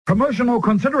Promotional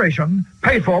consideration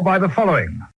paid for by the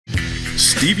following.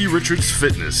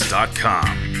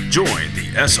 StevieRichardsFitness.com. Join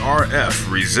the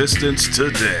SRF Resistance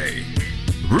today.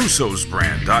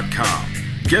 Russo'sBrand.com.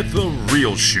 Get the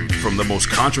real shoot from the most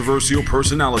controversial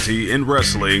personality in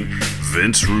wrestling,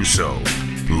 Vince Russo.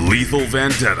 Lethal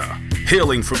Vendetta.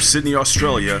 Hailing from Sydney,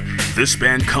 Australia, this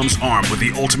band comes armed with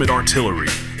the ultimate artillery,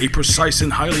 a precise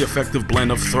and highly effective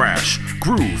blend of thrash,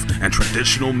 groove, and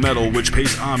traditional metal which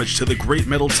pays homage to the great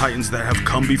metal titans that have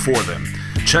come before them.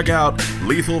 Check out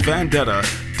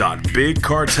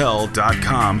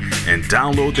lethalvendetta.bigcartel.com and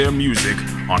download their music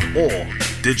on all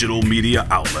digital media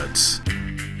outlets.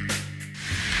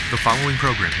 The following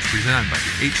program is presented by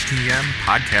the HTM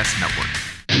Podcast Network.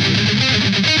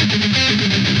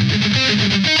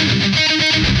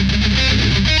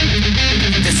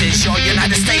 This is your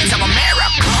United States of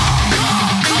America.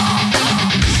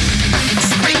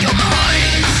 Speak your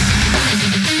mind.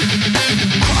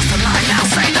 Cross the line now,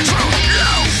 say the truth.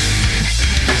 No.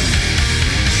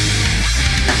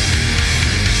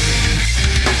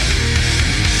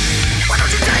 Why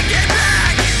don't you take it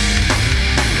back?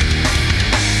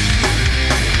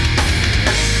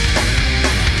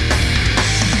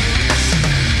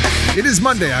 It is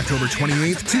Monday, October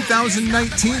 28th,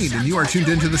 2019, and you are tuned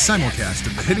into the simulcast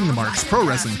of the Hitting the Marks Pro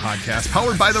Wrestling Podcast,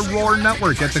 powered by the Roar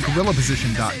Network at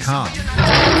thegorillaposition.com.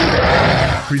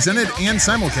 Presented and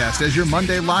simulcast as your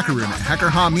Monday locker room at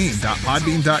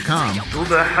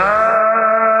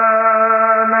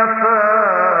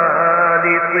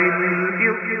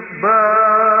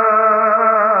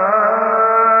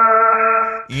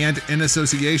And in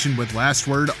association with Last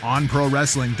Word on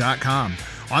ProWrestling.com.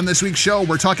 On this week's show,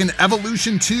 we're talking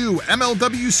Evolution 2,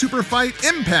 MLW Super Fight,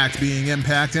 Impact being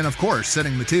Impact, and of course,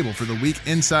 setting the table for the week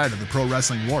inside of the Pro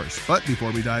Wrestling Wars. But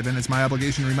before we dive in, it's my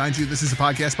obligation to remind you this is a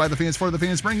podcast by the fans for the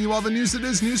fans, bringing you all the news that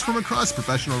is news from across the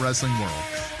professional wrestling world.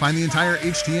 Find the entire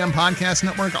HTM Podcast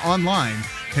Network online,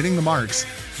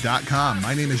 hittingthemarks.com.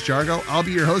 My name is Jargo. I'll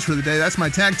be your host for the day. That's my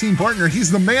tag team partner.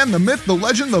 He's the man, the myth, the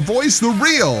legend, the voice, the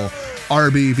real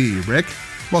RBV. Rick,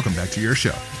 welcome back to your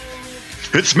show.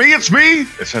 It's me. It's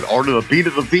that R to the B to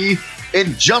the V.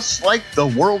 And just like the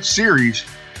World Series,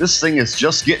 this thing is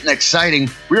just getting exciting.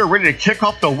 We are ready to kick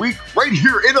off the week right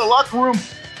here in the locker room.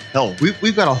 Hell,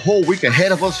 we've got a whole week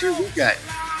ahead of us here. We've got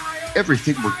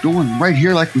everything we're doing right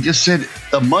here. Like we just said,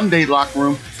 the Monday locker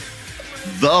room,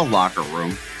 the locker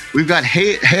room. We've got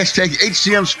hashtag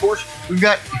HCM Sports. We've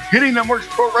got Hitting the Marks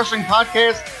Pro Wrestling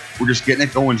Podcast. We're just getting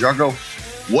it going, Jargo.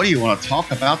 What do you want to talk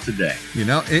about today? You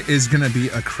know, it is going to be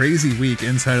a crazy week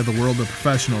inside of the world of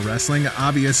professional wrestling.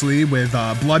 Obviously, with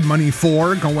Blood Money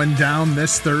 4 going down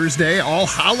this Thursday, All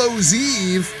Hallows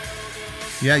Eve.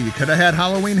 Yeah, you could have had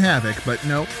Halloween Havoc, but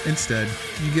no, instead,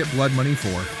 you get Blood Money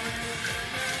 4.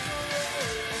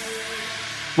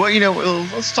 Well, you know,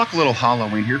 let's talk a little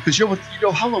Halloween here, because you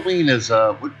know, Halloween is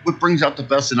what brings out the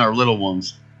best in our little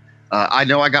ones. I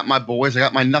know I got my boys, I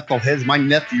got my knuckleheads, my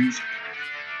nephews.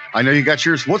 I know you got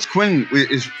yours. What's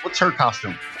her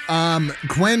costume?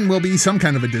 Quinn will be some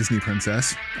kind of a Disney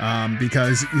princess,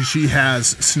 because she has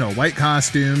Snow White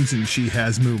costumes, and she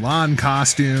has Mulan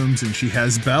costumes, and she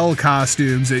has Belle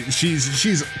costumes.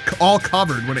 She's all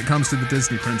covered when it comes to the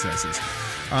Disney princesses.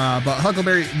 But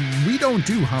Huckleberry, we don't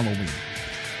do Halloween.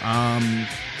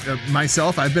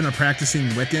 Myself, I've been a practicing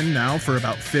Wiccan now for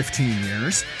about 15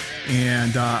 years.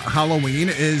 And Halloween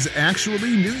is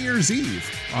actually New Year's Eve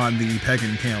on the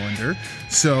pagan calendar.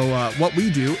 So what we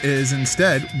do is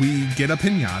instead we get a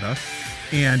piñata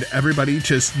and everybody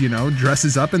just,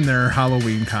 dresses up in their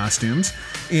Halloween costumes.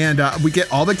 And we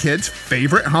get all the kids'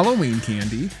 favorite Halloween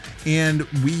candy. And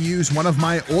we use one of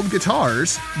my old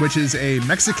guitars, which is a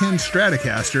Mexican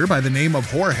Stratocaster by the name of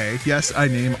Jorge. Yes, I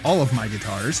name all of my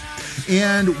guitars.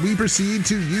 And we proceed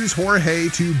to use Jorge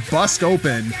to bust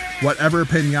open whatever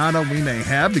piñata we may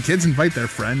have. The kids invite their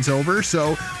friends over,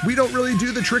 so we don't really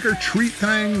do the trick-or-treat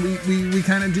thing. We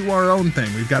kind of do our own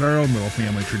thing. We've got our own little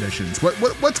family traditions.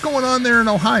 What's going on there in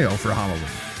Ohio for Halloween?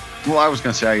 Well, I was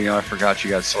going to say, I forgot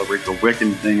you guys celebrate the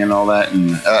Wiccan thing and all that.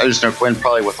 And I just know Quinn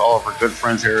probably with all of her good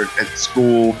friends here at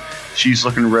school. She's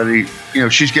looking ready.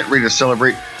 She's getting ready to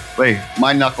celebrate. Hey,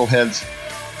 my knuckleheads.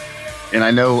 And I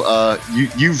know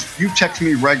you text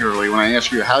me regularly when I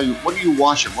ask you, what are you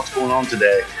watching? What's going on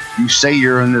today? You say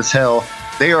you're in this hell.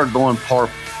 They are going Paw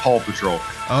Patrol.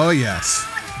 Oh, yes.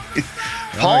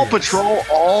 Paw Patrol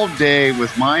all day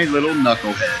with my little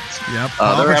knuckleheads. Yep,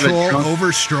 Paw Patrol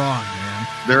over strong, man.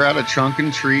 They're out of Trunk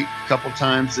and Treat a couple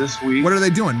times this week. What are they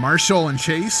doing? Marshall and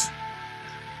Chase?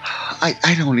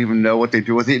 I don't even know what they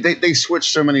do with it. They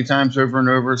switch so many times over and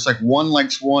over. It's like one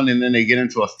likes one, and then they get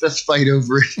into a fist fight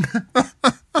over it.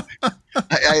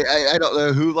 I don't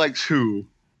know who likes who,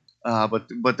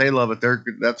 but they love it.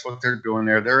 That's what they're doing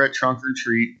there. They're at Trunk or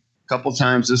Treat a couple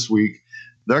times this week.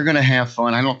 They're going to have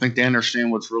fun. I don't think they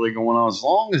understand what's really going on as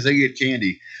long as they get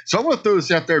candy. So I want to throw this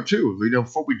out there too.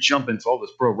 Before we jump into all this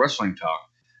pro wrestling talk,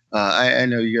 I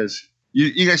know you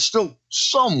guys still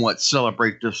somewhat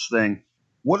celebrate this thing.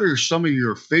 What are some of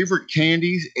your favorite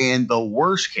candies and the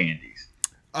worst candies?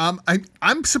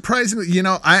 I'm surprisingly,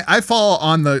 I fall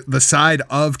on the side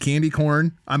of candy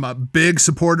corn. I'm a big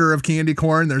supporter of candy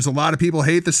corn. There's a lot of people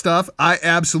hate the stuff. I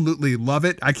absolutely love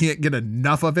it. I can't get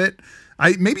enough of it.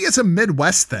 Maybe it's a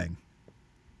Midwest thing.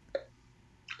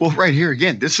 Well, right here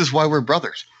again, this is why we're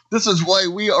brothers. This is why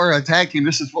we are a tag team.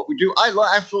 This is what we do. I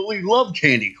absolutely love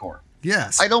candy corn.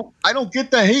 Yes. I don't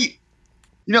get the hate.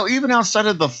 Even outside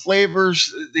of the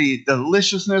flavors, the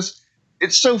deliciousness,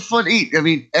 it's so fun to eat. I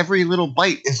mean, every little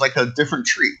bite is like a different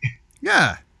treat.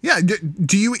 Yeah. Yeah.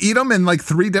 Do you eat them in like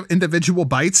 3 individual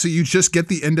bites so you just get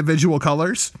the individual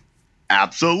colors?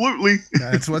 Absolutely.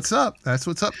 That's what's up.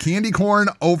 Candy corn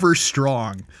over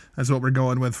strong. That's what we're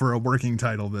going with for a working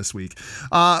title this week.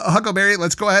 Huckleberry,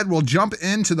 let's go ahead. We'll jump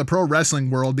into the pro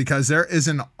wrestling world because there is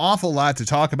an awful lot to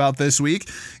talk about this week.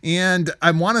 And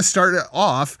I want to start it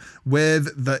off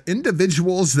with the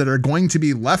individuals that are going to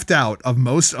be left out of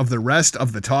most of the rest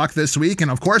of the talk this week. And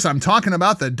of course, I'm talking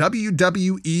about the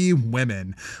WWE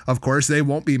women. Of course, they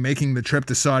won't be making the trip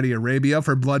to Saudi Arabia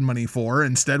for Blood Money 4.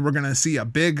 Instead, we're going to see a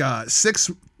big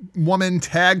 6-woman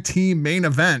tag team main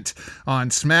event on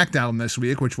SmackDown this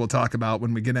week, which we'll talk about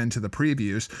when we get into the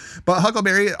previews. But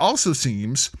Huckleberry, it also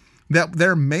seems that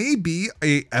there may be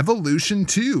a Evolution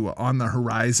 2 on the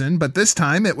horizon, but this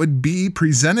time it would be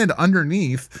presented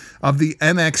underneath of the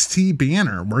NXT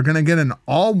banner. We're going to get an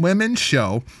all-women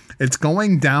show. It's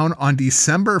going down on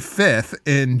December 5th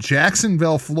in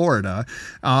Jacksonville, Florida.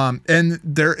 And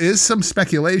there is some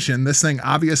speculation. This thing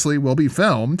obviously will be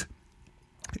filmed,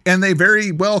 and they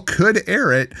very well could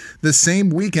air it the same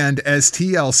weekend as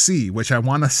TLC, which I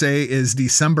want to say is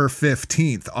December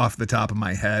 15th off the top of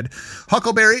my head.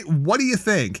 Huckleberry, what do you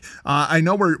think? I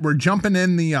know we're jumping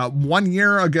in the 1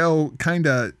 year ago kind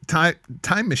of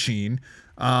time machine.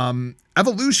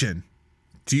 Evolution.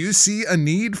 Do you see a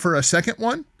need for a second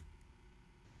one?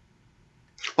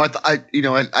 Well, I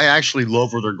actually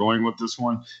love where they're going with this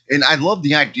one. And I love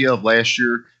the idea of last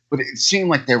year, but it seemed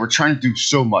like they were trying to do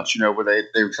so much, where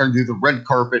they were trying to do the red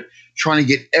carpet, trying to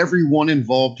get everyone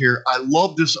involved here. I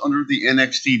love this under the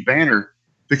NXT banner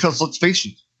because let's face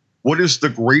it, what is the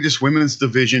greatest women's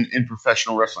division in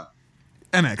professional wrestling?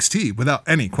 NXT, without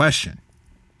any question.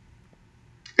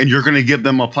 And you're going to give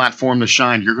them a platform to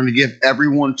shine. You're going to give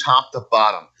everyone top to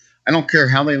bottom. I don't care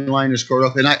how they line this card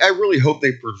up. And I really hope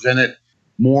they present it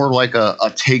more like a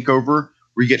takeover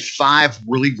where you get 5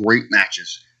 really great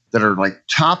matches that are like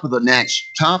top of the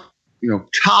next, top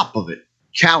of it,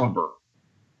 caliber.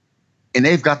 And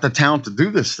they've got the talent to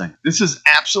do this thing. This is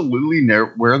absolutely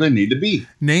where they need to be.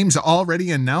 Names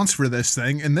already announced for this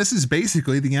thing, and this is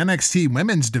basically the NXT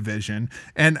women's division.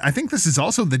 And I think this is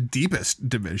also the deepest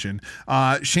division.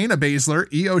 Shayna Baszler,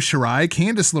 Io Shirai,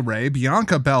 Candice LeRae,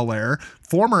 Bianca Belair,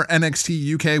 former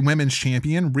NXT UK Women's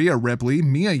Champion Rhea Ripley,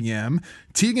 Mia Yim,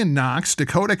 Tegan Nox,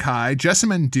 Dakota Kai,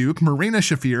 Jessamine Duke, Marina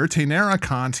Shafir, Taynara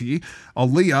Conti,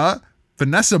 Aaliyah,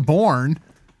 Vanessa Bourne.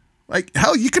 Like,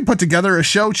 hell, you could put together a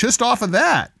show just off of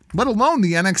that, let alone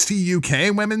the NXT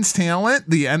UK women's talent,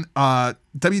 the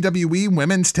WWE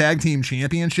Women's Tag Team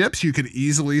Championships you could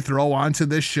easily throw onto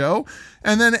this show,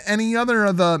 and then any other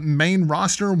of the main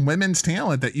roster women's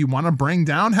talent that you want to bring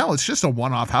down. Hell, it's just a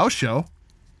one-off house show.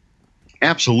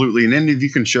 Absolutely. And then if you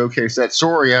can showcase that.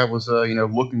 Sorry, I was looking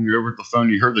over at the phone.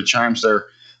 You heard the chimes there.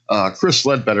 Chris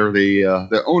Ledbetter,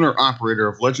 the owner-operator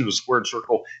of Legend of Squared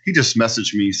Circle, he just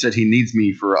messaged me. He said he needs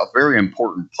me for a very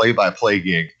important play-by-play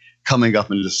gig coming up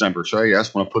in December. So I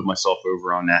just want to put myself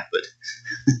over on that.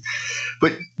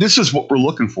 But this is what we're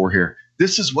looking for here.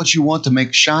 This is what you want to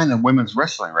make shine in women's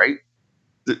wrestling, right?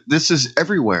 This is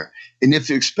everywhere. And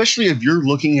especially if you're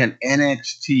looking at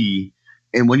NXT,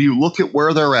 and when you look at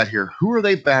where they're at here, who are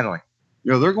they battling?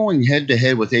 They're going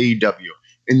head-to-head with AEW.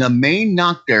 And the main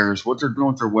knock there is what they're doing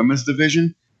with their women's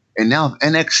division. And now if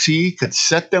NXT could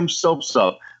set themselves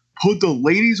up, put the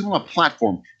ladies on a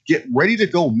platform, get ready to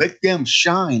go, make them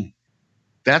shine,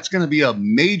 that's going to be a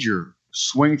major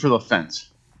swing for the fence.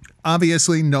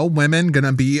 Obviously, no women going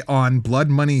to be on Blood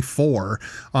Money 4.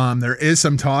 There is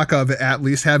some talk of at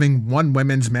least having one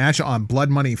women's match on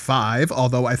Blood Money 5,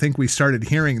 although I think we started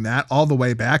hearing that all the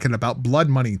way back at about Blood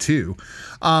Money 2.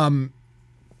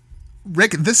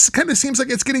 Rick, this kind of seems like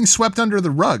it's getting swept under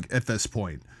the rug at this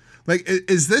point. Like,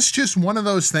 is this just one of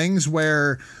those things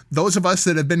where those of us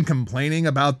that have been complaining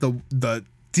about the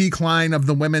decline of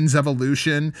the women's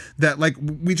evolution, that like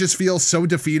we just feel so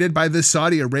defeated by this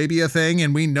Saudi Arabia thing,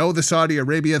 and we know the Saudi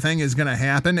Arabia thing is going to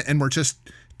happen, and we're just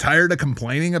tired of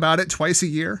complaining about it twice a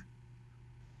year?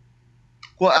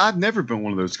 Well, I've never been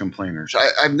one of those complainers.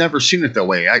 I've never seen it that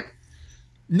way.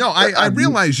 I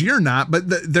realize you're not, but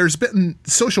there's been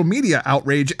social media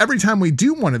outrage every time we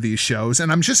do one of these shows,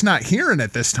 and I'm just not hearing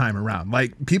it this time around.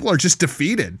 Like, people are just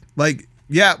defeated. Like,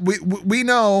 yeah, we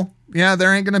know, yeah,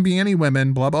 there ain't going to be any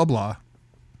women, blah, blah, blah.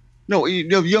 No,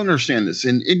 you understand this,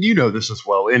 and you know this as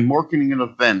well. In marketing and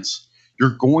events,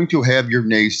 you're going to have your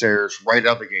naysayers right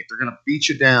out the gate. They're going to beat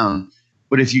you down.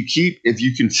 But if you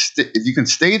can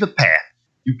stay the path,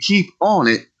 you keep on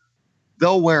it,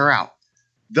 they'll wear out.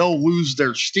 They'll lose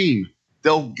their steam.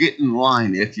 They'll get in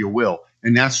line, if you will.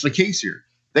 And that's the case here.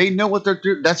 They know what they're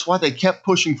doing. That's why they kept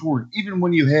pushing forward, even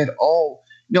when you had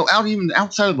even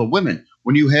outside of the women,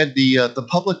 when you had the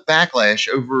public backlash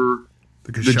over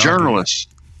the journalists.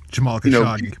 Jamal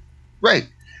Khashoggi. Right.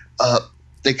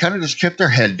 They kind of just kept their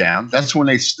head down. That's when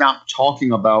they stopped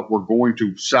talking about we're going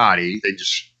to Saudi. They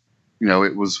just,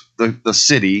 it was the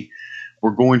city.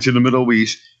 We're going to the Middle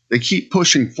East. They keep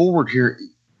pushing forward here.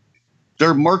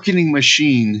 Their marketing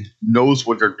machine knows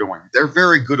what they're doing. They're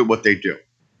very good at what they do.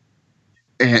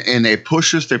 And they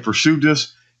push us, they pursue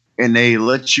this, and they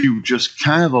let you just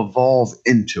kind of evolve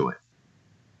into it.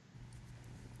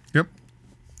 Yep.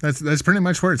 That's pretty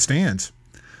much where it stands.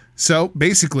 So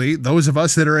basically, those of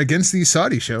us that are against these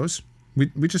Saudi shows,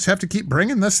 we just have to keep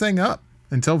bringing this thing up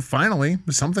until finally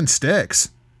something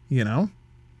sticks, Well,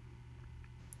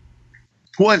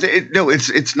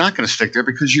 it's not going to stick there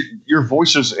because your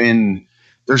voices, and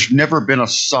there's never been a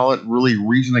solid, really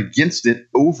reason against it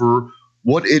over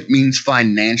what it means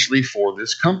financially for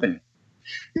this company.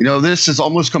 This is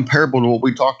almost comparable to what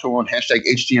we talked to on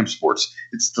 #HTM Sports.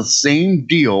 It's the same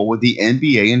deal with the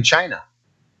NBA in China.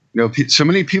 So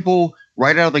many people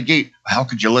right out of the gate, how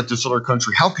could you let this other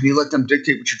country, how can you let them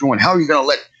dictate what you're doing? How are you going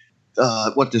to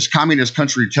let what this communist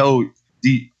country tell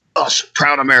us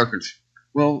proud Americans?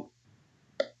 Well,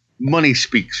 money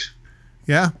speaks.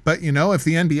 Yeah, but if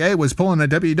the NBA was pulling a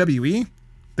WWE,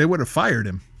 they would have fired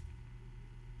him.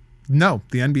 No,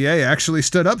 the NBA actually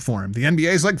stood up for him. The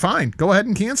NBA's like, fine, go ahead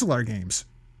and cancel our games.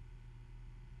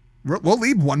 We'll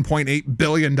leave $1.8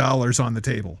 billion on the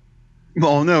table.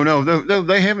 Well, no,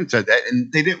 they haven't said that, and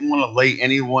they didn't want to lay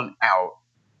anyone out.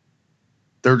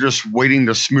 They're just waiting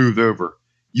to smooth over.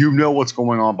 You know what's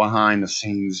going on behind the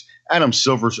scenes. Adam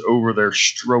Silver's over there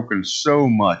stroking so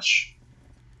much.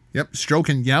 Yep,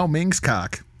 stroking Yao Ming's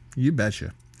cock. You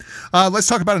betcha. Let's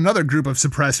talk about another group of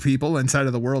suppressed people inside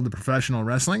of the world of professional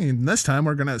wrestling. And this time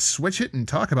we're going to switch it and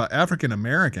talk about African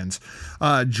Americans.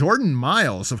 Jordan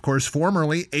Miles, of course,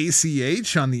 formerly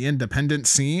ACH on the independent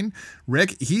scene.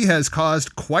 Rick, he has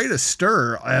caused quite a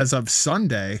stir as of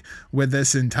Sunday with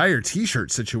this entire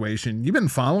t-shirt situation. You been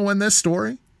following this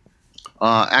story?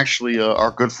 Actually,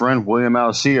 our good friend William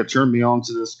Alessia turned me on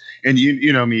to this. And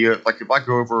you know me, like if I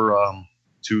go over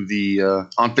to the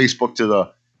on Facebook to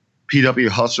the PW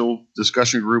Hustle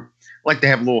discussion group, I like to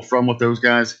have a little fun with those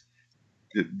guys.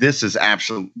 This is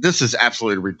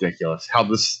absolutely ridiculous how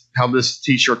this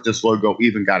t-shirt, this logo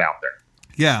even got out there.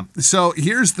 Yeah. So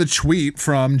here's the tweet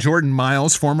from Jordan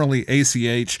Miles, formerly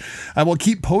ACH. I will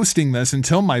keep posting this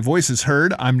until my voice is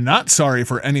heard. I'm not sorry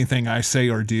for anything I say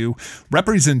or do.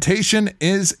 Representation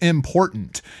is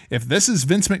important. If this is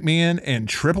Vince McMahon and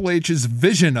Triple H's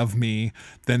vision of me,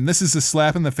 then this is a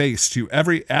slap in the face to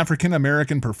every African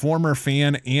American performer,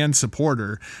 fan, and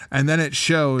supporter. And then it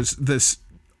shows this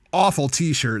awful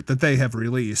t-shirt that they have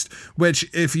released, which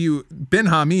Ben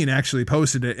Hameen actually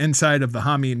posted it inside of the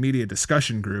Hameen Media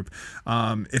discussion group.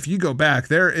 If you go back,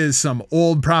 there is some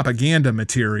old propaganda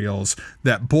materials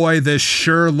that, boy, this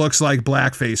sure looks like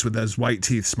blackface with those white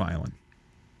teeth smiling.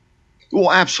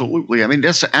 Well, absolutely. I mean,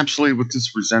 that's absolutely what this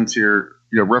presents here,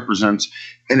 represents.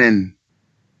 And then,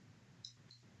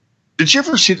 did you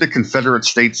ever see the Confederate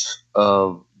States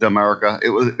of America?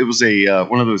 It was a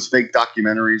one of those fake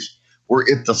documentaries where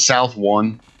if the South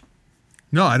won.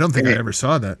 No, I don't think I ever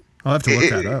saw that. I'll have to look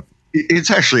that up.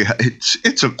 It's actually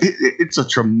it's a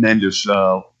tremendous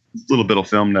little bit of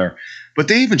film there, but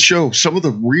they even show some of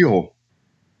the real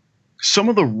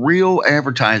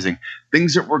advertising,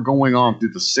 things that were going on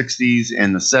through the 60s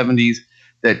and the 70s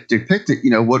that depicted,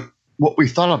 what we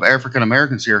thought of African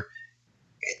Americans here,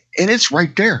 and it's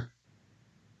right there.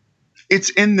 It's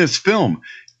in this film.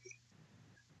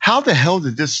 How the hell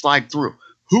did this slide through?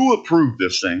 Who approved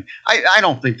this thing? I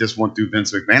don't think this went through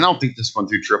Vince McMahon. I don't think this went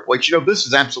through Triple H. This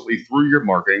is absolutely through your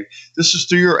marketing. This is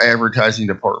through your advertising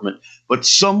department. But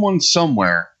someone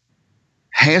somewhere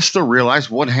has to realize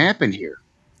what happened here.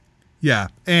 Yeah.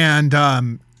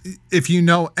 And if you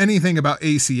know anything about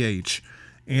ACH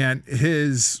and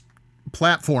his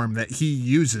platform that he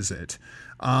uses it,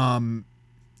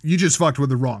 you just fucked with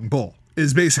the wrong bull,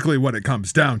 is basically what it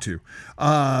comes down to.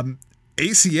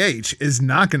 ACH is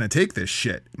not going to take this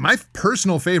shit. My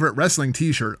personal favorite wrestling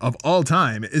t-shirt of all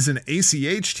time is an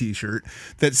ACH t-shirt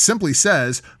that simply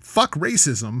says, fuck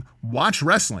racism, watch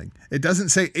wrestling. It doesn't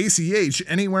say ACH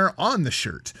anywhere on the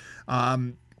shirt.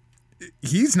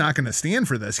 He's not going to stand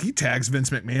for this. He tags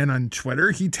Vince McMahon on Twitter.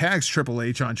 He tags Triple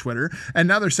H on Twitter. And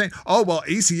now they're saying, oh, well,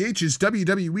 ACH's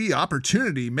WWE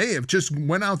opportunity may have just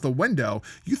went out the window.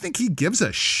 You think he gives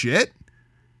a shit?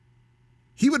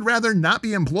 He would rather not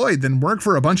be employed than work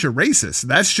for a bunch of racists.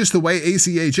 That's just the way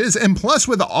ACH is. And plus,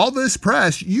 with all this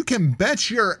press, you can bet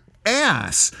your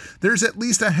ass there's at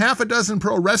least a half a dozen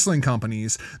pro wrestling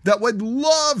companies that would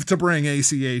love to bring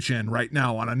ACH in right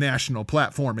now on a national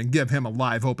platform and give him a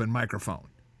live open microphone.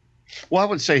 Well, I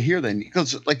would say here then,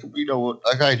 because like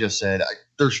I just said,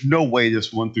 there's no way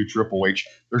this went through Triple H.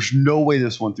 There's no way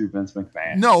this went through Vince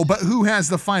McMahon. No, but who has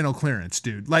the final clearance,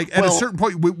 dude? Like at a certain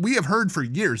point, we have heard for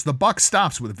years, the buck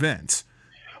stops with Vince.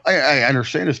 I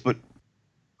understand this, but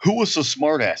who was the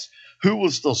smart ass? Who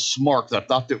was the smart that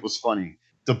thought it was funny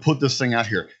to put this thing out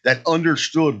here, that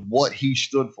understood what he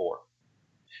stood for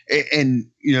and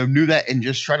knew that and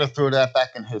just try to throw that back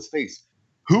in his face?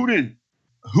 Who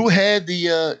had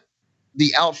the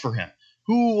out for him?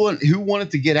 Who wanted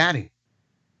to get at him?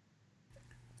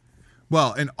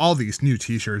 Well, and all these new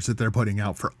t-shirts that they're putting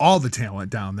out for all the talent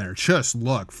down there just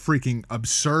look freaking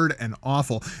absurd and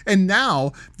awful. And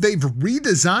now they've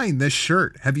redesigned this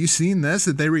shirt. Have you seen this?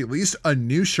 That they released a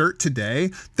new shirt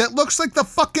today that looks like the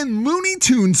fucking Looney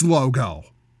Tunes logo.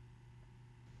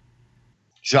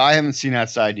 So I haven't seen that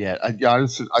side yet. I've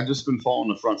just been following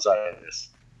the front side of this.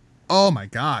 Oh my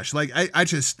gosh. Like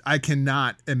I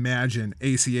cannot imagine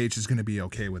ACH is going to be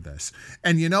okay with this.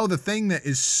 And the thing that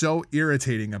is so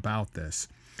irritating about this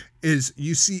is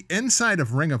you see inside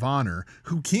of Ring of Honor,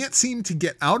 who can't seem to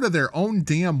get out of their own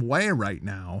damn way right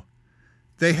now.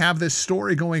 They have this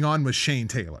story going on with Shane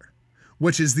Taylor,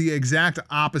 which is the exact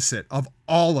opposite of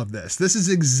all of this. This is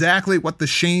exactly what the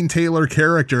Shane Taylor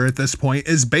character at this point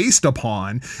is based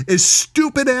upon, is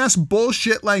stupid ass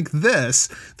bullshit like this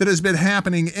that has been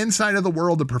happening inside of the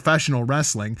world of professional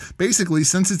wrestling basically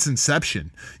since its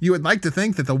inception. You would like to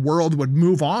think that the world would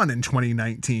move on in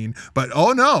 2019, but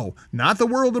oh no, not the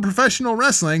world of professional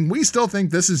wrestling. We still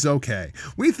think this is okay.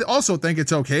 We also think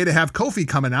it's okay to have Kofi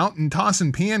coming out and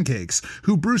tossing pancakes,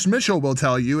 who Bruce Mitchell will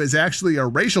tell you is actually a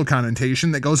racial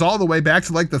connotation that goes all the way back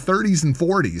to like the 30s and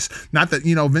 40s. Not that,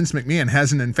 Vince McMahon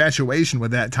has an infatuation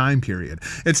with that time period.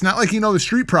 It's not like, the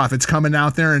Street Profits coming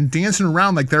out there and dancing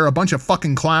around like they're a bunch of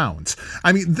fucking clowns.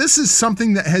 I mean, this is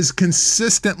something that has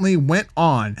consistently went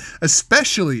on,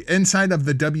 especially inside of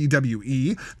the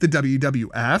WWE, the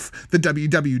WWF, the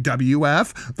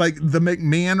WWF, like the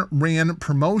McMahon ran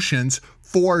promotions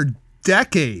for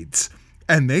decades.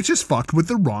 And they just fucked with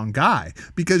the wrong guy,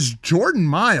 because Jordan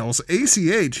Miles,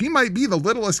 ACH, he might be the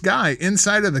littlest guy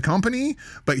inside of the company,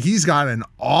 but he's got an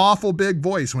awful big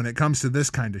voice when it comes to this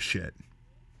kind of shit.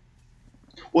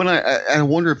 Well, I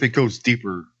wonder if it goes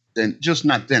deeper than just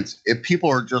not Vince. If people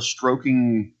are just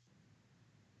stroking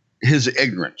his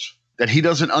ignorance, that he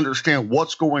doesn't understand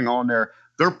what's going on there,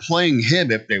 they're playing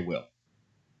him, if they will.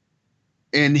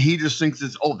 And he just thinks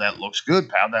that looks good,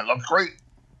 pal. That looks great.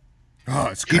 Oh,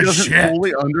 it's he good doesn't shit.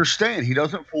 fully understand. He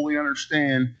doesn't fully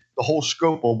understand the whole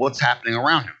scope of what's happening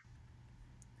around him.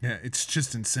 Yeah, it's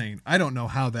just insane. I don't know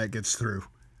how that gets through.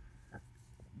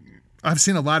 I've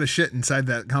seen a lot of shit inside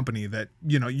that company that,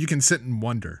 you can sit and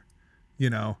wonder,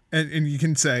 and you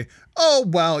can say, oh,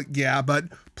 well, yeah, but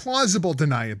plausible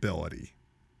deniability.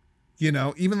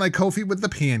 Even like Kofi with the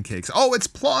pancakes. Oh, it's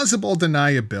plausible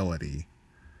deniability.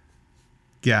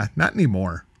 Yeah, not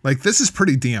anymore. Like, this is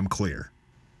pretty damn clear.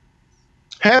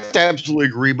 Have to absolutely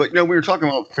agree, but we were talking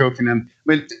about Kofi and them.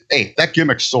 I mean, hey, that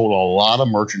gimmick sold a lot of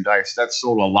merchandise. That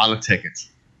sold a lot of tickets.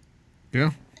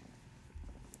 Yeah.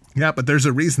 Yeah, but there's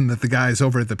a reason that the guys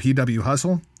over at the PW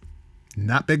Hustle,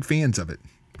 not big fans of it,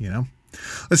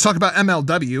 Let's talk about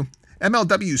MLW.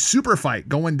 MLW Super Fight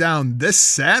going down this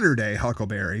Saturday,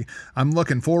 Huckleberry. I'm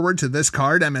looking forward to this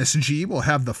card. MSG will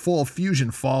have the full Fusion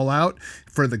Fallout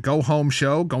for the Go Home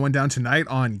show going down tonight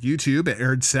on YouTube. It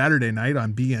aired Saturday night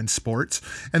on BN Sports.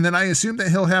 And then I assume that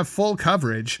he'll have full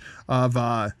coverage of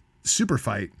super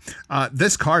fight.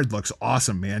 This card looks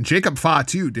awesome, man. Jacob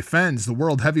Fatu defends the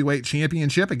World Heavyweight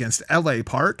Championship against LA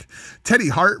Park. Teddy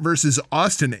Hart versus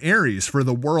Austin Aries for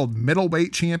the World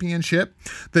Middleweight Championship.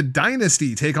 The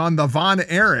Dynasty take on the Von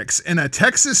Erichs in a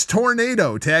Texas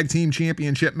Tornado Tag Team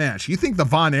Championship match. You think the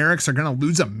Von Erichs are going to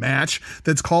lose a match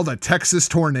that's called a Texas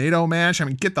Tornado match? I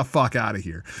mean, get the fuck out of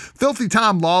here. Filthy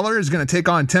Tom Lawler is going to take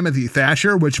on Timothy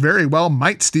Thatcher, which very well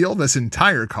might steal this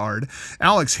entire card.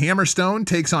 Alex Hammerstone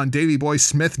takes on Davey Boy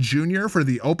Smith Jr. for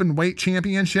the Open Weight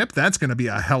Championship. That's going to be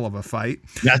a hell of a fight.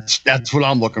 That's what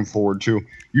I'm looking forward to.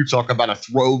 You talk about a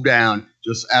throwdown,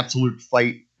 just absolute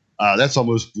fight. That's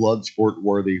almost blood sport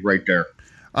worthy right there.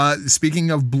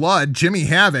 Speaking of blood, Jimmy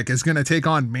Havoc is going to take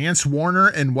on Mance Warner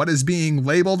in what is being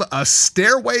labeled a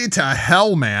Stairway to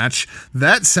Hell match.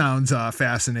 That sounds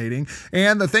fascinating.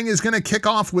 And the thing is going to kick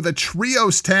off with a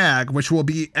trios tag, which will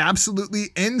be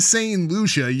absolutely insane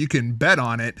Lucia. You can bet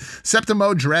on it.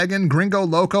 Septimo Dragon, Gringo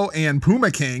Loco, and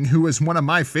Puma King, who is one of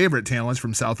my favorite talents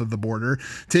from south of the border,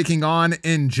 taking on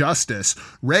Injustice.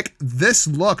 Rick, this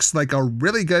looks like a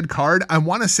really good card. I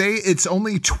want to say it's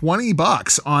only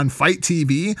 $20 on Fight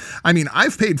TV. I mean,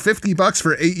 I've paid $50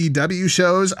 for AEW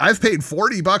shows. I've paid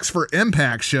 $40 for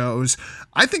Impact shows.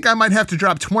 I think I might have to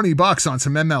drop $20 on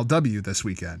some MLW this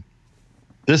weekend.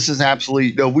 This is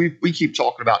absolutely, no, we keep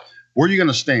talking about where are you going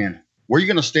to stand? Where are you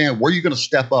going to stand? Where are you going to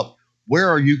step up? Where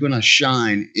are you going to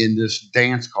shine in this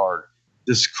dance card,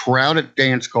 this crowded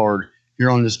dance card here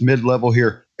on this mid-level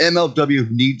here? MLW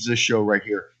needs this show right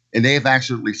here. And they have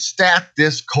absolutely stacked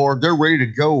this card. They're ready to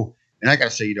go. And I got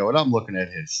to say, you know what? I'm looking at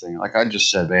his thing. Like I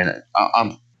just said, man,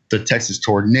 I'm the Texas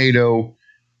Tornado,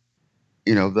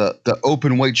 you know, the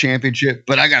Open Weight Championship.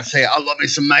 But I got to say, I love me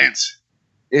some Mance.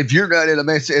 If you're not in a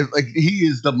Mance, like he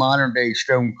is the modern day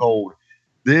Stone Cold.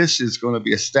 This is going to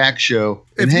be a stack show.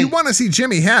 If you want to see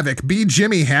Jimmy Havoc be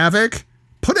Jimmy Havoc,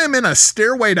 put him in a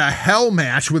Stairway to Hell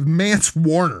match with Mance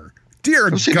Warner. Dear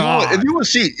God. If you want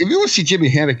to see Jimmy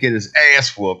Havoc get his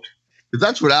ass whooped, because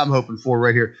that's what I'm hoping for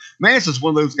right here. Mance is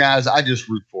one of those guys I just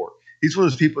root for. He's one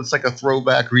of those people. It's like a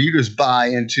throwback where you just buy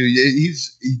into.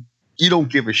 You don't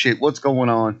give a shit what's going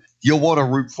on. You'll want to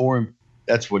root for him.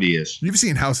 That's what he is. You've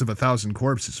seen House of a Thousand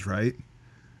Corpses, right?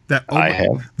 I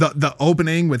have. The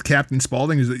opening with Captain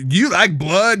Spaulding is, you like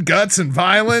blood, guts, and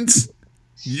violence?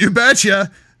 You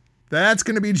betcha. That's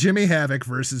going to be Jimmy Havoc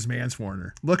versus Mance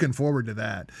Warner. Looking forward to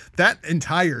that. That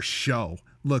entire show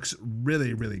looks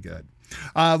really, really good.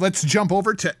 Let's jump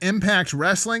over to Impact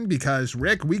Wrestling because,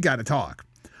 Rick, we got to talk.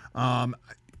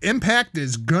 Impact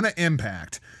is going to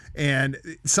impact. And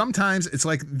sometimes it's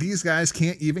like these guys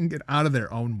can't even get out of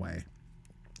their own way.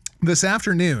 This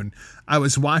afternoon, I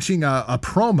was watching a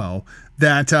promo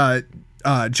that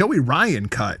Joey Ryan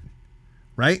cut,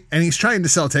 right? And he's trying to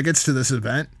sell tickets to this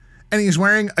event, and he's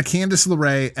wearing a Candice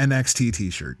LeRae NXT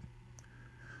t-shirt.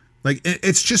 Like,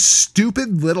 it's just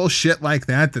stupid little shit like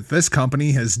that this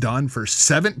company has done for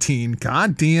 17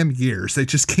 goddamn years. They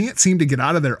just can't seem to get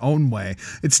out of their own way.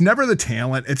 It's never the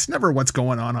talent. It's never what's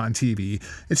going on TV.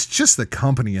 It's just the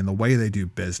company and the way they do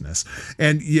business.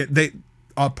 And yet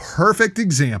a perfect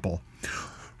example.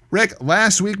 Rick,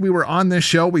 last week we were on this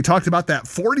show. We talked about that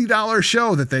 $40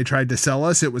 show that they tried to sell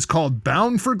us. It was called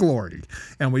Bound for Glory.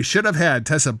 And we should have had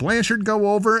Tessa Blanchard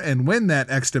go over and win that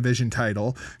X Division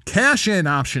title, cash in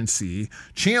Option C,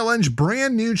 challenge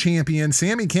brand new champion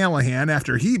Sami Callihan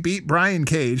after he beat Brian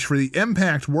Cage for the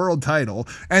Impact World title.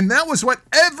 And that was what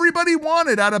everybody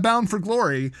wanted out of Bound for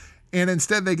Glory. And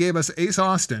instead they gave us Ace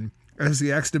Austin as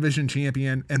the X Division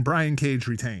champion and Brian Cage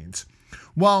retains.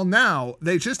 Well, now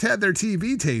they just had their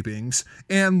TV tapings,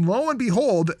 and lo and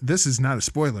behold, this is not a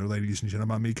spoiler, ladies and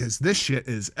gentlemen, because this shit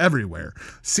is everywhere.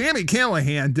 Sami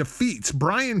Callihan defeats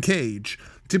Brian Cage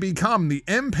to become the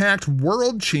Impact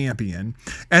World Champion,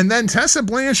 and then Tessa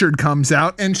Blanchard comes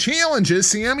out and challenges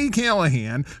Sami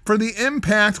Callihan for the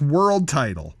Impact World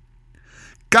title.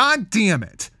 God damn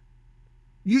it.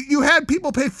 You had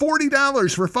people pay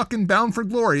 $40 for fucking Bound for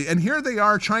Glory, and here they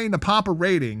are trying to pop a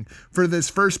rating for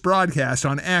this first broadcast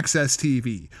on Access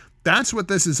TV. That's what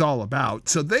this is all about.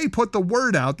 So they put the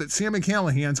word out that Sami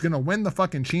Callihan's going to win the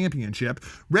fucking championship.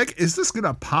 Rick, is this going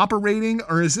to pop a rating,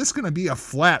 or is this going to be a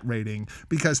flat rating?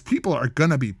 Because people are going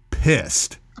to be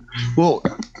pissed. Well,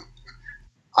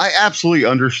 I absolutely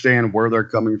understand where they're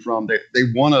coming from. They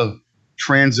want to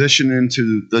transition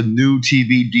into the new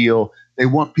TV deal. They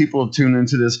want people to tune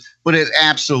into this, but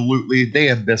they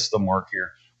have missed the mark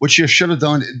here. What you should have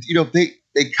done,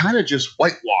 they kind of just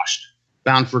whitewashed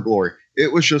Bound for Glory.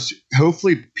 It was just,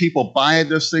 hopefully people buy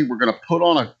this thing. We're going to put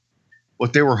on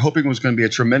what they were hoping was going to be a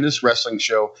tremendous wrestling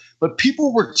show, but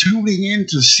people were tuning in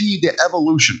to see the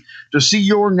evolution, to see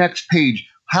your next page.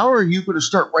 how are you going to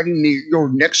start writing your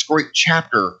next great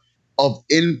chapter of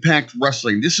Impact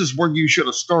Wrestling? This is where you should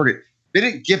have started. They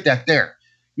didn't give that there.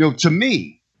 To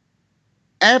me,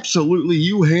 absolutely,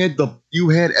 you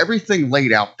had everything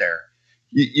laid out there.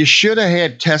 You should have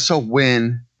had Tessa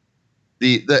win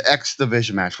the X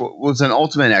Division match. What was an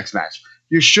Ultimate X match?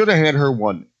 You should have had her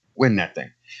win that thing.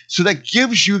 So that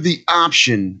gives you the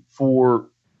option for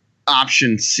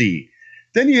option C.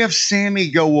 Then you have Sammy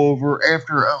go over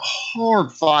after a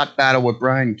hard-fought battle with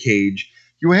Brian Cage.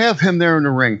 You have him there in the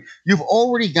ring. You've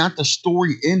already got the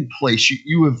story in place.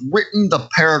 You have written the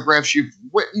paragraphs. You've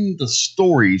written the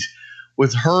stories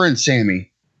with her and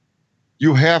Sammy.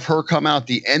 You have her come out at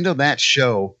the end of that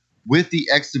show with the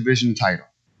X Division title.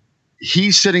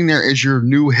 He's sitting there as your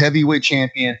new heavyweight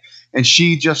champion, and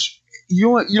she just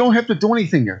you don't have to do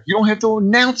anything there. You don't have to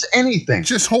announce anything.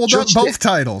 Just hold up both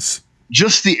titles.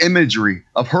 Just the imagery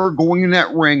of her going in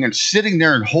that ring and sitting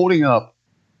there and holding up.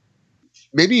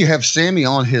 Maybe you have Sammy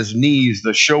on his knees,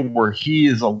 the show where he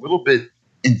is a little bit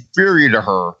inferior to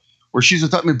her, where she's a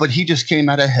thought, but he just came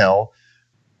out of hell,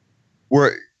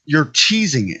 where you're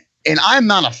teasing it. And I'm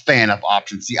not a fan of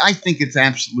option C. I think it's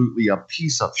absolutely a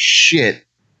piece of shit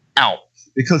out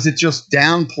because it just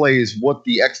downplays what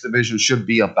the X Division should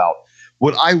be about.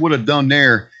 What I would have done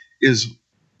there is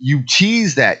you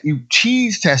tease that. You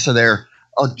tease Tessa there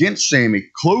against Sammy,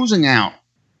 closing out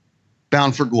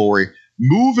Bound for Glory,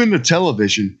 move into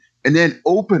television, and then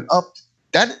open up.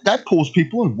 That pulls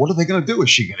people in. What are they going to do? Is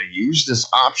she going to use this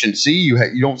option C?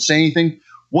 You don't say anything.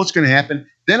 What's going to happen?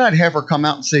 Then I'd have her come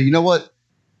out and say, you know what?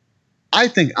 I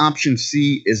think option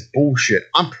C is bullshit.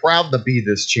 I'm proud to be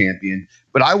this champion,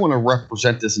 but I want to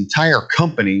represent this entire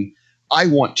company. I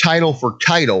want title for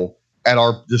title at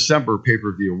our December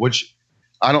pay-per-view, which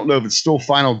I don't know if it's still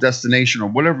Final Destination or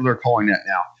whatever they're calling that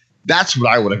now. That's what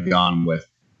I would have gone with.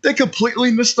 They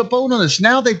completely missed the boat on this.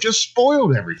 Now they've just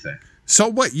spoiled everything. So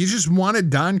what? You just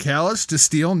wanted Don Callis to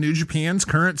steal New Japan's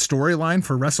current storyline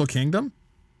for Wrestle Kingdom?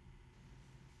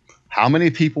 How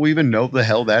many people even know the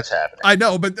hell that's happening? I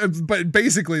know, but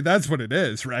basically that's what it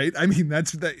is, right? I mean,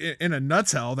 that's in a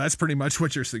nutshell. That's pretty much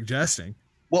what you're suggesting.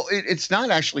 Well, it's not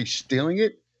actually stealing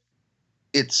it.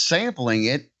 It's sampling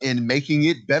it and making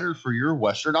it better for your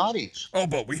Western audience. Oh,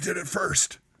 but we did it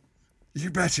first. You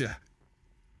betcha.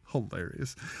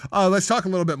 Hilarious. Let's talk a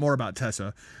little bit more about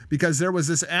Tessa, because there was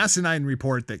this asinine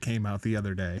report that came out the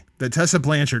other day that Tessa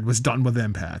Blanchard was done with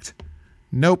Impact.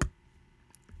 Nope.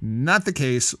 Not the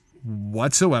case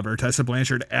whatsoever. Tessa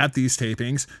Blanchard at these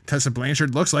tapings. Tessa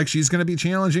Blanchard looks like she's going to be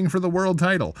challenging for the world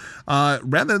title.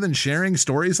 Rather than sharing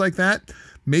stories like that,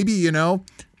 maybe,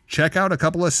 check out a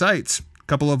couple of sites.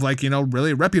 Couple of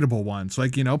really reputable ones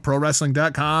like,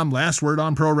 ProWrestling.com, Last Word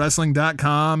on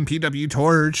ProWrestling.com, PW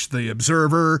Torch, The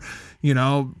Observer,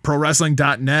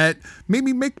 ProWrestling.net.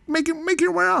 Maybe make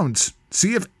your rounds.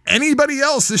 See if anybody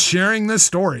else is sharing this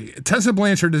story. Tessa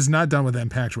Blanchard is not done with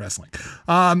Impact Wrestling.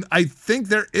 I think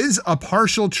there is a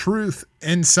partial truth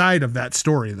inside of that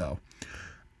story, though.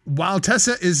 While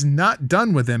Tessa is not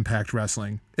done with Impact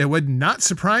Wrestling, it would not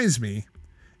surprise me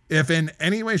if in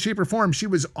any way, shape, or form she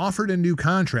was offered a new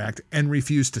contract and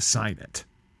refused to sign it.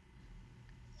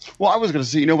 Well, I was going to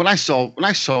say, when I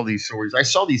saw these stories, I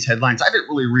saw these headlines. I didn't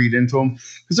really read into them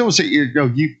because it was,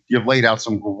 you've laid out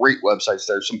some great websites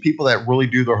there, some people that really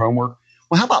do their homework.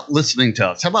 Well, how about listening to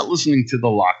us? How about listening to the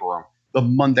Locker Room, the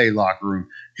Monday Locker Room,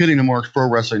 hitting the marks,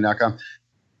 ProWrestling.com,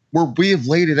 where we have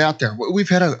laid it out there. We've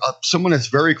had someone that's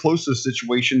very close to the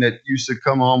situation that used to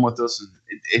come on with us,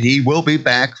 and he will be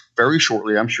back very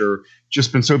shortly, I'm sure.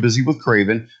 Just been so busy with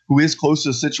Craven, who is close to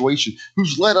the situation,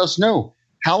 who's let us know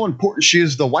how important she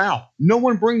is to WOW. No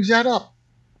one brings that up.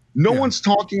 No one's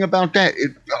talking about that.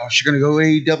 She's going to go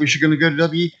AEW. She's going to go to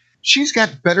WWE. She's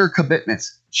got better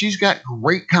commitments. She's got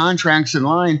great contracts in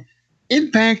line.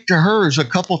 Impact to her is a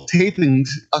couple tapings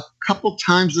a couple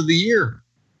times of the year.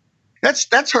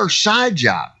 That's her side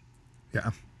job.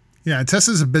 Yeah.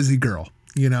 Tessa's a busy girl,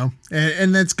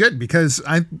 and that's good because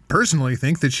I personally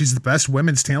think that she's the best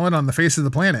women's talent on the face of the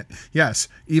planet. Yes.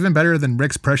 Even better than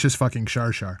Rick's precious fucking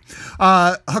Shar.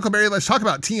 Huckleberry, let's talk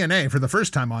about TNA for the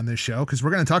first time on this show, because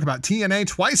we're going to talk about TNA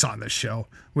twice on this show,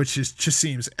 which just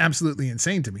seems absolutely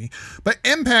insane to me. But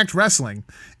Impact Wrestling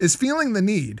is feeling the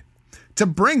need to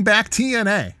bring back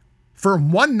TNA for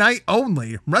one night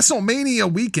only,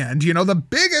 WrestleMania weekend, the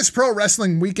biggest pro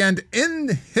wrestling weekend in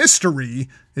history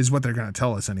is what they're going to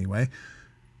tell us anyway.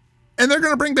 And they're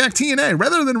going to bring back TNA.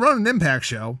 Rather than run an Impact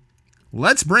show,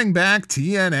 let's bring back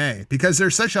TNA, because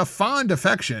there's such a fond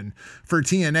affection for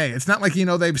TNA. It's not like,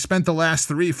 they've spent the last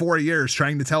 3-4 years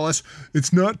trying to tell us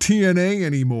it's not TNA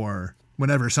anymore.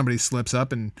 whenever somebody slips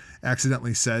up and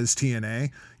accidentally says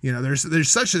TNA. You know, there's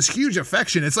such this huge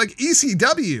affection. It's like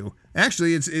ECW.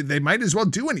 Actually, they might as well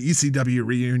do an ECW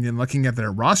reunion looking at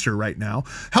their roster right now.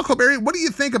 Huckleberry, what do you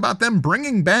think about them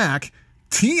bringing back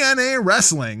TNA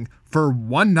wrestling for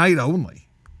one night only?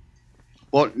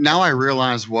 Well, now I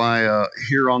realize why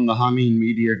here on the Hameen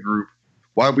Media Group,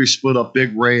 why we split up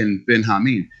Big Ray and Ben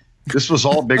Hameen. This was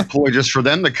all a big ploy just for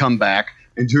them to come back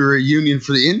and do a reunion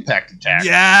for the Impact Attack.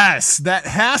 Yes, that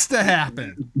has to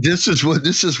happen. This is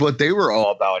what they were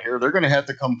all about here. They're going to have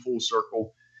to come full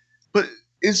circle. But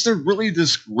is there really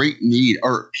this great need?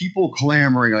 Are people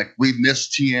clamoring like, we miss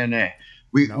TNA?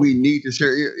 We need this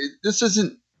here. This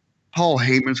isn't Paul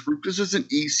Heyman's group. This isn't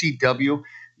ECW.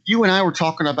 You and I were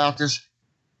talking about this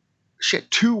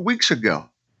 2 weeks ago.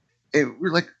 And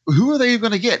we're like, who are they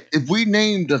going to get? If we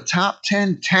name the top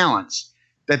 10 talents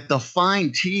that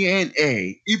define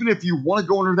TNA, even if you want to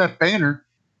go under that banner,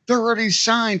 they're already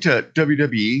signed to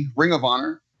WWE, Ring of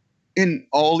Honor, and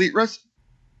All Elite Wrestling.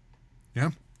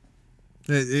 Yeah.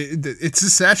 It's a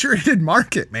saturated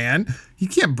market, man. You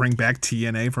can't bring back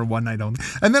TNA for one night only.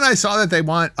 And then I saw that they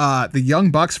want the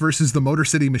Young Bucks versus the Motor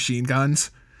City Machine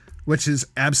Guns, which is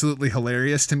absolutely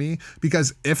hilarious to me,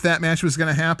 because if that match was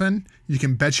going to happen, you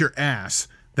can bet your ass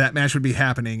that match would be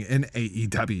happening in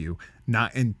AEW,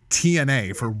 not in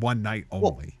TNA for one night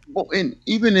only. Well, and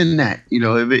even in that, you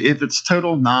know, if it's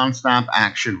total nonstop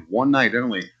action, one night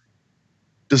only,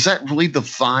 does that really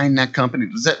define that company?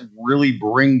 Does that really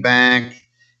bring back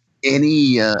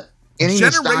any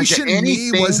Generation nostalgia,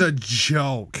 Me was a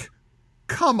joke.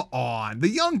 Come on. The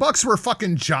Young Bucks were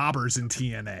fucking jobbers in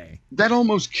TNA. That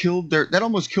almost killed their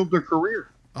career.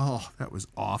 Oh, that was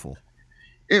awful.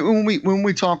 When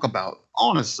we talk about,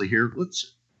 honestly here,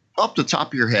 let's, up the top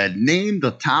of your head, name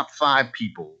the top 5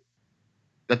 people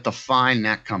that define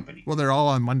that company. Well, they're all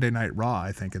on Monday Night Raw,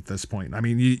 I think, at this point. I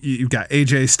mean, you've got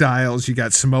AJ Styles, you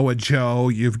got Samoa Joe,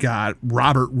 you've got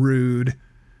Robert Roode.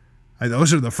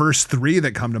 Those are the first 3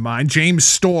 that come to mind. James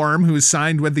Storm, who's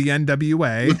signed with the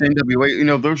NWA. With NWA, you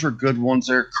know, those are good ones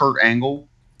there. Kurt Angle.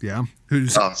 Yeah,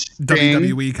 who's Sting.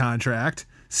 WWE contract.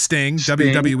 Sting,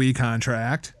 WWE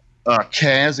contract.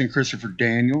 Kaz and Christopher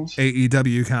Daniels.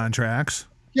 AEW contracts.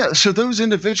 Yeah, so those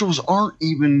individuals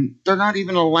they're not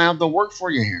even allowed to work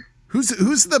for you here. Who's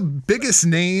the biggest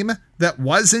name that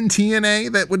was in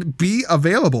TNA that would be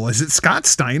available? Is it Scott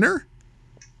Steiner?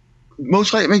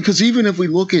 Most likely, I mean, because even if we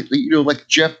look at, you know, like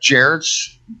Jeff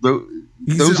Jarrett's,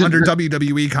 he's under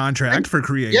WWE contract for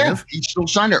creative. Yeah, he's still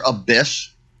signed there.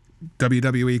 Abyss.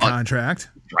 WWE contract.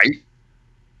 Right.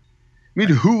 I mean,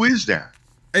 who is there?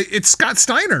 It's Scott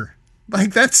Steiner.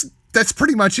 Like, that's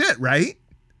pretty much it, right?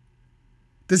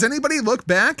 Does anybody look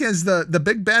back as the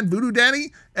big bad voodoo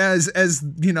daddy as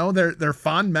you know, their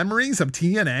fond memories of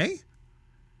TNA?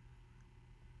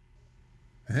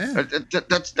 Yeah.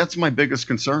 That's my biggest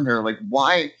concern there. Like,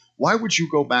 why would you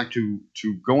go back to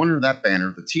go under that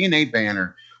banner, the TNA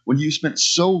banner, when you spent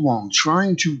so long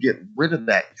trying to get rid of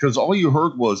that? Because all you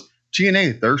heard was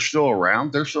TNA, they're still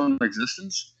around, they're still in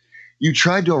existence. You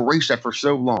tried to erase that for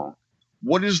so long.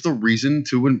 What is the reason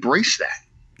to embrace that?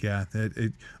 Yeah,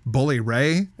 Bully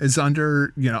Ray is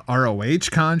under, you know, ROH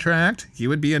contract. He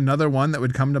would be another one that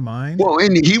would come to mind. Well,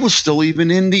 and he was still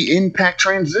even in the Impact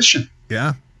transition.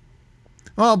 Yeah.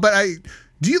 Well, but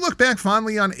do you look back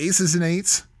fondly on Aces and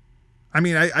Eights? I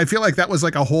mean, I feel like that was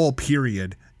like a whole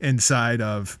period inside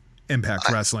of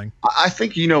Impact Wrestling. I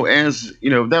think, you know, as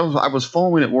you know, I was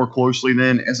following it more closely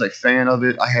then. As a fan of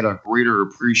it, I had a greater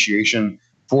appreciation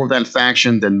for that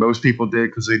faction than most people did,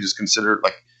 because they just considered,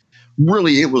 like,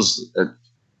 really it was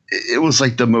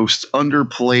like the most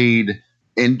underplayed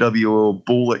NWO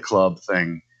Bullet Club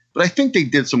thing. But I think they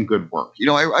did some good work. You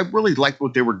know, I really liked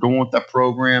what they were doing with that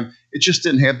program. It just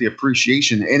didn't have the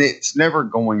appreciation, and it's never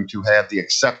going to have the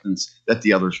acceptance that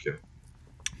the others do.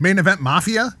 Main Event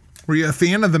Mafia? Were you a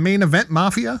fan of the Main Event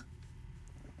Mafia?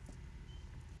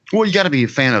 Well, you got to be a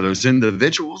fan of those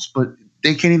individuals, but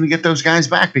they can't even get those guys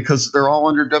back because they're all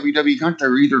under WWE contract.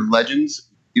 They're either legends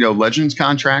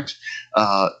contracts.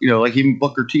 You know, like even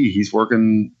Booker T, he's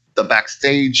working the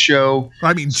backstage show.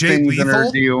 I mean, Jay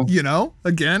Lethal, you know,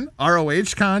 again,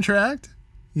 ROH contract,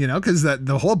 you know, because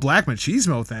the whole Black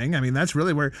Machismo thing, I mean, that's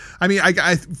really where, I mean,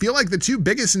 I feel like the 2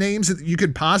 biggest names that you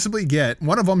could possibly get,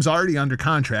 one of them's already under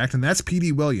contract, and that's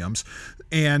P.D. Williams,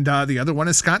 and the other one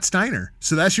is Scott Steiner.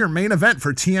 So that's your main event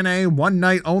for TNA one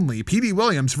night only, P.D.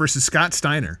 Williams versus Scott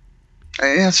Steiner.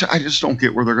 I just don't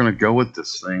get where they're going to go with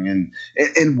this thing.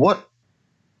 And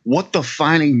what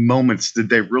defining moments did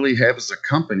they really have as a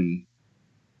company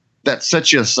that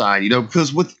set you aside? You know,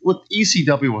 because with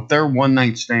ECW, with their one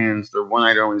night stands, their one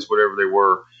night onlys, whatever they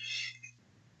were,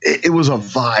 it was a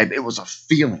vibe. It was a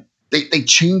feeling. They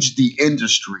changed the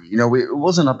industry. You know, it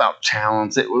wasn't about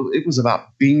talents. It was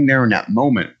about being there in that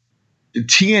moment. Did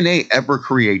TNA ever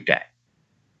create that?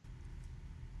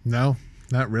 No,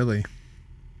 not really.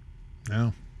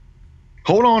 No.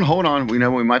 Hold on. We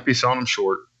know we might be selling them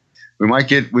short. We might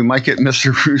get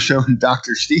Mr. Russo and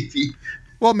Dr. Stevie.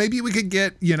 Well, maybe we could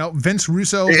get, Vince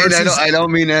Russo versus... And I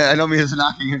don't mean as a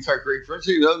knocking against our great friends,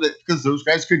 because those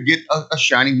guys could get a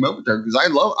shining moment there. Because I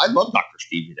love Dr.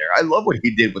 Stevie there. I love what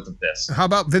he did with the Fist. How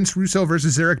about Vince Russo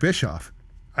versus Eric Bischoff?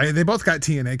 They both got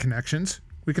TNA connections.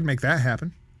 We could make that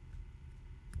happen.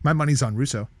 My money's on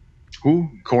Russo. Ooh,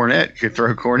 Cornette. Could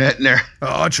throw a Cornette in there.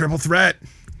 Oh, triple threat.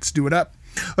 Let's do it up.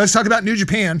 Let's talk about New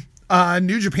Japan.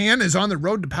 New Japan is on the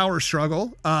road to power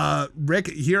struggle. Rick,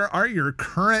 here are your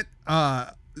current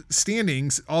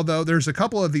standings, although there's a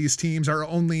couple of these teams are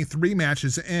only 3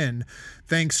 matches in,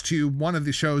 thanks to one of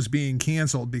the shows being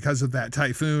canceled because of that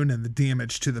typhoon and the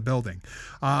damage to the building.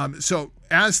 So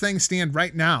as things stand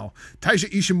right now,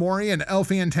 Taiji Ishimori and El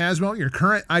Phantasmo, your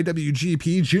current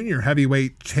IWGP Junior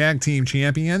Heavyweight Tag Team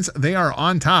Champions, they are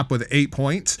on top with 8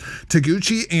 points.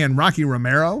 Taguchi and Rocky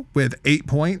Romero with 8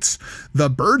 points. The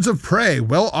Birds of Prey,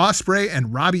 Will Ospreay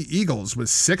and Robbie Eagles with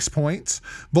 6 points.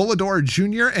 Volador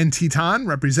Jr. and Titan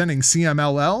representing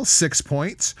CMLL, 6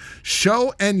 points.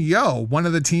 Sho and Yo, one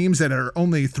of the teams that are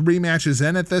only 3 matches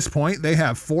in at this point, they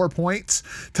have 4 points.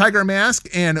 Tiger Mask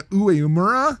and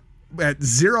Uemura at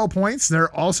 0 points.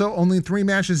 They're also only 3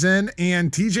 matches in. And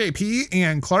TJP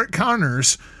and Clark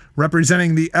Connors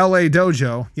representing the LA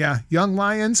Dojo. Yeah, Young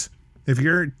Lions, if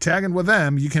you're tagging with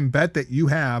them, you can bet that you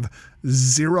have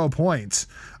 0 points.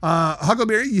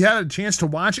 Huckleberry, you had a chance to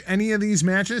watch any of these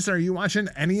matches? Are you watching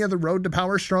any of the Road to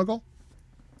Power struggle?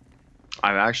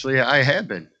 I have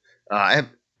been. I've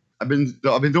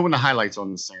been doing the highlights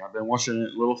on this thing. I've been watching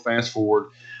it a little fast forward.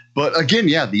 But again,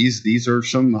 yeah, these are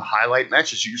some highlight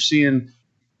matches. You're seeing,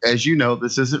 as you know,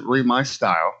 this isn't really my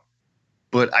style,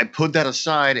 but I put that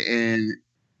aside and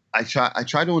I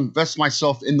try to invest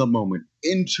myself in the moment,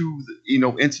 into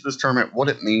this tournament, what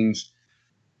it means.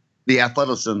 The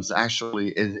athleticism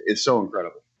actually is so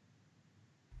incredible.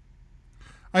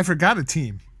 I forgot a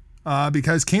team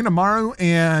because Kanemaru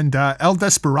and El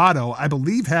Desperado, I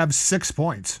believe, have 6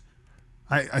 points.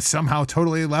 I somehow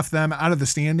totally left them out of the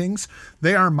standings.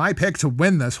 They are my pick to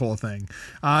win this whole thing.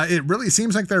 It really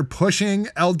seems like they're pushing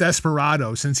El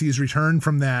Desperado since he's returned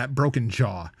from that broken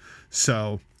jaw.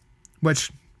 So,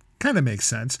 which kind of makes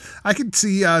sense. I could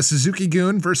see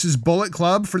Suzuki-gun versus Bullet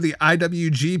Club for the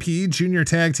IWGP Junior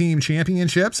Tag Team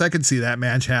Championships. I could see that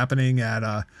match happening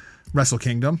at Wrestle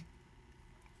Kingdom.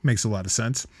 Makes a lot of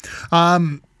sense.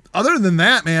 Other than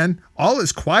that, man, all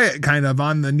is quiet kind of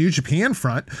on the New Japan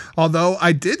front. Although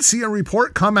I did see a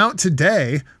report come out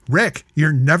today. Rick,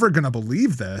 you're never going to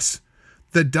believe this.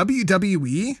 The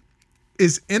WWE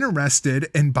is interested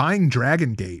in buying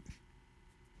Dragon Gate.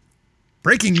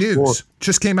 Breaking news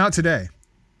just came out today.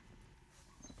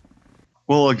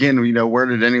 Well, again, where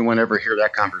did anyone ever hear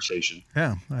that conversation?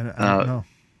 Yeah, I don't know.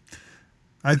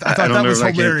 I thought that was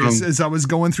hilarious as I was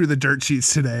going through the dirt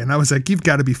sheets today, and I was like, you've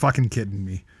got to be fucking kidding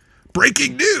me.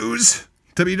 Breaking news!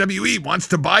 WWE wants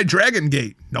to buy Dragon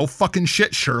Gate. No fucking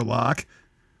shit, Sherlock.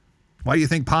 Why do you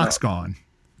think Pac's gone?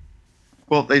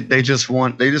 Well, they just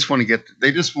want a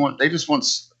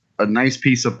nice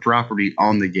piece of property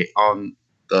on the gate, on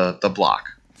the block.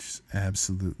 It's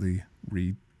absolutely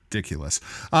ridiculous.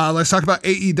 Let's talk about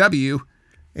AEW,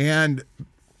 and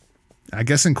I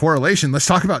guess in correlation, let's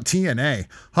talk about TNA.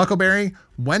 Huckleberry,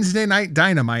 Wednesday Night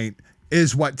Dynamite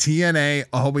is what TNA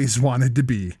always wanted to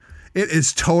be. It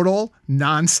is total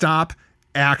nonstop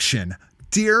action.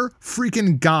 Dear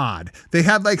freaking God. They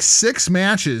had like 6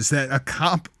 matches that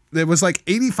was like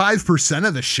 85%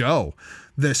 of the show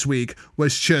this week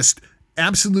was just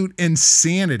absolute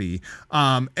insanity.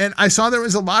 And I saw there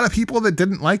was a lot of people that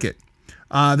didn't like it.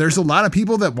 There's a lot of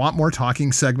people that want more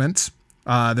talking segments.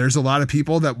 There's a lot of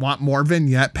people that want more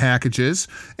vignette packages,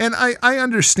 and I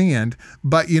understand,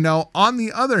 but on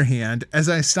the other hand, as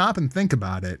I stop and think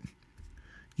about it,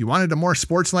 you wanted a more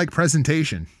sports-like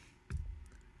presentation.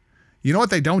 You know what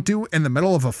they don't do in the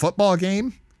middle of a football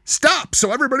game? Stop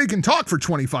so everybody can talk for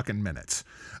 20 fucking minutes.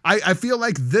 I feel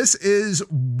like this is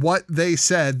what they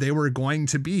said they were going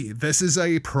to be. This is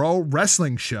a pro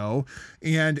wrestling show.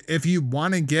 And if you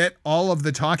want to get all of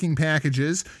the talking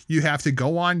packages, you have to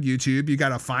go on YouTube. You got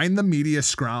to find the media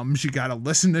scrums. You got to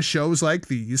listen to shows like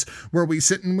these where we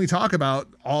sit and we talk about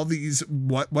all these,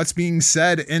 what's being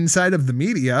said inside of the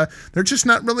media. They're just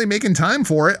not really making time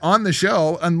for it on the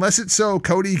show unless it's so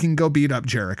Cody can go beat up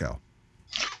Jericho.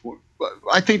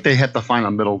 I think they have to find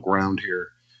a middle ground here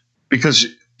because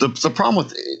the problem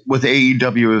with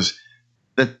AEW is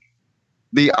that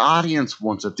the audience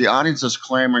wants it. The audience is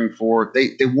clamoring for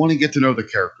it. They want to get to know the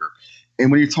character.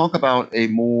 And when you talk about a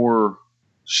more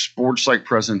sports-like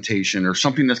presentation or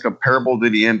something that's comparable to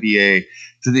the NBA,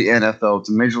 to the NFL,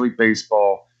 to Major League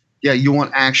Baseball, yeah, you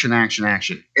want action, action,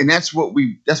 action. And that's what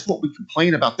we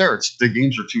complain about there. It's the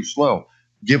games are too slow.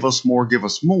 Give us more, give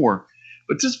us more.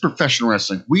 But this is professional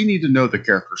wrestling. We need to know the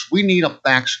characters. We need a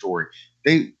backstory.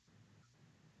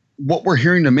 What we're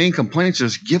hearing, the main complaints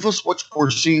is give us what we're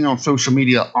seeing on social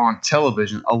media, on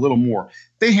television, a little more.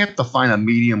 They have to find a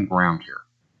medium ground here.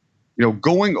 You know,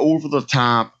 going over the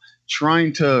top,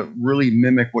 trying to really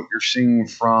mimic what you're seeing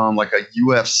from like a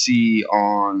UFC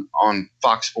on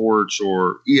Fox Sports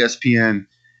or ESPN,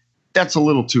 that's a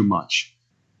little too much.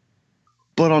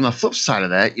 But on the flip side of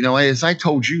that, you know, as I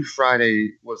told you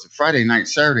Friday night,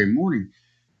 Saturday morning,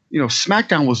 you know,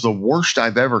 SmackDown was the worst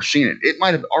I've ever seen it. It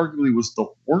might have arguably was the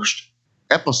worst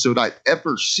episode I've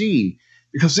ever seen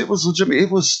because it was legitimate. It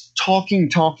was talking,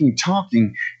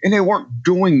 and they weren't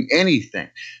doing anything.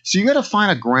 So you got to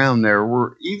find a ground there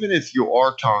where even if you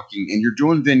are talking and you're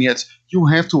doing vignettes, you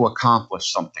have to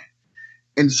accomplish something.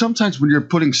 And sometimes when you're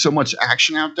putting so much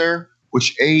action out there,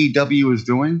 which AEW is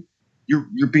doing,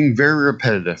 you're being very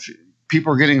repetitive.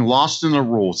 People are getting lost in the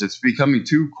rules. It's becoming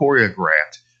too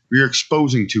choreographed. You're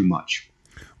exposing too much.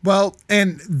 Well,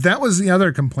 and that was the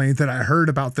other complaint that I heard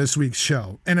about this week's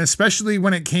show. And especially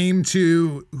when it came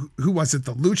to, who was it?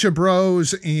 The Lucha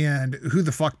Bros and who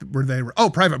the fuck were they? Oh,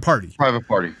 Private Party. Private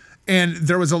Party. And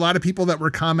there was a lot of people that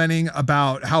were commenting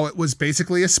about how it was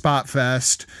basically a spot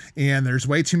fest and there's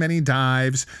way too many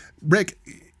dives. Rick,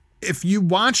 if you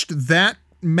watched that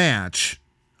match,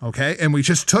 okay, and we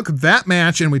just took that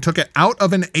match and we took it out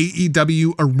of an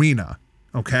AEW arena,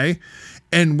 okay,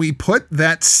 and we put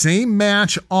that same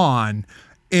match on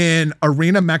in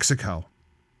Arena Mexico,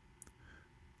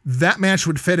 that match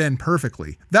would fit in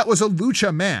perfectly. That was a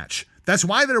lucha match. That's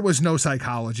why there was no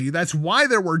psychology. That's why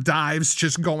there were dives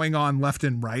just going on left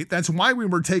and right. That's why we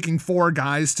were taking 4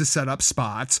 guys to set up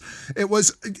spots.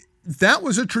 That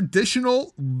was a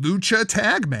traditional lucha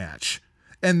tag match.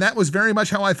 And that was very much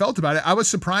how I felt about it. I was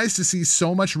surprised to see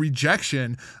so much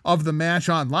rejection of the match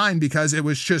online because it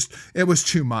was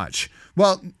too much.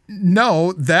 Well,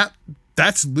 no,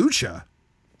 that's lucha.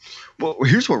 Well,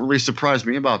 here's what really surprised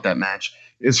me about that match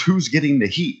is who's getting the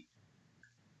heat.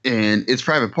 And it's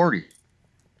Private Party.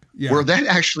 Yeah. Where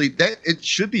it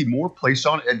should be more placed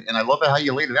on, and I love how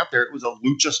you laid it out there. It was a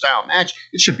lucha style match.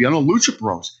 It should be on a Lucha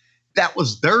Bros. That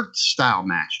was their style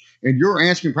match. And you're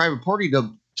asking Private Party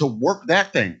to work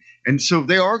that thing. And so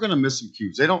they are going to miss some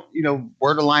cues. They don't,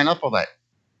 where to line up all that.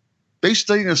 Based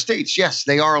in the States, yes,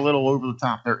 they are a little over the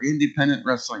top. They're independent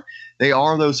wrestling. They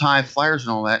are those high flyers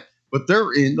and all that, but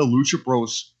they're in the Lucha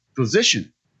Bros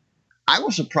position. I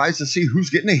was surprised to see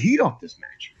who's getting the heat off this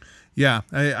match. Yeah,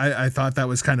 I thought that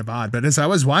was kind of odd. But as I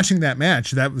was watching that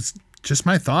match, that was just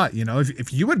my thought.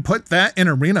 If you would put that in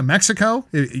Arena Mexico,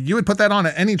 if you would put that on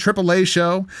any AAA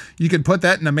show, you could put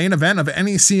that in the main event of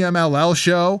any CMLL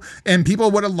show, and people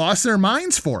would have lost their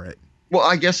minds for it. Well,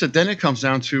 I guess then it comes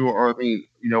down to, are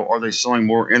they selling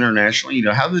more internationally?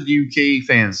 How did the UK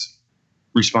fans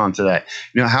respond to that?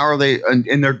 How are they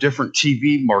in their different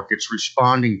TV markets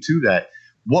responding to that?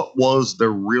 What was the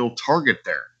real target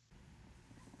there?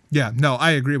 Yeah, no,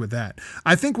 I agree with that.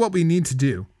 I think what we need to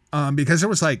do, because there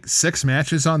was like 6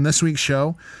 matches on this week's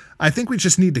show, I think we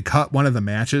just need to cut one of the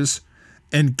matches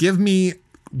and give me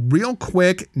real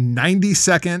quick 90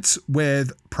 seconds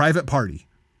with Private Party.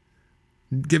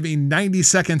 Give me 90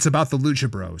 seconds about the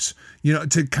Lucha Bros,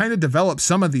 to kind of develop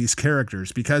some of these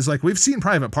characters, because like we've seen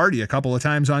Private Party a couple of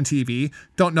times on TV,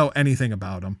 don't know anything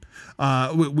about them.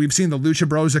 We've seen the Lucha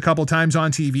Bros a couple times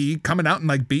on TV coming out and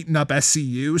like beating up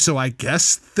SCU. So I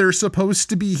guess they're supposed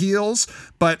to be heels,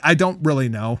 but I don't really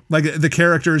know. Like the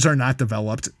characters are not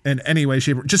developed in any way,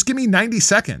 shape, or just give me 90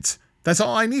 seconds. That's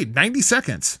all I need. 90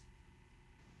 seconds.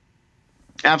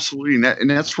 Absolutely. And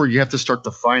that's where you have to start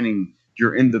defining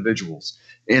your individuals.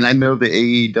 And I know the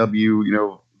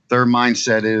AEW, their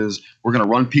mindset is we're going to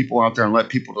run people out there and let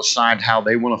people decide how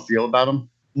they want to feel about them.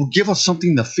 Well, give us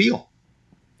something to feel.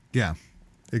 Yeah,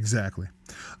 exactly.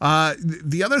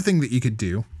 The other thing that you could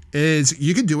do is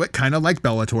you could do it kind of like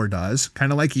Bellator does,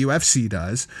 kind of like UFC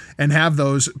does, and have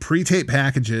those pre-tape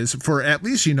packages for at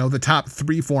least, the top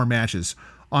 3-4 matches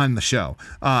on the show.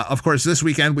 Of course, this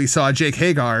weekend we saw Jake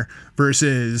Hagar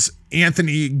versus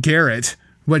Anthony Garrett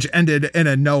which ended in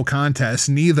a no contest,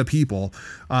 knee the people.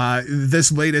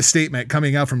 This latest statement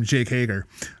coming out from Jake Hager.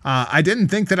 I didn't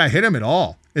think that I hit him at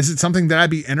all. Is it something that I'd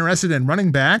be interested in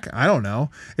running back? I don't know.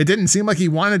 It didn't seem like he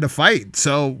wanted to fight.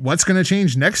 So what's going to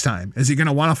change next time? Is he going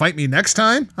to want to fight me next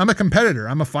time? I'm a competitor.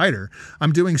 I'm a fighter.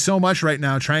 I'm doing so much right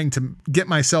now trying to get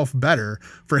myself better.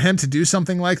 For him to do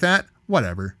something like that,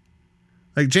 whatever.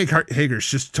 Like Jake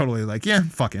Hager's just totally like, yeah,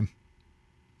 fuck him.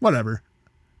 Whatever.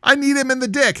 I need him in the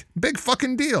dick. Big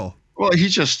fucking deal. Well,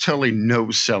 he's just totally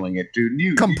no-selling it, dude.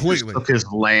 You Completely. You just took his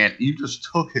land. You just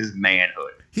took his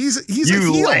manhood. He's a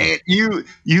heel.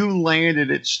 You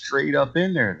landed it straight up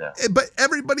in there, though. But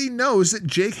everybody knows that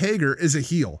Jake Hager is a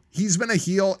heel. He's been a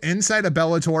heel inside of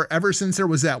Bellator ever since there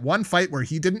was that one fight where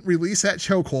he didn't release that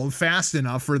chokehold fast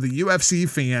enough for the UFC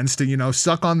fans to,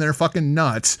 suck on their fucking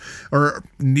nuts or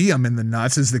knee them in the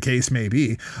nuts, as the case may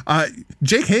be.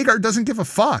 Jake Hager doesn't give a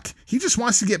fuck. He just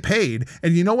wants to get paid.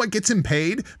 And you know what gets him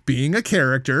paid? Being a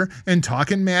character and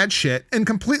talking mad shit and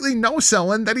completely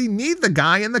no-selling that he need the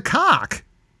guy in the cock.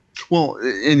 Well,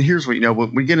 and here's what,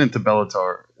 when we get into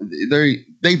Bellator,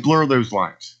 they blur those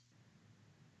lines.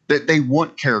 They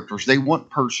want characters. They want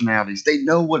personalities. They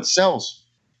know what sells,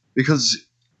 because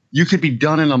you could be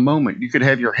done in a moment. You could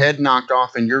have your head knocked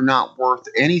off and you're not worth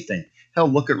anything. Hell,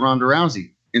 look at Ronda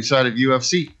Rousey inside of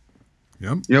UFC.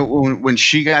 Yep. When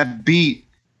she got beat,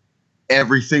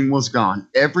 everything was gone.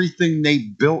 Everything they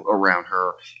built around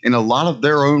her and a lot of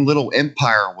their own little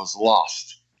empire was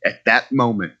lost at that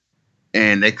moment.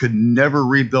 And they could never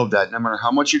rebuild that. No matter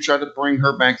how much you try to bring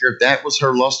her back here, that was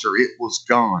her luster. It was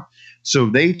gone. So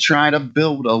they try to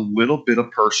build a little bit of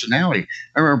personality.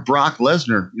 I remember Brock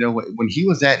Lesnar, when he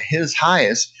was at his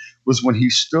highest, was when he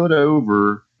stood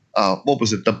over,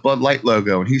 the Bud Light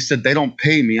logo. And he said, "They don't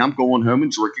pay me. I'm going home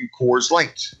and drinking Coors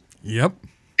Light." Yep.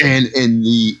 And in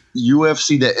the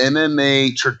UFC, the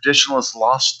MMA traditionalists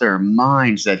lost their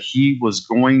minds that he was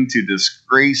going to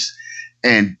disgrace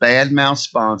and badmouth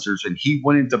sponsors, and he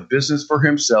went into business for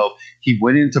himself. He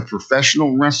went into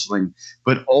professional wrestling,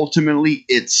 but ultimately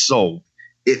it sold.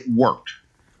 It worked.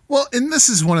 Well, and this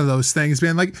is one of those things,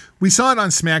 man. Like, we saw it on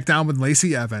SmackDown with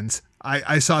Lacey Evans.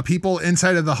 I saw people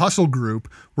inside of the Hustle group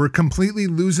were completely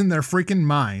losing their freaking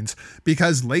minds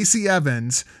because Lacey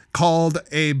Evans called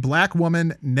a black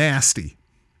woman nasty.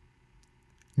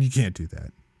 You can't do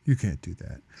that. You can't do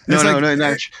that. No.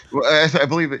 I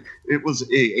believe it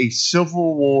was a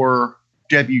Civil War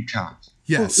debutante.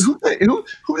 Yes. Who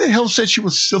the hell said she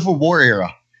was Civil War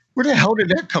era? Where the hell did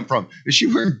that come from? Is she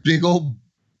wearing big old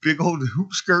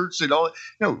hoop skirts and all that?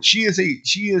 No, she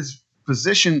is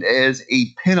positioned as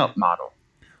a pinup model.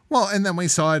 Well, and then we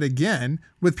saw it again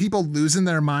with people losing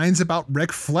their minds about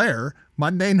Ric Flair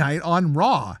Monday night on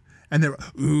Raw. And they're,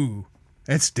 ooh,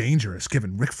 it's dangerous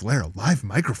giving Ric Flair a live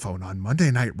microphone on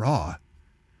Monday Night Raw.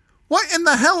 What in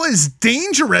the hell is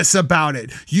dangerous about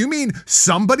it? You mean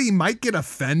somebody might get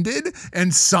offended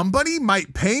and somebody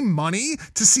might pay money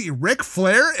to see Ric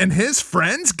Flair and his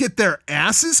friends get their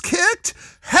asses kicked?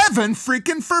 Heaven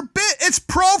freaking forbid. It's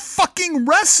pro fucking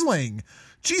wrestling.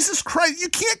 Jesus Christ, you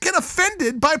can't get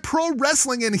offended by pro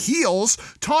wrestling and heels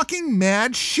talking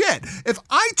mad shit. If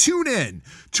I tune in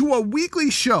to a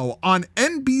weekly show on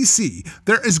NBC,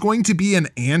 there is going to be an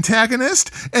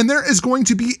antagonist and there is going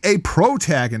to be a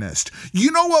protagonist.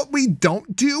 You know what we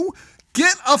don't do?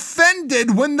 Get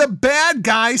offended when the bad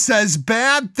guy says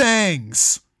bad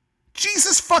things.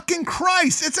 Jesus fucking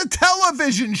Christ, it's a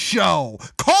television show.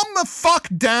 Calm the fuck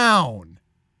down.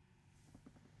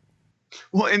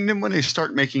 Well, and then when they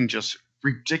start making just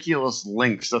ridiculous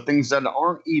links to things that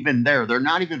aren't even there, they're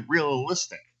not even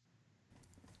realistic.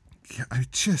 Yeah,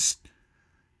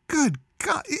 good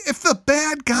God. If the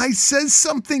bad guy says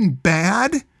something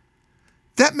bad,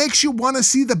 that makes you want to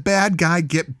see the bad guy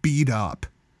get beat up.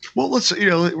 Well,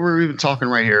 we're even talking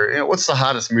right here. What's the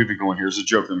hottest movie going here? It's a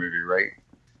Joker movie, right?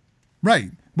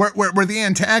 Right. Where the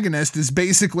antagonist is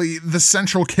basically the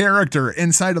central character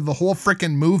inside of the whole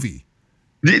freaking movie.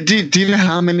 Do you know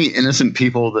how many innocent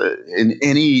people that in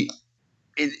any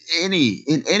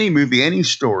movie, any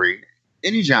story,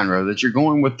 any genre that you're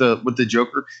going with the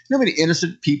Joker? You know how many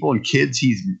innocent people and kids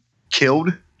he's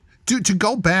killed? Dude, to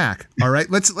go back, all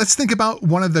right, let's think about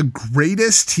one of the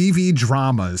greatest TV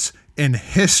dramas in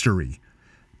history,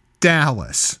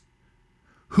 Dallas.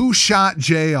 Who Shot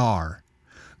JR?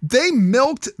 They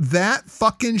milked that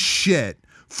fucking shit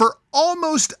for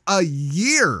almost a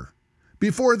year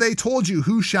before they told you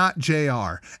who shot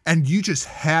JR. And you just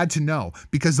had to know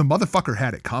because the motherfucker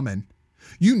had it coming.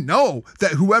 You know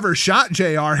that whoever shot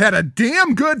JR had a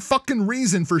damn good fucking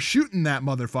reason for shooting that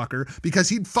motherfucker because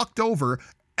he'd fucked over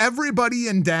everybody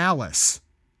in Dallas.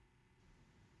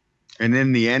 And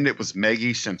in the end, it was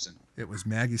Maggie Simpson. It was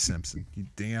Maggie Simpson. You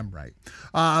damn right.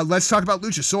 Let's talk about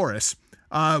Luchasaurus.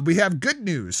 We have good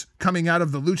news coming out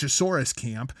of the Luchasaurus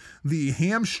camp. The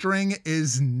hamstring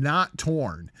is not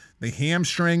torn. The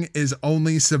hamstring is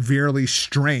only severely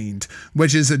strained,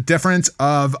 which is a difference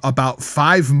of about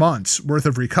 5 months worth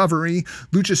of recovery.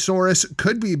 Luchasaurus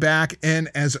could be back in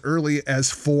as early as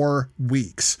 4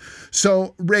 weeks.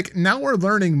 So, Rick, now we're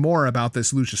learning more about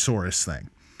this Luchasaurus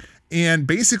thing. And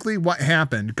basically what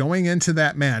happened going into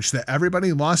that match that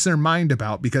everybody lost their mind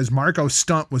about because Marco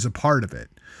Stunt was a part of it.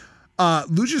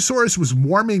 Luchasaurus was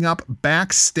warming up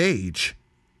backstage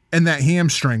and that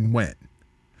hamstring went.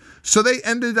 So they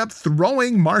ended up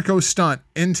throwing Marco Stunt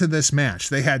into this match.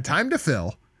 They had time to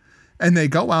fill and they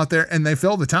go out there and they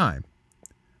fill the time.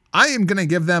 I am going to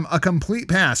give them a complete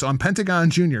pass on Pentagon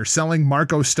Jr. selling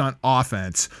Marco Stunt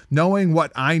offense, knowing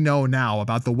what I know now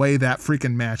about the way that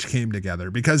freaking match came together,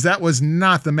 because that was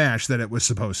not the match that it was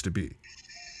supposed to be.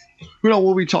 You know,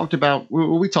 when we talked about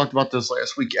this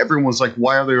last week, everyone was like,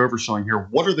 why are they overselling here?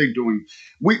 What are they doing?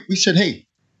 We said, hey,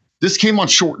 this came on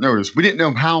short notice. We didn't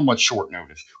know how much short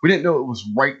notice. We didn't know it was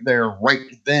right there, right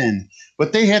then.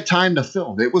 But they had time to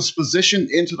fill. It was positioned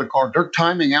into the card. They're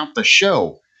timing out the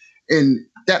show. And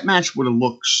that match would have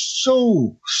looked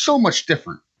so much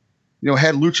different. You know,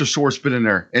 had Luchasaurus been in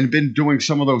there and been doing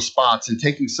some of those spots and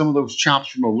taking some of those chops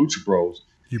from the Lucha Bros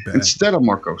instead of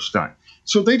Marco Stunt.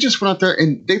 So they just went out there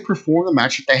and they performed the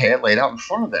match that they had laid out in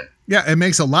front of them. Yeah, it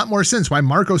makes a lot more sense why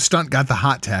Marco Stunt got the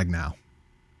hot tag now.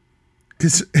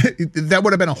 Because that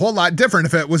would have been a whole lot different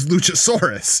if it was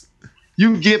Luchasaurus.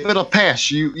 You give it a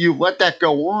pass. You let that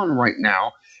go on right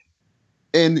now.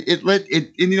 And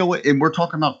and you know what? And we're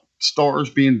talking about stars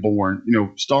being born, you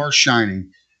know, stars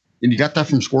shining. And you got that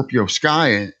from Scorpio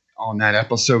Sky on that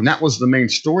episode. And that was the main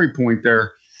story point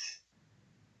there.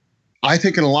 I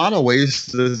think in a lot of ways,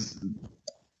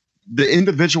 the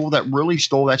individual that really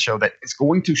stole that show, that is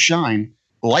going to shine,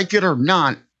 like it or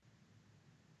not,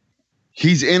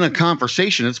 he's in a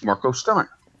conversation. It's Marco Stunt.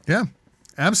 Yeah,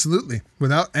 absolutely.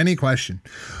 Without any question.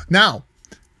 Now,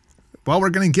 while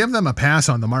we're going to give them a pass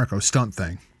on the Marco Stunt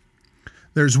thing,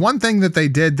 there's one thing that they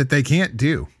did that they can't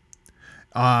do.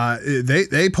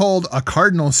 They pulled a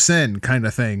cardinal sin kind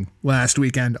of thing last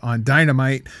weekend on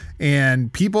Dynamite,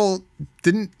 and people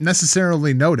didn't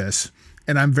necessarily notice.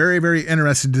 And I'm very, very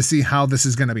interested to see how this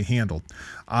is going to be handled.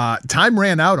 Time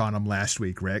ran out on them last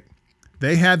week, Rick.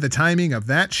 They had the timing of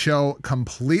that show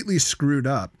completely screwed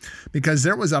up because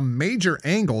there was a major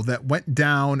angle that went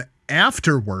down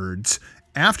afterwards,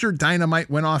 after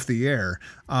Dynamite went off the air,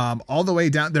 all the way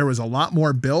down. There was a lot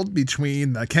more build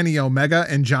between the Kenny Omega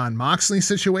and Jon Moxley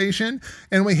situation.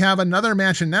 And we have another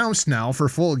match announced now for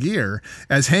Full Gear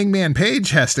as Hangman Page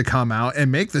has to come out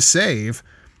and make the save.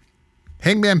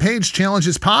 Hangman Page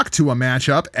challenges Pac to a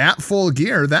matchup at Full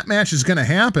Gear. That match is going to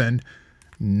happen.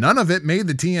 None of it made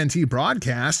the TNT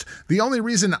broadcast. The only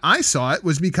reason I saw it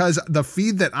was because the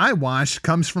feed that I watched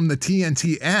comes from the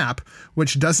TNT app,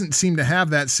 which doesn't seem to have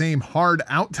that same hard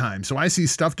out time. So I see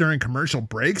stuff during commercial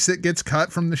breaks that gets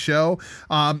cut from the show.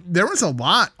 There was a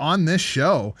lot on this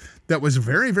show that was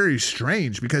very, very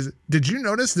strange because did you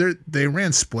notice they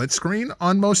ran split screen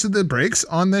on most of the breaks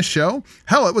on this show?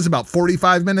 Hell, it was about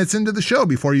 45 minutes into the show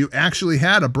before you actually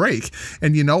had a break.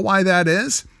 And you know why that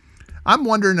is? I'm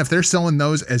wondering if they're selling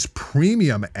those as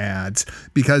premium ads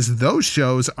because those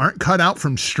shows aren't cut out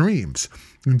from streams.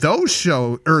 Those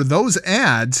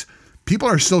ads, people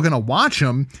are still going to watch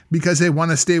them because they want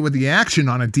to stay with the action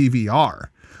on a DVR.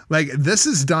 Like, this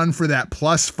is done for that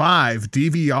 +5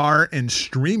 DVR and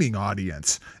streaming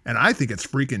audience. And I think it's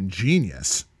freaking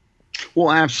genius.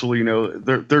 Well, absolutely. You know,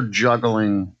 they're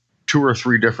juggling 2 or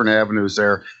 3 different avenues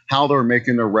there, how they're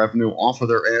making their revenue off of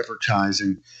their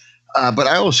advertising. But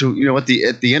I also, you know, at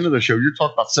the end of the show, you're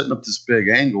talking about setting up this big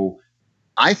angle.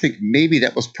 I think maybe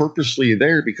that was purposely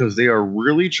there because they are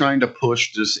really trying to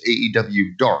push this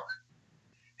AEW Dark.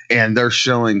 And they're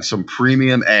showing some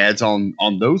premium ads on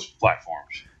those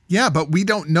platforms. Yeah, but we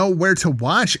don't know where to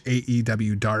watch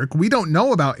AEW Dark. We don't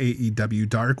know about AEW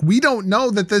Dark. We don't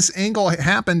know that this angle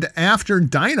happened after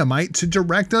Dynamite to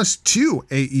direct us to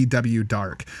AEW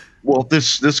Dark. Well,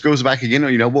 this goes back again,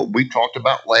 you know, what we talked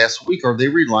about last week. Are they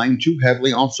relying too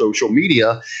heavily on social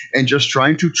media and just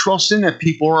trying to trust in that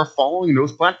people are following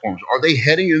those platforms? Are they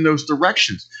heading in those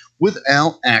directions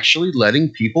without actually letting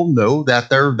people know that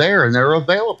they're there and they're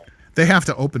available? They have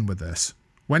to open with this.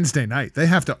 Wednesday night. They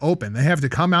have to open. They have to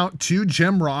come out to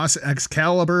Jim Ross,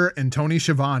 Excalibur, and Tony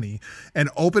Schiavone and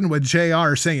open with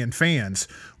JR saying, fans,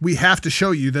 we have to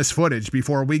show you this footage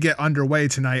before we get underway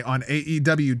tonight on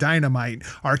AEW Dynamite.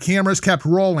 Our cameras kept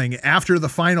rolling after the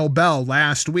final bell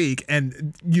last week,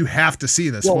 and you have to see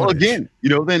this footage. Again,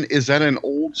 then is that an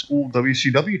old school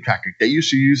WCW tactic? They used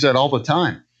to use that all the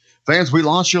time. Fans, we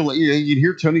lost you. You'd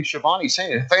hear Tony Schiavone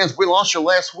saying it. Fans, we lost you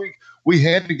last week. We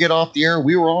had to get off the air.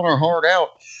 We were on our hard out.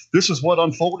 This is what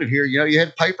unfolded here. You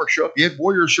had Piper show up. You had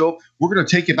Warrior show up. We're going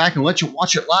to take you back and let you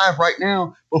watch it live right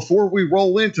now before we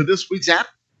roll into this week's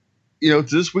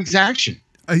action.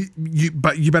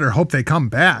 But you better hope they come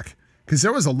back, because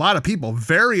there was a lot of people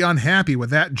very unhappy with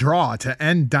that draw to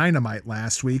end Dynamite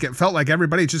last week. It felt like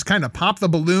everybody just kind of popped the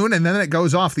balloon and then it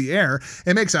goes off the air.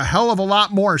 It makes a hell of a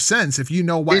lot more sense if you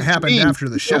know what happened after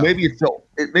the show. Maybe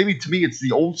to me it's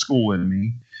the old school in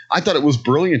me. I thought it was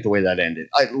brilliant the way that ended.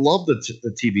 I love the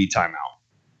TV timeout.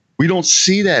 We don't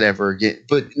see that ever again.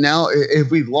 But now, if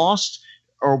we lost,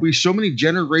 are we so many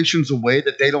generations away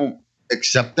that they don't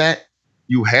accept that?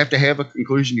 You have to have a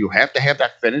conclusion. You have to have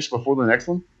that finish before the next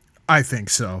one. I think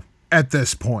so at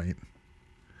this point.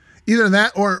 Either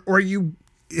that or you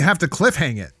have to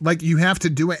cliffhang it. Like, you have to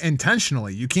do it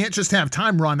intentionally. You can't just have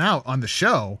time run out on the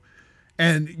show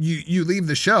and you leave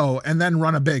the show and then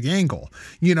run a big angle.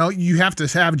 You have to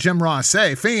have Jim Ross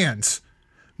say, fans,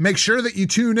 make sure that you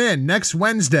tune in next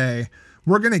Wednesday.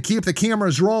 We're going to keep the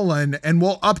cameras rolling and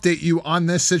we'll update you on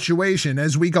this situation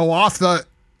as we go off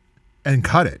and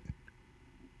cut it.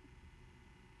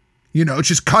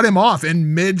 Just cut him off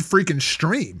in mid freaking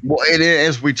stream. Well, and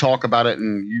as we talk about it,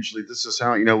 and usually this is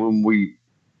how, when we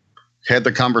had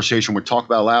the conversation, we talk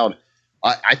about loud.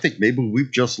 I think maybe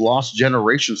we've just lost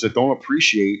generations that don't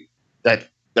appreciate that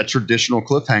traditional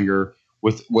cliffhanger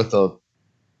with a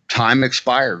time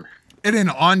expired. In an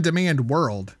on-demand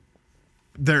world,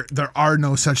 there are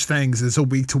no such things as a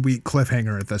week-to-week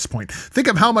cliffhanger at this point. Think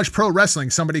of how much pro wrestling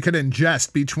somebody could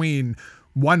ingest between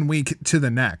one week to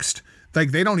the next. Like,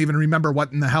 they don't even remember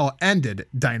what in the hell ended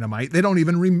Dynamite. They don't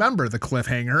even remember the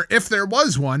cliffhanger, if there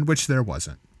was one, which there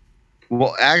wasn't.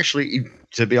 Well, actually,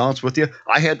 to be honest with you,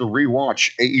 I had to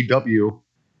rewatch AEW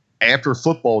after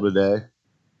football today.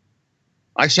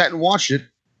 I sat and watched it,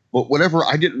 but whatever,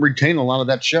 I didn't retain a lot of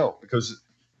that show because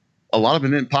a lot of it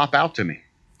didn't pop out to me.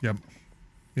 Yep.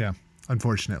 Yeah,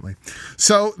 unfortunately.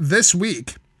 So this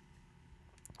week,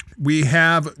 we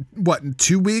have,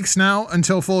 2 weeks now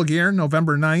until Full Gear,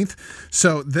 November 9th.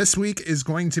 So this week is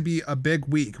going to be a big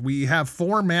week. We have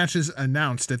 4 matches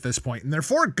announced at this point, and they're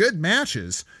 4 good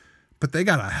matches, but they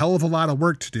got a hell of a lot of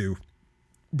work to do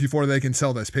before they can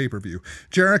sell this pay-per-view.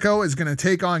 Jericho is going to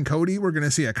take on Cody. We're going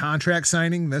to see a contract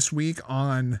signing this week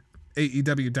on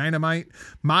AEW Dynamite.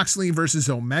 Moxley versus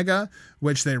Omega,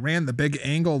 which they ran the big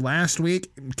angle last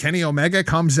week. Kenny Omega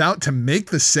comes out to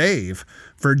make the save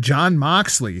for Jon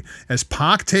Moxley as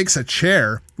Pac takes a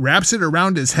chair, wraps it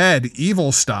around his head,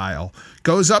 evil style,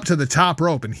 goes up to the top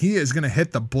rope, and he is going to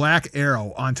hit the Black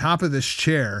Arrow on top of this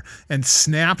chair and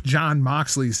snap Jon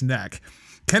Moxley's neck.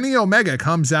 Kenny Omega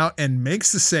comes out and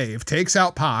makes the save, takes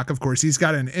out Pac. Of course, he's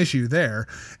got an issue there,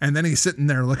 and then he's sitting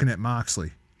there looking at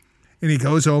Moxley. And he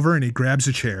goes over and he grabs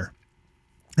a chair.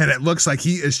 And it looks like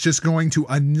he is just going to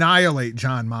annihilate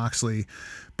Jon Moxley.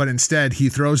 But instead, he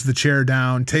throws the chair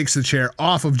down, takes the chair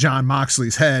off of Jon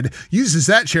Moxley's head, uses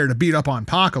that chair to beat up on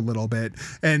Pac a little bit.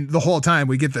 And the whole time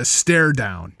we get this stare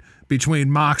down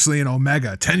between Moxley and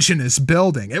Omega. Tension is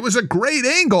building. It was a great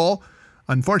angle.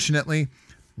 Unfortunately,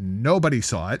 nobody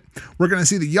saw it. We're going to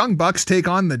see the Young Bucks take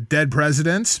on the Dead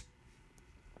Presidents.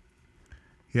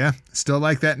 Yeah, still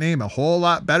like that name a whole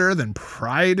lot better than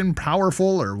Pride and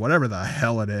Powerful or whatever the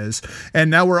hell it is. And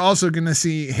now we're also going to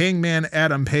see Hangman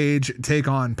Adam Page take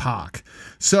on Pac.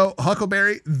 So,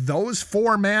 Huckleberry, those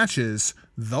 4 matches,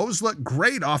 those look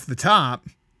great off the top,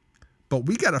 but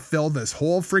we got to fill this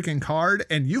whole freaking card,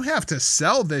 and you have to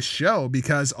sell this show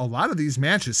because a lot of these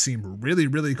matches seem really,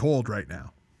 really cold right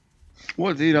now.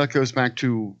 Well, it goes back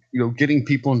to, getting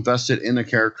people invested in the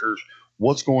characters,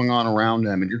 what's going on around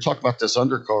them. And you're talking about this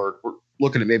undercard. We're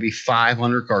looking at maybe 5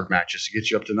 undercard matches to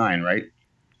get you up to 9, right?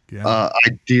 Yeah.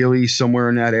 Ideally somewhere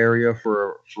in that area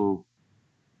for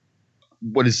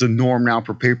what is the norm now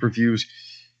for pay-per-views.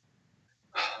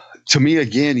 To me,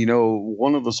 again,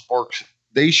 one of the sparks,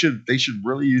 they should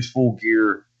really use Full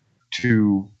Gear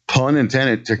to, pun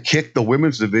intended, to kick the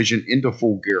women's division into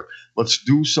Full Gear. Let's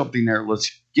do something there. Let's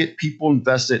get people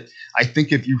invested. I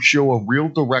think if you show a real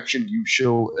direction, you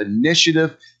show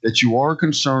initiative, that you are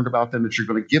concerned about them, that you're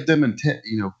going to give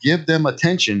them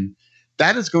attention,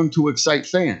 that is going to excite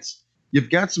fans. you've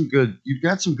got some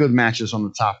good matches on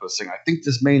the top of this thing. I think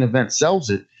this main event sells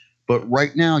it, but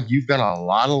right now you've got a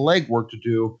lot of legwork to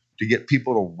do to get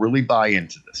people to really buy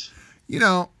into this. You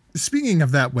know, speaking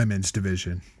of that women's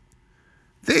division,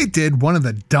 they did one of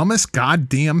the dumbest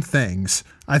goddamn things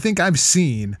I think I've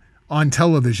seen on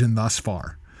television thus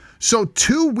far. So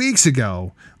 2 weeks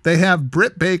ago, they have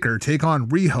Britt Baker take on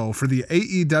Riho for the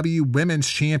AEW Women's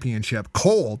Championship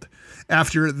cold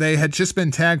after they had just been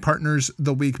tag partners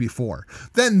the week before.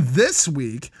 Then this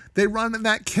week, they run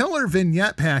that killer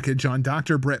vignette package on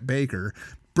Dr. Britt Baker.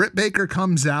 Britt Baker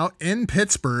comes out in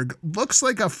Pittsburgh, looks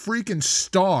like a freaking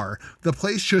star. The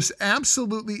place just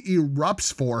absolutely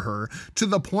erupts for her to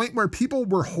the point where people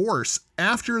were hoarse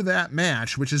after that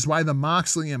match, which is why the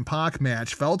Moxley and Pac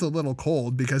match felt a little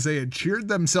cold because they had cheered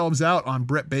themselves out on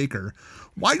Britt Baker.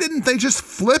 Why didn't they just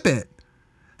flip it?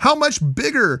 How much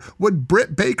bigger would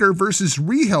Britt Baker versus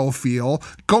Riho feel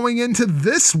going into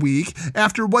this week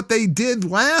after what they did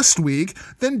last week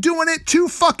than doing it 2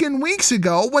 fucking weeks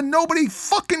ago when nobody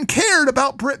fucking cared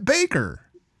about Britt Baker?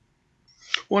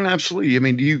 Well, absolutely. I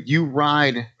mean, you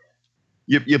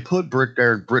put Britt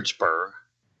there in Brittsburg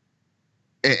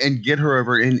and get her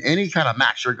over in any kind of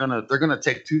match. They're gonna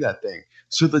take to that thing.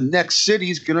 So the next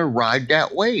city's gonna ride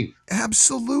that wave.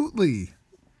 Absolutely.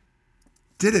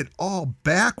 Did it all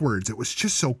backwards. It was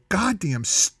just so goddamn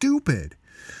stupid.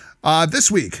 This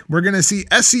week, we're going to see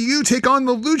SCU take on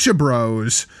the Lucha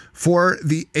Bros for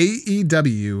the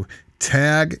AEW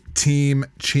Tag Team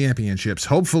Championships.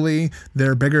 Hopefully,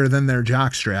 they're bigger than their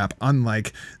jockstrap,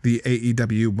 unlike the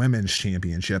AEW Women's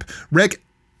Championship. Rick,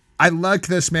 I like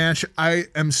this match. I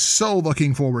am so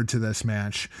looking forward to this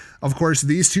match. Of course,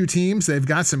 these two teams, they've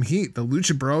got some heat. The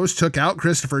Lucha Bros took out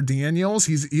Christopher Daniels.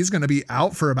 He's going to be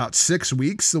out for about 6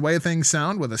 weeks, the way things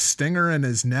sound, with a stinger in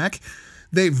his neck.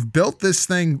 They've built this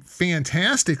thing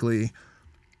fantastically,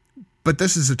 but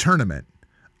this is a tournament.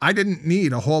 I didn't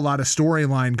need a whole lot of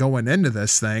storyline going into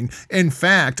this thing. In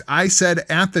fact, I said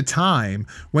at the time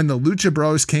when the Lucha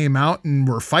Bros came out and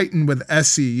were fighting with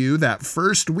SCU that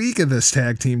first week of this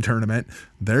tag team tournament,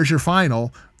 there's your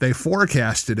final. They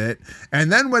forecasted it.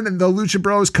 And then when the Lucha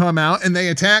Bros come out and they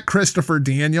attack Christopher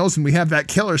Daniels and we have that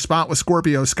killer spot with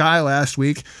Scorpio Sky last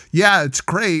week, yeah, it's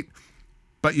great.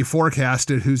 But you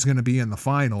forecasted who's going to be in the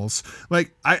finals.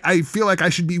 Like, I feel like I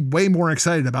should be way more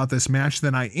excited about this match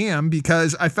than I am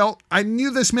because I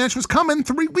knew this match was coming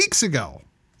 3 weeks ago.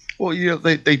 Well,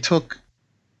 they took,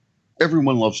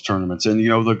 everyone loves tournaments, and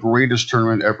the greatest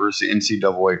tournament ever is the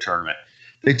NCAA tournament.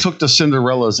 They took the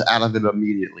Cinderellas out of it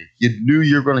immediately. You knew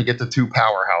you were going to get the two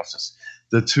powerhouses,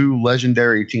 the two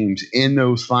legendary teams in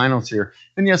those finals here.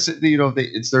 And yes,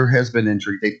 there has been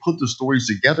intrigue. They put the stories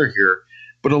together here.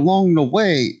 But along the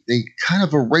way, they kind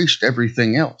of erased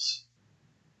everything else.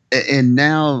 And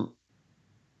now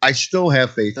I still have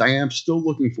faith. I am still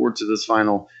looking forward to this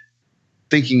final,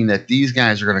 thinking that these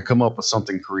guys are going to come up with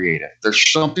something creative.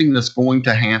 There's something that's going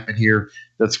to happen here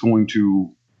that's going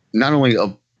to not only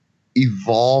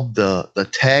evolve the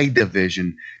tag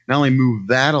division, not only move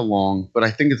that along, but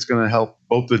I think it's going to help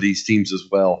both of these teams as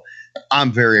well.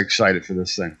 I'm very excited for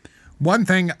this thing. One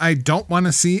thing I don't want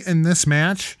to see in this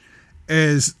match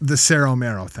is the Cero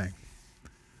Miedo thing.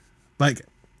 Like,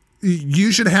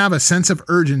 you should have a sense of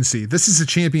urgency. This is a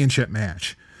championship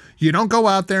match. You don't go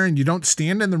out there and you don't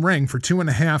stand in the ring for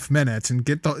 2.5 minutes and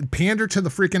pander to the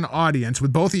freaking audience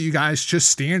with both of you guys just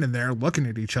standing there looking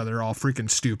at each other all freaking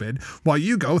stupid while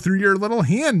you go through your little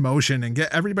hand motion and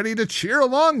get everybody to cheer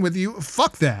along with you.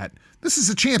 Fuck that. This is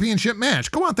a championship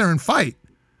match. Go out there and fight.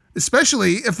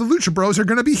 Especially if the Lucha Bros are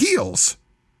going to be heels.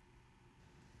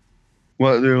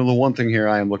 Well, the one thing here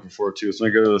I am looking forward to is when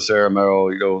I go to the Cero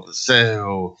Miedo, the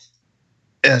Cero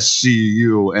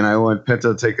SCU, and I want Penta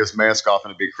to take his mask off and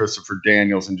it'd be Christopher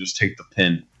Daniels and just take the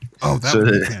pin. Oh, that would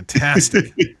be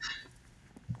fantastic.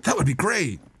 That would be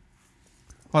great.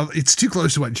 Well, it's too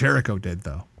close to what Jericho did,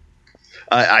 though.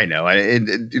 I know.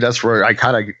 That's where I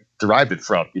kind of derived it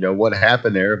from. What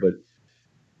happened there, but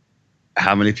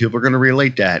how many people are going to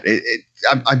relate that?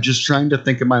 I'm just trying to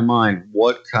think in my mind,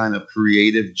 what kind of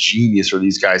creative genius are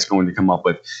these guys going to come up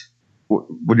with?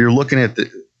 When you're looking at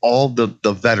all the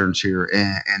veterans here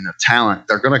and the talent,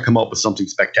 they're going to come up with something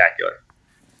spectacular.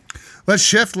 Let's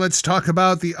shift. Let's talk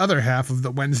about the other half of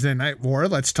the Wednesday Night War.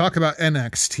 Let's talk about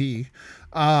NXT.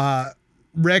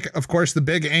 Rick, of course, the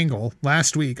big angle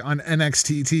last week on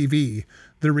NXT TV,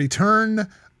 the return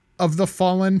of the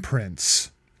Fallen Prince.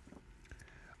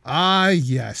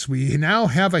 Yes, we now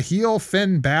have a heel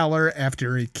Finn Balor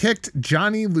after he kicked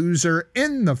Johnny Loser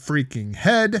in the freaking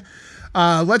head.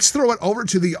 Let's throw it over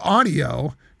to the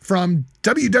audio from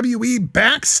WWE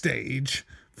Backstage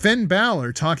Finn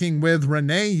Balor talking with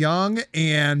Renee Young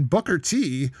and Booker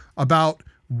T about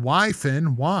why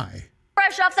Finn, why?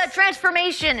 Fresh off that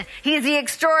transformation, he's the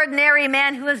extraordinary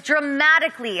man who has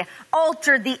dramatically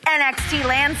altered the NXT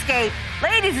landscape.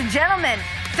 Ladies and gentlemen,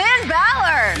 Finn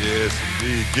Balor. Yes,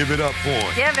 indeed. Give it up for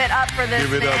him. Give it up for this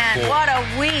Give it up man. for him. What a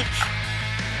week.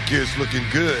 Kid's looking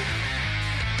good.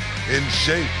 In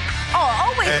shape. Oh,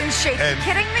 always in shape. Are you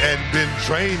kidding me? And been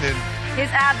training. His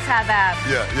abs have abs.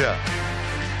 Yeah.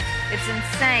 It's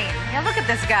insane. Yeah, look at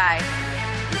this guy.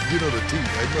 You know the teeth.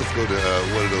 I must go to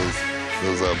one of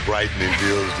those brightening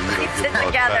deals. Keeps it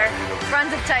together.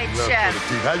 Runs a tight ship.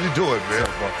 How you doing, man?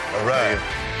 All right.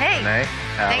 Hey, Renee,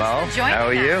 thanks hello. for joining How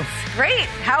are you? us. Great.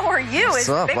 How are you? What's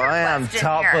up? I am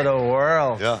top of the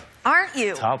world. Yeah. Aren't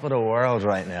you? Top of the world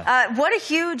right now. What a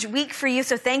huge week for you.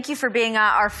 So thank you for being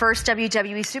our first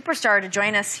WWE superstar to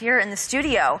join us here in the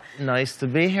studio. Nice to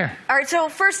be here. All right, so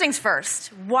first things first,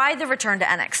 why the return to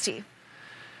NXT?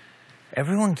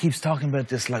 Everyone keeps talking about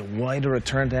this, like, why the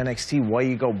return to NXT? Why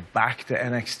you go back to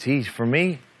NXT? For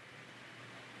me,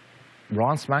 Raw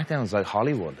and SmackDown is like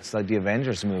Hollywood. It's like the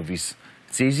Avengers movies.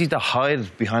 It's easy to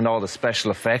hide behind all the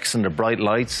special effects and the bright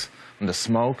lights and the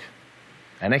smoke.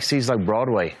 NXT is like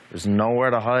Broadway. There's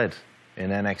nowhere to hide in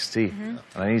NXT. And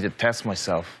I need to test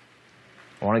myself.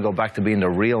 I want to go back to being the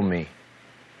real me.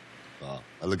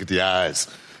 I look at the eyes,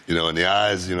 and the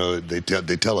eyes,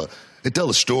 they tell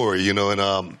a story,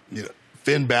 and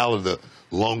Finn Balor, the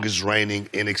longest reigning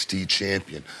NXT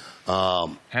champion.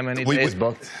 How many days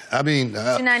booked?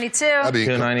 292.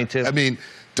 292. I mean,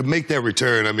 to make that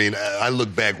return, I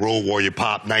look back, Road Warrior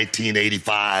Pop,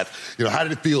 1985. How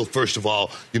did it feel, first of all,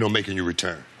 making your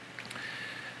return?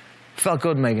 Felt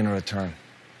good making a return.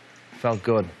 Felt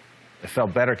good. It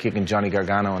felt better kicking Johnny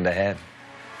Gargano in the head.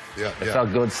 It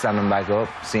felt good standing back up,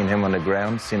 seeing him on the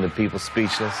ground, seeing the people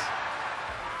speechless.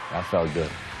 That felt good.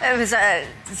 It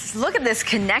was look at this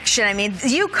connection. I mean,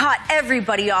 you caught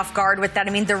everybody off guard with that.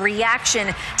 I mean, the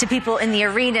reaction to people in the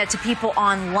arena, to people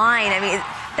online. I mean,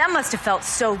 that must have felt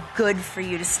so good for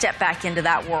you to step back into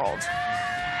that world.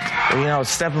 Well, it's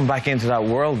stepping back into that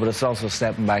world, but it's also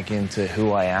stepping back into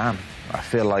who I am. I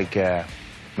feel like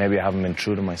maybe I haven't been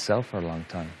true to myself for a long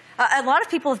time. A lot of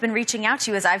people have been reaching out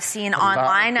to you, as I've seen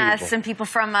online. Some people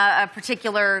from a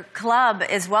particular club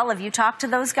as well. Have you talked to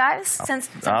those guys since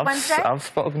Wednesday? I've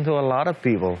spoken to a lot of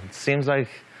people. It seems like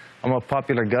I'm a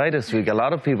popular guy this week. A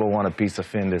lot of people want a piece of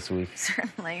Finn this week.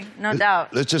 Certainly, no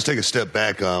doubt. Let's just take a step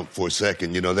back for a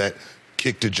second. That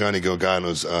kick to Johnny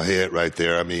Gargano's head right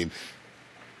there. I mean,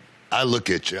 I look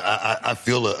at you. I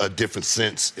feel a different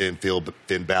sense in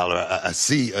Finn Balor. I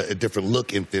see a different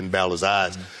look in Finn Balor's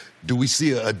eyes. Do we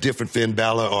see a different Finn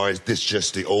Balor, or is this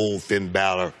just the old Finn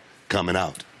Balor coming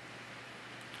out?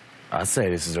 I'd say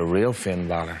this is a real Finn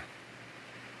Balor.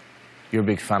 You're a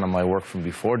big fan of my work from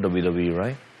before WWE,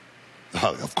 right?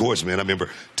 Of course, man. I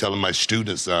remember telling my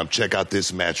students, check out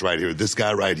this match right here. This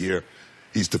guy right here,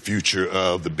 he's the future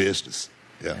of the business.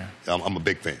 Yeah. I'm a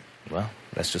big fan. Well,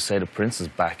 let's just say the Prince is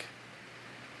back.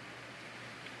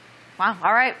 Wow.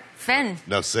 All right, Finn.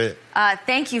 Enough said.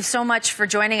 Thank you so much for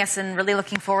joining us, and really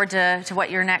looking forward to what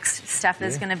your next step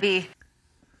is going to be.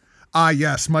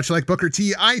 Yes, much like Booker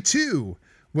T, I too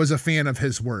was a fan of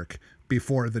his work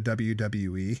before the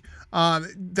WWE.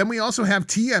 Then we also have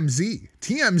TMZ.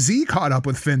 TMZ caught up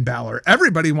with Finn Balor.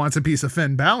 Everybody wants a piece of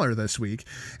Finn Balor this week.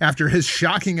 After his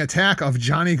shocking attack of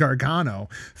Johnny Gargano,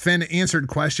 Finn answered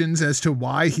questions as to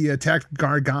why he attacked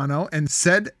Gargano and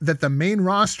said that the main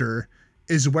roster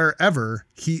is wherever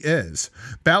he is.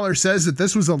 Balor says that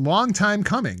this was a long time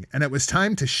coming and it was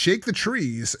time to shake the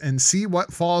trees and see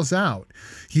what falls out.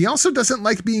 He also doesn't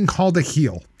like being called a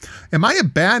heel. Am I a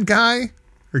bad guy,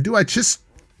 or do I just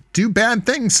do bad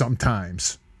things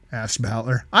sometimes? Asked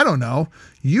Balor. I don't know.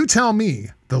 You tell me.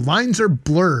 The lines are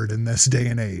blurred in this day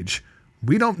and age.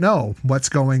 We don't know what's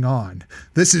going on.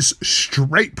 This is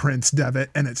straight Prince Devitt,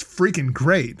 and it's freaking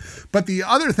great. But the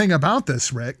other thing about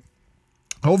this, Rick,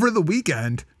 over the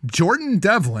weekend, Jordan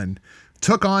Devlin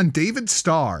took on David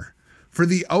Starr for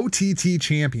the OTT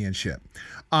Championship.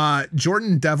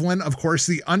 Jordan Devlin, of course,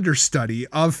 the understudy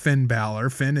of Finn Balor.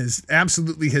 Finn is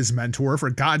absolutely his mentor. For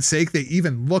God's sake, they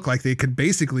even look like they could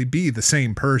basically be the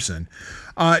same person.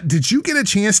 Did you get a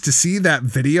chance to see that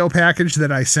video package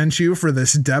that I sent you for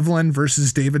this Devlin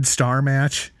versus David Starr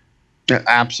match? Yeah,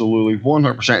 absolutely.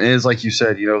 100%. It is like you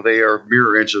said, they are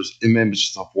mirror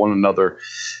images of one another.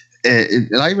 And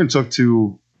I even took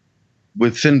to,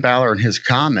 with Finn Balor and his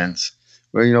comments,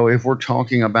 where, if we're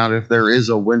talking about if there is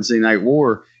a Wednesday Night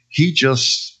War, he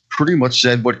just pretty much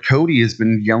said what Cody has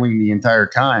been yelling the entire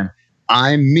time.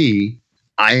 I'm me.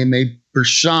 I am a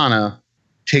persona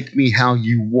take me how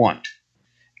you want.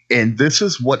 And this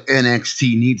is what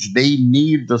NXT needs. They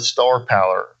need the star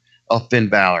power of Finn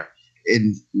Balor.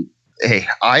 And hey,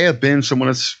 I have been someone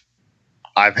that's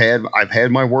I've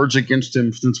had my words against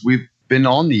him since we've been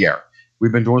on the air.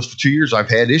 We've been doing this for 2 years. I've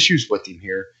had issues with him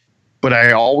here, but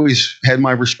I always had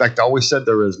my respect. I always said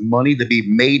there is money to be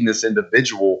made in this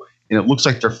individual, and it looks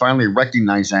like they're finally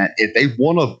recognizing that. If they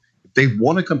want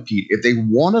to compete, if they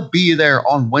want to be there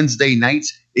on Wednesday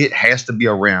nights, it has to be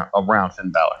around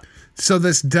Finn Balor. So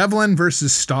this Devlin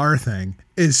versus Star thing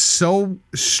is so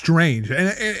strange, and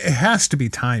it has to be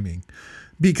timing,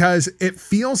 because it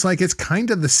feels like it's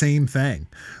kind of the same thing.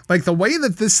 Like the way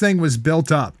that this thing was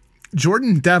built up,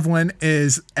 Jordan Devlin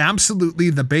is absolutely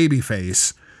the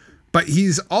babyface, but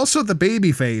he's also the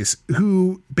babyface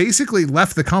who basically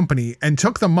left the company and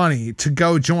took the money to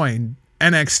go join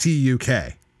NXT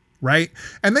UK, right?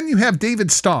 And then you have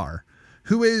David Starr,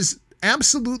 who is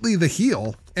absolutely the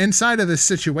heel inside of this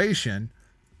situation,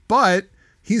 but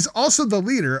he's also the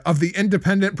leader of the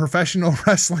independent professional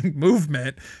wrestling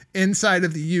movement inside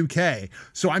of the UK.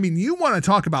 So, I mean, you want to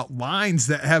talk about lines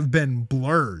that have been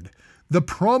blurred. The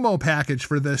promo package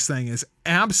for this thing is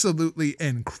absolutely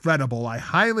incredible. I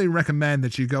highly recommend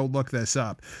that you go look this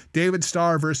up. David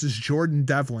Starr versus Jordan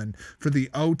Devlin for the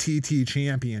OTT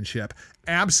Championship.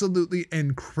 Absolutely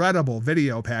incredible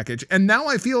video package. And now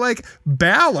I feel like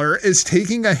Balor is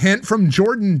taking a hint from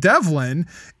Jordan Devlin,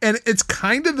 and it's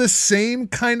kind of the same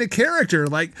kind of character.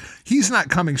 Like, he's not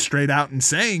coming straight out and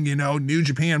saying, you know, New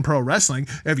Japan Pro Wrestling,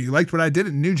 if you liked what I did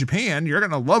in New Japan, you're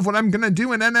going to love what I'm going to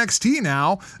do in NXT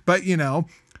now. But, you know,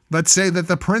 let's say that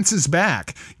the Prince is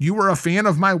back. You were a fan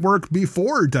of my work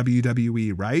before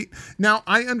WWE, right? Now,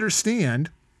 I understand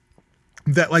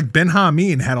that like Ben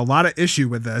Hameen had a lot of issue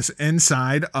with this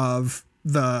inside of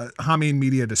the Hameen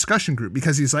Media discussion group,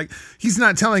 because he's like, he's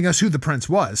not telling us who the Prince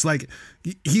was. Like,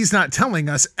 he's not telling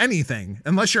us anything.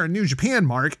 Unless you're a New Japan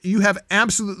mark, you have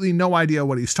absolutely no idea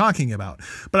what he's talking about.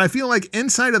 But I feel like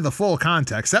inside of the full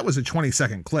context, that was a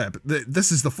 20-second clip.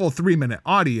 This is the full 3-minute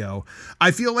audio.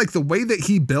 I feel like the way that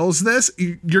he bills this,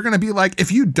 you're going to be like,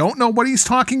 if you don't know what he's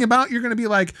talking about, you're going to be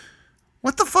like,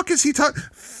 what the fuck is he talking?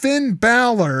 Finn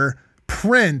Balor,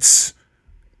 Prince,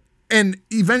 and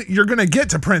you're going to get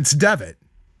to Prince Devitt.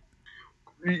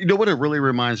 You know what it really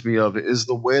reminds me of is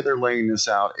the way they're laying this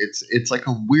out. It's like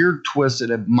a weird twist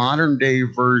and a modern day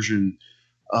version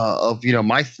of, you know,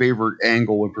 my favorite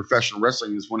angle in professional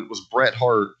wrestling is when it was Bret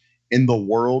Hart in the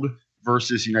world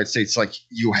versus United States. Like,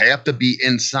 you have to be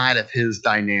inside of his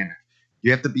dynamic.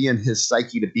 You have to be in his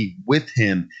psyche to be with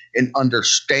him and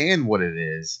understand what it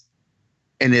is.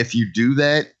 And if you do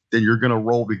that, then you're going to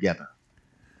roll together.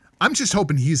 I'm just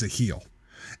hoping he's a heel.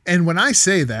 And when I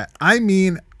say that, I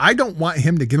mean, I don't want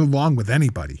him to get along with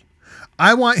anybody.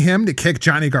 I want him to kick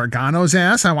Johnny Gargano's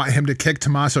ass. I want him to kick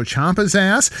Tommaso Ciampa's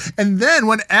ass. And then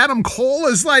when Adam Cole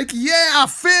is like, yeah,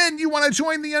 Finn, you want to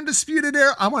join the Undisputed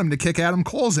Era? I want him to kick Adam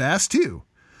Cole's ass too.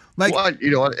 Like, well, you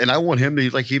know, and I want him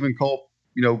to like even call,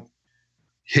 you know,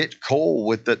 hit Cole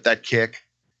with that kick,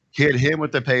 hit him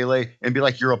with the Pele, and be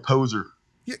like, you're a poser.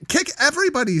 Kick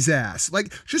everybody's ass.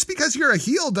 Like, just because you're a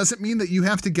heel doesn't mean that you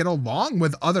have to get along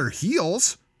with other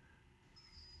heels.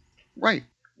 Right.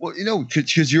 Well, you know,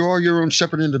 because you are your own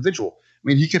separate individual. I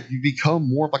mean, he could become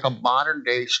more like a modern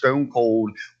day Stone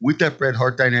Cold with that Bret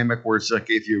Hart dynamic where it's like,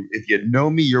 if you know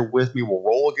me, you're with me, we'll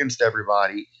roll against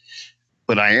everybody.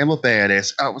 But I am a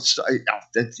badass.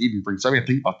 That even brings me to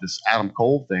think about this Adam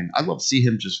Cole thing. I'd love to see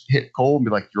him just hit Cole and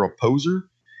be like, you're a poser.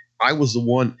 I was the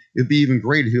one. It'd be even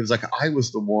great if he was like, I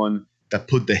was the one that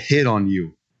put the hit on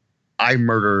you. I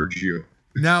murdered you.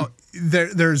 Now,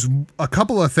 there's a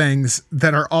couple of things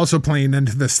that are also playing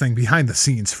into this thing behind the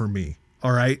scenes for me.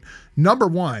 All right. Number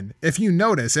one, if you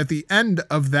notice at the end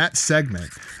of that segment,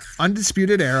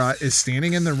 Undisputed Era is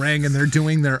standing in the ring and they're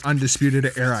doing their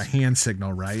Undisputed Era hand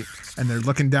signal, right? And they're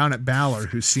looking down at Balor,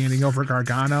 who's standing over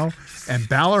Gargano, and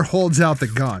Balor holds out the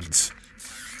guns.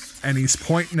 And he's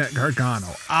pointing at Gargano.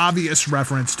 Obvious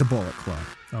reference to Bullet Club,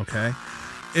 okay?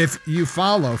 If you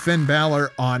follow Finn Balor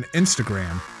on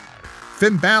Instagram,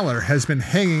 Finn Balor has been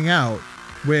hanging out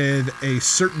with a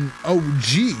certain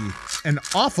OG an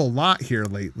awful lot here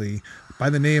lately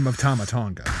by the name of Tama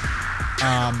Tonga.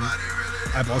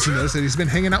 I've also noticed that he's been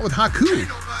hanging out with Haku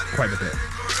quite a bit.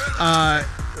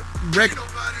 Rick,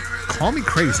 call me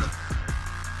crazy.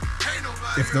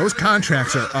 If those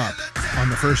contracts are up on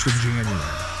the 1st of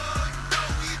January,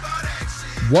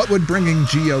 what would bringing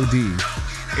GOD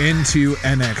into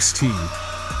NXT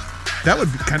That would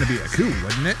kind of be a coup,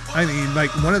 wouldn't it? I mean,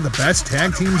 like one of the best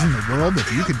tag teams in the world,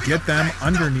 if you could get them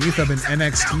underneath of an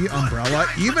NXT umbrella,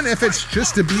 even if it's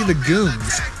just to be the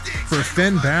goons for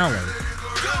Finn Balor.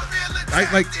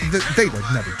 They would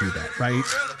never do that, right?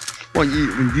 Well,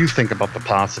 you think about the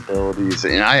possibilities,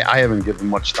 and I haven't given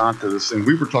much thought to this, and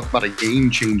we were talking about a game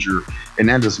changer, and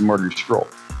that is Marty Scurll.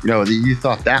 You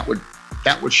thought that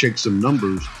would shake some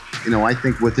numbers. I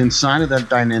think with inside of that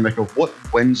dynamic of what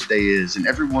Wednesday is, and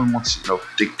everyone wants to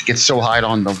get so high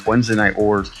on the Wednesday night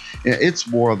wars, it's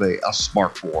more of a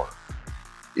smart war.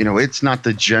 It's not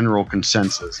the general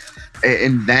consensus,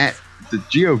 and that the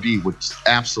GOD would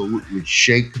absolutely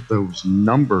shake those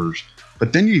numbers.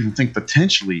 But then you even think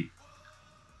potentially,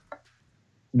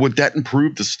 would that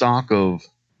improve the stock of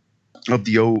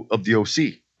the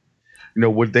OC?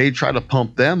 Would they try to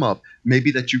pump them up?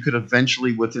 Maybe that you could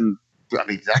eventually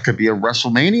that could be a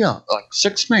WrestleMania, like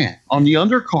 6-man on the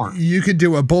undercard. You could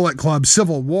do a Bullet Club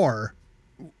Civil War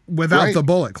without the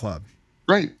Bullet Club.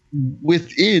 Right.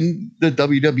 Within the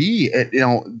WWE.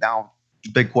 Now the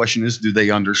big question is, do they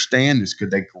understand this?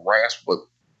 Could they grasp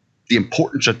the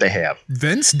importance that they have?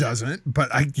 Vince doesn't, but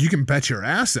you can bet your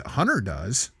ass that Hunter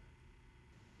does.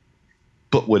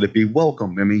 But would it be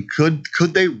welcome? I mean, could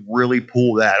they really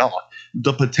pull that off?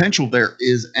 The potential there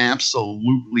is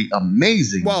absolutely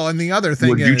amazing. Well, and the other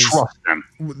thing is, you trust them?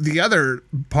 The other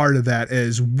part of that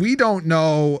is we don't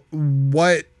know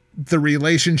what the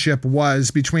relationship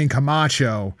was between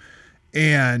Camacho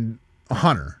and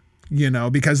Hunter,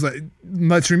 because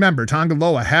let's remember, Tonga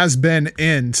Loa has been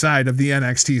inside of the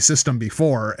NXT system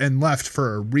before and left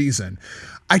for a reason.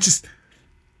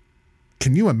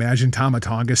 Can you imagine Tama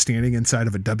Tonga standing inside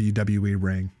of a WWE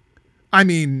ring? I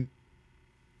mean,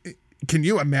 can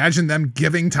you imagine them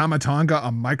giving Tama Tonga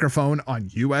a microphone on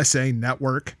USA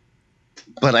Network?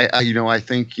 But I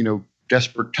think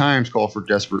desperate times call for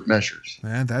desperate measures.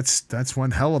 Man, that's one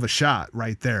hell of a shot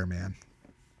right there, man.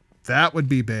 That would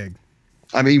be big.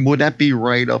 I mean, would that be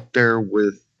right up there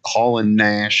with Hall and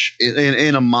Nash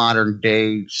in a modern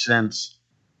day sense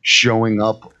showing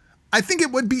up? I think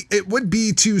it would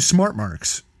be to Smart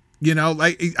Marks.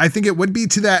 I think it would be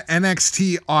to that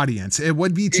NXT audience. It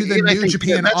would be to the New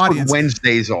Japan audience. What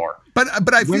Wednesdays are.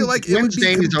 But I feel like it would be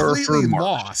Wednesdays completely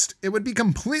lost. It would be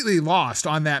completely lost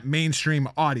on that mainstream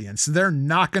audience. They're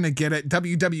not going to get it.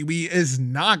 WWE is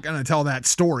not going to tell that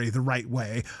story the right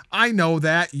way. I know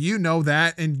that, you know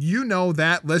that, and you know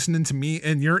that listening to me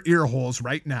in your ear holes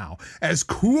right now. As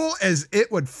cool as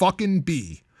it would fucking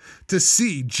be to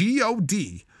see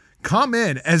GOD come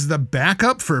in as the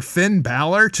backup for Finn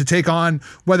Balor to take on,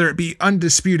 whether it be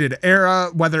Undisputed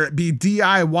Era, whether it be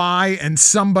DIY and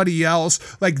somebody else,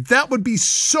 like that would be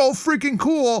so freaking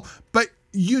cool. But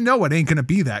it ain't going to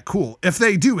be that cool. If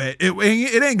they do it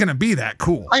ain't going to be that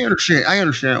cool. I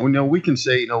understand. We can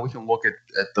say, we can look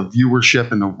at the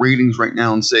viewership and the ratings right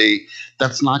now and say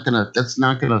that's not going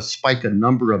to spike a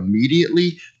number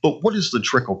immediately. But what is the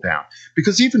trickle down?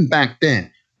 Because even back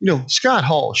then, Scott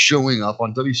Hall showing up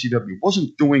on WCW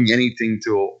wasn't doing anything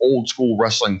to an old school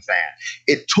wrestling fan.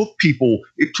 It took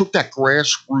that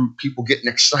grassroots people getting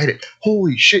excited.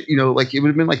 Holy shit, it would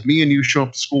have been like me and you showing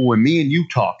up to school and me and you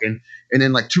talking, and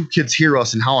then like two kids hear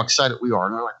us and how excited we are.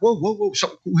 And they're like, whoa,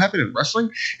 something cool happened in wrestling.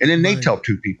 And then they tell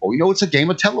two people, it's a game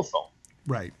of telephone.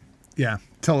 Right. Yeah.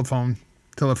 Telephone,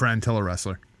 tell a friend, tell a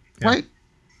wrestler. Yeah. Right.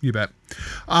 You bet.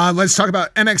 Let's talk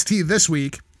about NXT this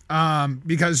week.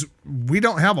 Because we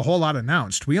don't have a whole lot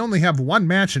announced. We only have one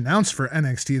match announced for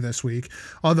NXT this week.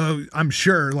 Although I'm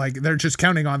sure they're just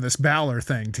counting on this Balor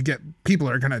thing to get people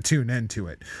are going to tune into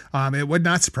it. It would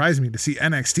not surprise me to see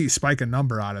NXT spike a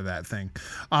number out of that thing.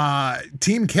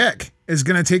 Team Kick is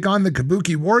going to take on the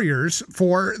Kabuki Warriors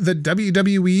for the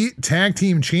WWE Tag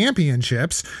Team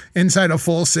Championships inside of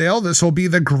Full Sail. This will be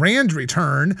the grand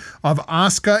return of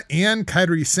Asuka and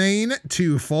Kairi Sane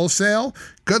to Full Sail.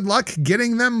 Good luck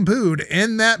getting them booed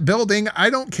in that building. I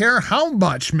don't care how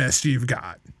much mist you've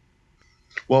got.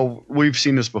 Well, we've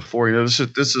seen this before. This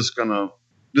is gonna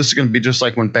be just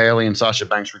like when Bayley and Sasha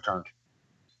Banks returned.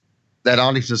 That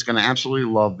audience is gonna absolutely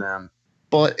love them.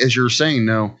 But as you're saying,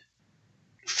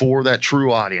 for that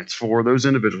true audience, for those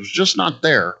individuals, just not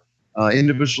there,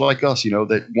 individuals like us,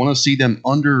 that want to see them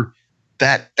under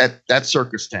that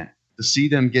circus tent, to see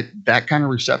them get that kind of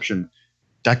reception,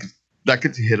 that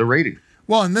could hit a rating.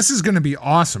 Well, and this is going to be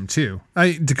awesome too.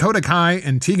 Dakota Kai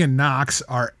and Tegan Nox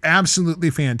are absolutely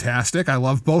fantastic. I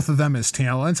love both of them as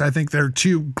talents. I think they're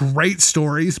two great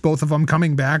stories, both of them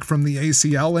coming back from the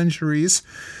ACL injuries,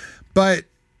 but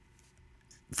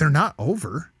they're not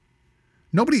over.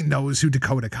 Nobody knows who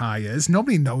Dakota Kai is.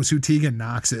 Nobody knows who Tegan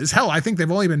Nox is. Hell, I think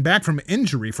they've only been back from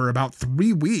injury for about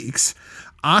 3 weeks.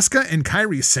 Asuka and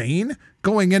Kairi Sane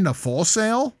going into Full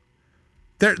Sail?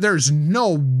 There's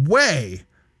no way.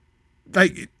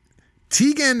 Like,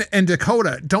 Tegan and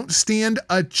Dakota don't stand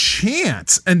a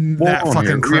chance in that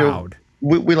fucking crowd.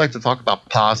 We like to talk about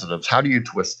positives. How do you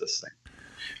twist this thing?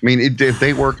 I mean, if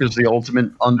they work as the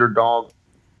ultimate underdog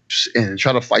and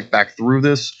try to fight back through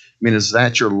this, I mean, is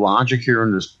that your logic here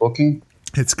in this booking?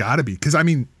 It's got to be. Because, I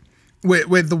mean,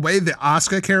 with the way the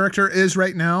Asuka character is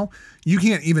right now, you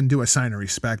can't even do a sign of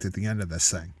respect at the end of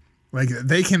this thing. Like,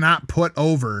 they cannot put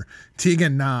over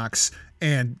Tegan Nox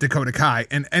and Dakota Kai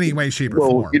in any way, shape, or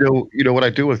form. You know what I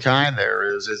do with Kai there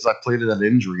is I play to that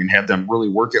injury and have them really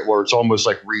work it where it's almost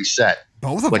like reset.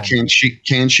 Both of like, them.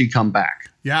 Can she come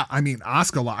back? Yeah, I mean,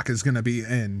 Asuka Lock is going to be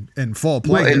in full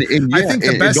play. Well, I think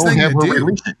the best thing to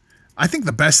do. I think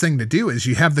the best thing to do is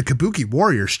you have the Kabuki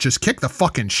Warriors just kick the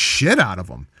fucking shit out of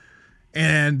them,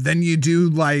 and then you do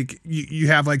like you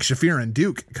have like Shafir and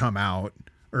Duke come out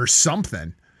or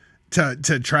something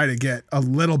to try to get a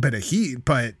little bit of heat.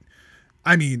 But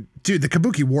I mean, dude, the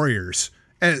Kabuki Warriors,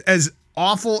 as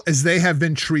awful as they have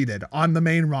been treated on the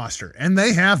main roster, and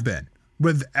they have been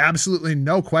with absolutely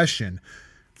no question,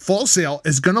 Full Sail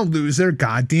is going to lose their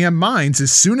goddamn minds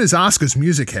as soon as Asuka's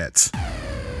music hits.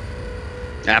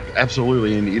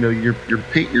 Absolutely, and you're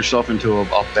painting yourself into a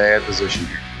bad position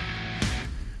here.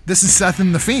 This is Seth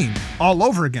and the Fiend all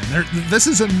over again. This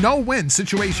is a no-win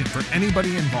situation for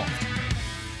anybody involved.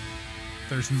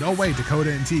 There's no way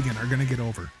Dakota and Tegan are going to get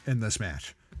over in this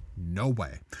match. No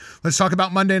way. Let's talk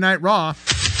about Monday Night Raw.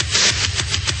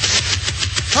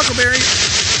 Huckleberry,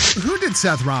 who did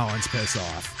Seth Rollins piss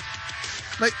off?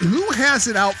 Like, who has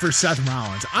it out for Seth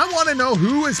Rollins? I want to know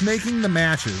who is making the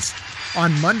matches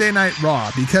on Monday Night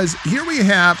Raw, because here we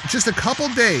have just a couple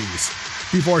days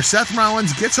before Seth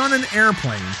Rollins gets on an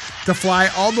airplane to fly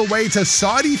all the way to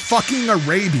Saudi fucking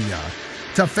Arabia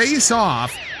to face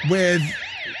off with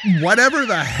whatever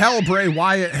the hell Bray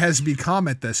Wyatt has become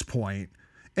at this point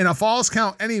in a Falls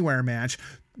Count Anywhere match.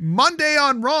 Monday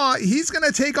on Raw, he's going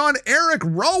to take on Eric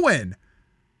Rowan.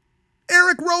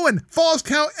 Eric Rowan, Falls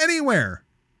Count Anywhere.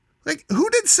 Like, who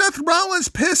did Seth Rollins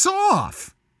piss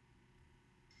off?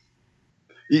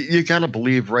 You got to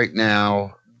believe right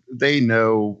now they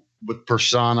know with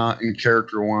persona and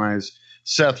character-wise,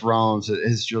 Seth Rollins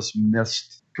has just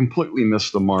completely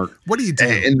missed the mark. What do you do?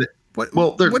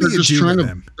 They're just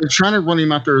trying to run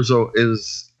him out there as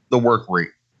the work rate.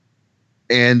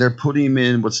 And they're putting him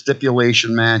in with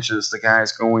stipulation matches. The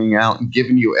guy's going out and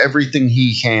giving you everything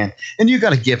he can. And you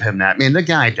got to give him that, man. The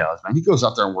guy does, man. He goes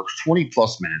out there and works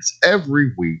 20-plus minutes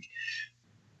every week.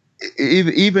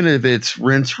 Even if it's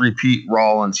rinse, repeat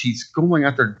Rollins, he's going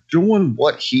out there doing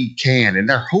what he can. And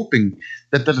they're hoping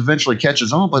that eventually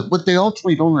catches on. But what they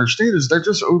ultimately don't understand is they're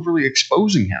just overly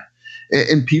exposing him.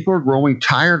 And people are growing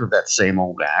tired of that same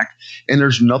old act. And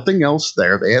there's nothing else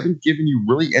there. They haven't given you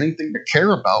really anything to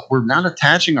care about. We're not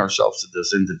attaching ourselves to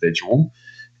this individual.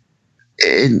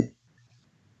 And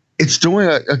it's doing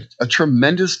a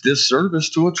tremendous disservice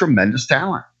to a tremendous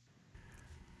talent.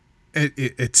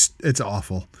 It's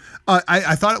awful.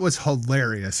 I thought it was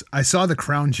hilarious. I saw the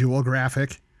Crown Jewel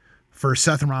graphic for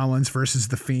Seth Rollins versus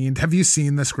The Fiend. Have you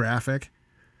seen this graphic?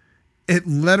 It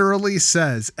literally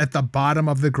says at the bottom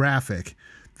of the graphic,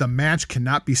 the match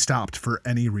cannot be stopped for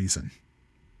any reason.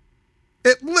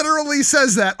 It literally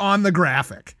says that on the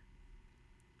graphic.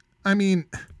 I mean,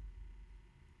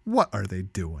 what are they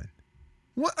doing?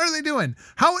 What are they doing?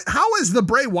 How is the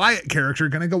Bray Wyatt character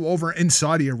going to go over in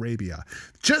Saudi Arabia?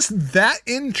 Just that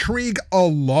intrigue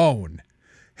alone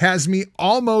has me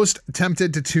almost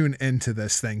tempted to tune into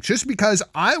this thing, just because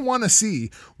I want to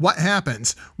see what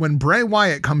happens when Bray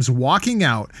Wyatt comes walking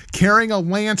out carrying a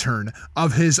lantern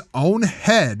of his own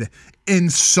head in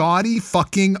Saudi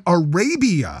fucking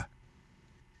Arabia.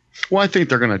 Well, I think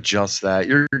they're going to adjust that.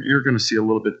 You're going to see a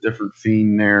little bit different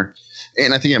Fiend there.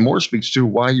 And I think it more speaks to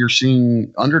why you're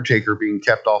seeing Undertaker being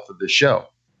kept off of the show.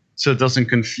 So it doesn't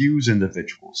confuse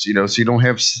individuals, so you don't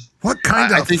have... What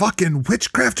kind of fucking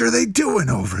witchcraft are they doing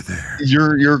over there?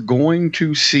 You're going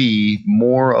to see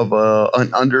more of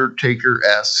an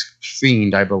Undertaker-esque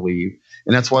Fiend, I believe.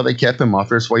 And that's why they kept him off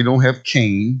there. That's why you don't have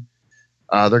Kane.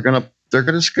 They're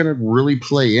just going to really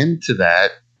play into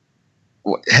that.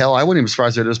 Hell, I wouldn't even be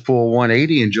surprised if they just pull a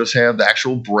 180 and just have the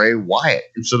actual Bray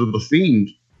Wyatt instead of the Fiend.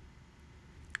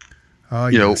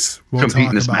 Yes. Compete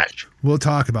in this match. We'll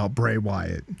talk about Bray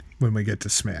Wyatt when we get to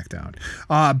SmackDown.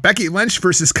 Becky Lynch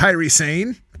versus Kairi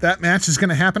Sane. That match is going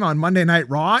to happen on Monday Night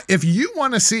Raw. If you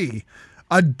want to see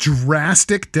a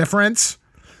drastic difference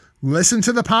listen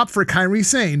to the pop for Kairi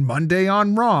Sane Monday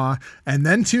on Raw, and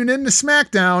then tune in to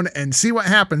SmackDown and see what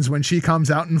happens when she comes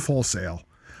out in Full Sail.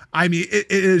 I mean, it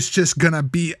is just going to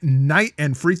be night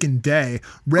and freaking day.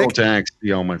 Rick, Go to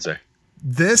NXT on Wednesday.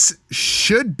 this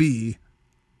should be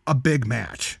a big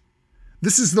match.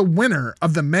 This is the winner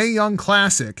of the Mae Young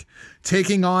Classic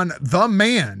taking on the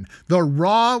man, the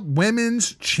Raw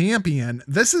Women's Champion.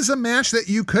 This is a match that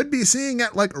you could be seeing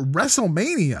at like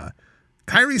WrestleMania.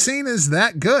 Kairi Sane is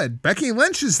that good. Becky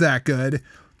Lynch is that good.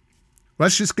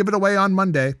 Let's just give it away on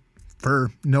Monday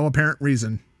for no apparent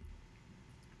reason.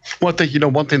 Well, I think,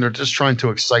 one thing, they're just trying to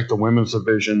excite the women's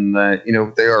division that,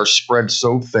 they are spread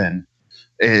so thin.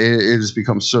 It has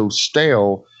become so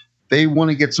stale. They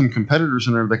want to get some competitors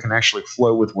in there that can actually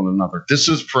flow with one another. This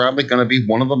is probably going to be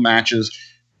one of the matches,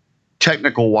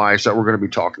 technical-wise, that we're going to be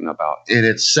talking about. And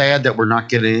it's sad that we're not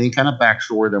getting any kind of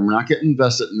backstory, that we're not getting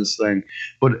invested in this thing.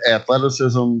 But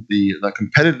athleticism, the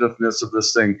competitiveness of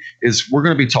this thing is, we're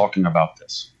going to be talking about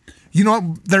this. You know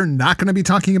what they're not going to be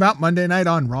talking about Monday night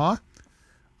on Raw?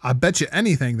 I bet you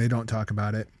anything they don't talk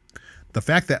about it. The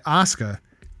fact that Asuka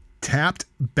tapped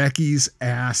Becky's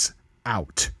ass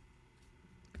out.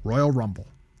 Royal Rumble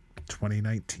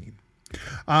 2019.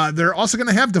 They're also going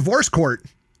to have Divorce Court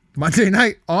Monday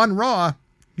night on Raw.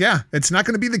 Yeah, it's not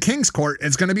going to be the King's Court.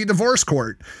 It's going to be Divorce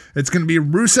Court. It's going to be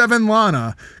Rusev and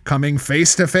Lana coming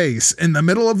face to face in the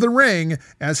middle of the ring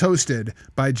as hosted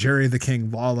by Jerry the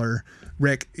King Lawler.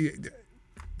 Rick,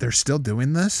 they're still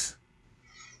doing this?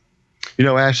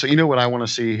 Ashley, what I want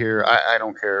to see here? I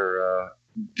don't care.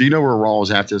 Do you know where Raw is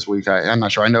at this week? I'm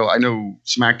not sure. I know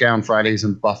SmackDown Fridays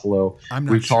in Buffalo. I'm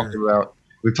not sure.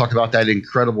 We've talked about that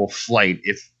incredible flight.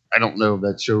 If I don't know if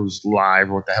that show's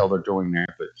live or what the hell they're doing there,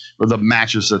 but the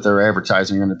matches that they're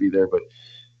advertising are going to be there. But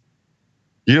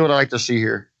you know what I like to see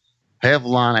here? Have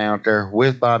Lana out there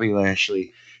with Bobby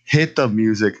Lashley, hit the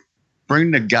music, bring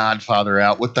the Godfather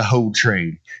out with the whole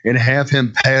train, and have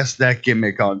him pass that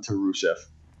gimmick on to Rusev.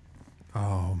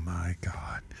 Oh my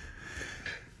God.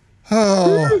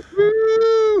 Oh,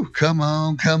 woo, come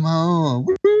on.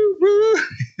 Woo, woo.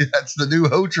 That's the new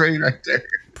hoe train right there.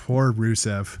 Poor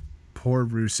Rusev.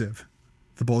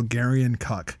 The Bulgarian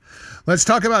cuck. Let's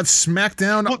talk about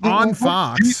SmackDown on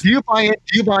Fox. Do you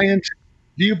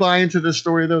buy into this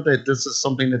story, though, that this is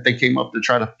something that they came up to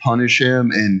try to punish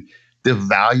him and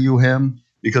devalue him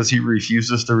because he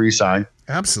refuses to resign?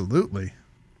 Absolutely.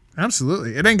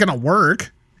 It ain't gonna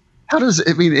work.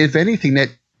 If anything, that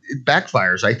it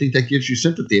backfires. I think that gives you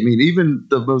sympathy. Even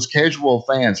the most casual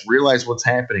fans realize what's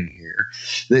happening here.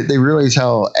 They realize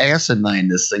how asinine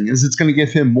this thing is. It's going to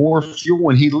give him more fuel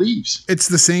when he leaves. It's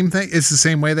the same thing. It's the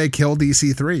same way they killed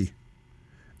EC3.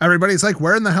 Everybody's like,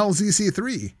 where in the hell is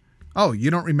EC3? Oh,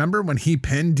 you don't remember when he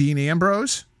pinned Dean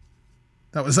Ambrose?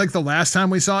 That was like the last time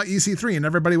we saw EC3, and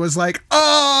everybody was like,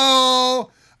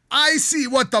 oh, I see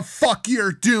what the fuck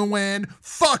you're doing.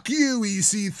 Fuck you,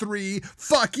 EC3.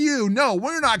 Fuck you. No,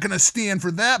 we're not going to stand for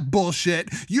that bullshit.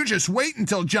 You just wait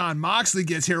until Jon Moxley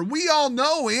gets here. We all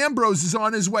know Ambrose is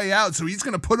on his way out, so he's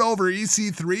going to put over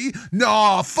EC3.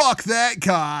 No, fuck that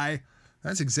guy.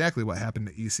 That's exactly what happened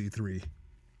to EC3.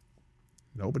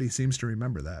 Nobody seems to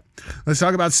remember that. Let's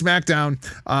talk about SmackDown.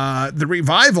 The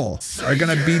Revival are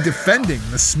going to be defending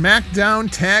the SmackDown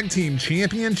Tag Team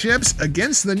Championships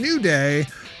against the New Day,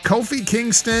 Kofi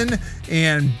Kingston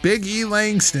and Big E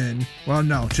Langston. Well,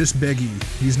 no, just Big E.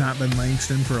 He's not been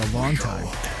Langston for a long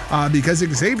time. Because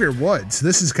Xavier Woods,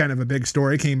 this is kind of a big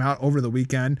story, came out over the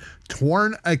weekend.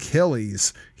 Torn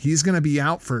Achilles. He's going to be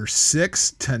out for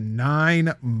 6 to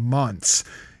 9 months.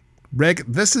 Rick,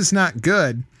 this is not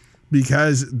good,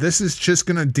 because this is just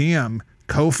going to damn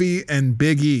Kofi and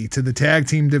Big E to the tag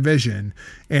team division,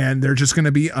 and they're just going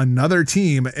to be another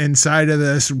team inside of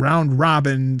this round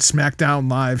robin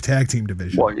SmackDown Live tag team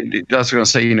division. Well, that's going to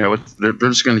say, they're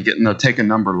just going to get in the take a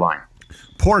number line.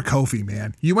 Poor Kofi,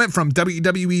 man. You went from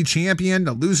WWE champion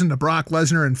to losing to Brock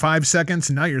Lesnar in 5 seconds,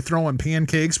 and now you're throwing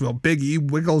pancakes while Big E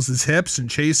wiggles his hips and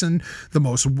chasing the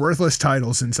most worthless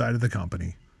titles inside of the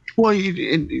company. Well,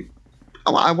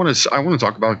 I want to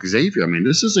talk about Xavier.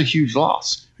 This is a huge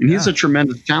loss, and he's a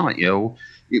tremendous talent.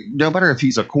 No matter if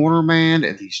he's a corner man,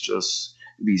 if he's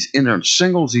in there in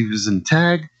singles, if he's in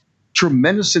tag,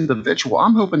 tremendous individual.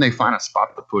 I'm hoping they find a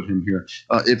spot to put him here.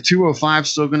 If 205 is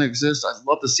still going to exist, I'd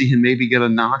love to see him maybe get a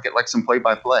knock at like some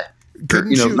play-by-play.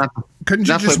 Couldn't you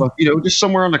just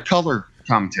somewhere on the color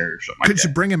commentary or something. Could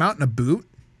you bring him out in a boot?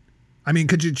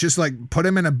 Could you just put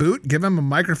him in a boot, give him a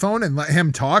microphone, and let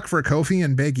him talk for Kofi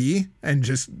and Big E, and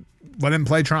just let him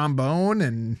play trombone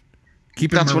and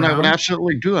Keep him That's what I would around?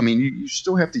 absolutely do. I mean, you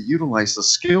still have to utilize the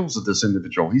skills of this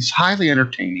individual. He's highly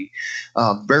entertaining,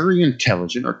 very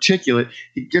intelligent, articulate.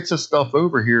 He gets his stuff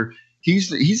over here.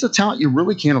 He's a talent you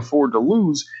really can't afford to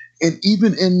lose. And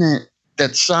even in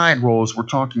that side role, as we're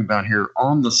talking about here,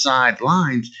 on the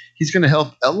sidelines, he's going to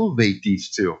help elevate these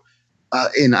two.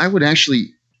 And I would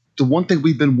actually, the one thing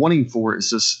we've been wanting for is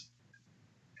this.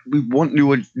 We want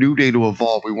New Day to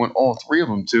evolve. We want all three of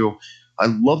them to.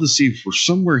 I'd love to see for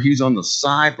somewhere he's on the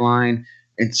sideline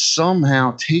and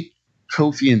somehow take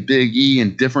Kofi and Big E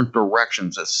in different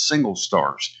directions as single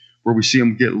stars, where we see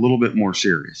them get a little bit more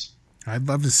serious. I'd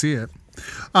love to see it.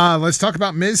 Let's talk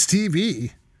about Miz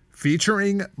TV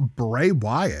featuring Bray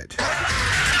Wyatt.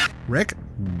 Rick,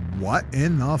 what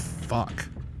in the fuck?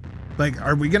 Like,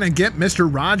 are we going to get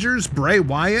Mr. Rogers, Bray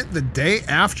Wyatt the day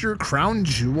after Crown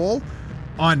Jewel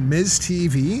on Miz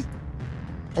TV?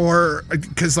 Or,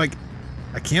 because, like,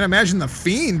 I can't imagine The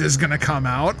Fiend is going to come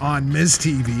out on Miz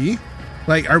TV.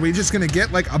 Like, are we just going to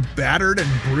get, like, a battered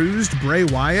and bruised Bray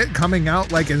Wyatt coming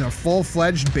out, like, in a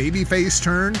full-fledged babyface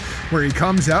turn where he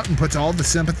comes out and puts all the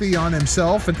sympathy on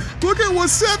himself and, look at what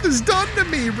Seth has done to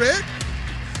me, Rick?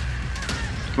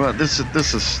 Well, this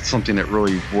is something that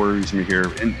really worries me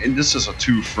here. And this is a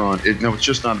two-front. It's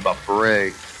just not about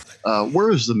Bray. Where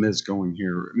is The Miz going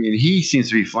here? I mean, he seems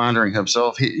to be floundering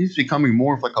himself. He's becoming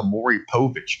more of like a Maury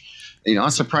Povich. I'm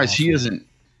surprised he isn't,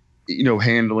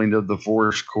 handling the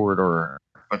divorce court or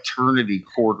paternity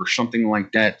court or something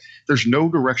like that. There's no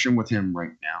direction with him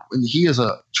right now. And he is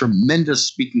a tremendous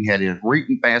speaking head, a great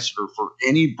ambassador for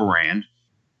any brand.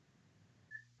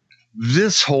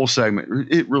 This whole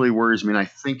segment, it really worries me. And I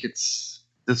think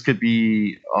this could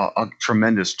be a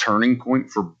tremendous turning point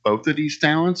for both of these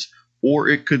talents, or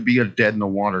it could be a dead in the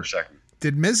water segment.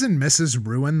 Did Miz and Mrs.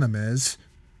 ruin The Miz?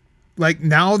 Like,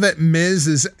 now that Miz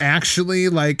is actually,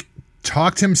 like,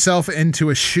 talked himself into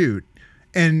a shoot,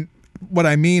 and what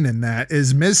I mean in that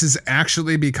is Miz has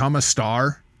actually become a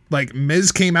star. Like,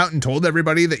 Miz came out and told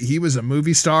everybody that he was a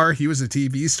movie star, he was a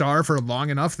TV star for long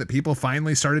enough that people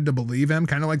finally started to believe him,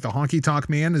 kind of like the Honky Tonk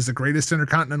Man is the greatest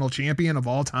Intercontinental Champion of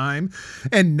all time.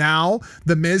 And now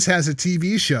The Miz has a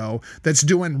TV show that's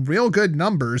doing real good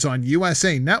numbers on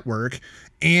USA Network,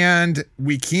 and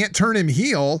we can't turn him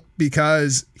heel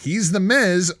because he's The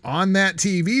Miz on that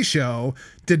TV show.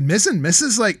 Did Miz and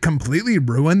Mrs. like completely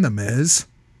ruin The Miz?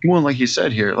 Well, like you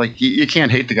said here, like you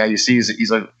can't hate the guy you see.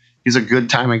 He's a good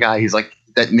timing guy. He's like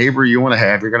that neighbor you want to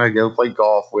have. You're going to go play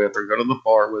golf with or go to the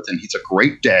bar with, and he's a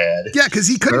great dad. Yeah, because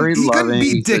he couldn't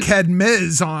beat Dickhead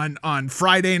Miz on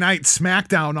Friday Night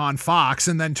SmackDown on Fox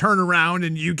and then turn around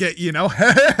and you get,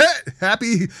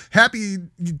 happy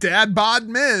dad bod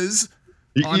Miz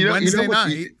on Wednesday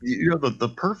night.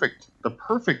 The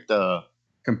perfect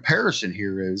comparison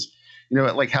here is,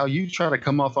 like how you try to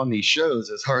come off on these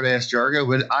shows as hard ass jargon,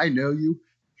 but I know you.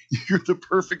 You're the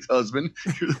perfect husband.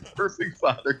 You're the perfect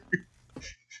father.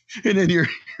 And then you're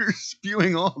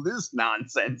spewing all this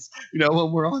nonsense,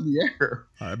 when we're on the air.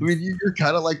 I mean, you're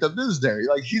kind of like the Miz there.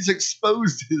 Like, he's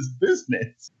exposed his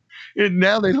business. And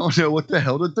now they don't know what the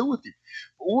hell to do with you.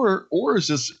 Or is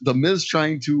this the Miz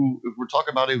trying to, if we're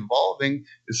talking about evolving,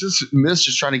 is this Miz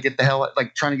just trying to get the hell,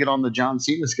 like trying to get on the John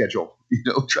Cena schedule,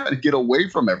 trying to get away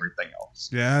from everything else?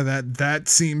 Yeah, that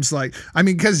seems like,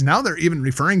 because now they're even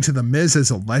referring to the Miz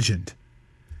as a legend.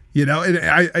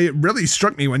 It really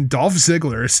struck me when Dolph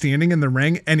Ziggler is standing in the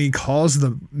ring and he calls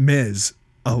the Miz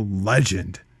a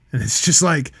legend. And it's just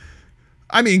like,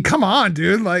 come on,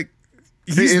 dude. Like,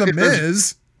 he's the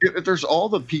Miz. If there's all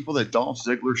the people that Dolph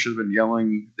Ziggler should have been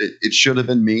yelling, it should have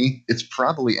been me, it's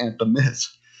probably at the Miz,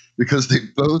 because they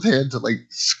both had to like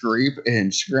scrape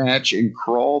and scratch and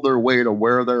crawl their way to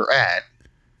where they're at.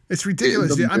 It's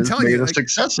ridiculous. I'm telling you, made a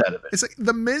success out of it. It's like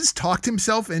the Miz talked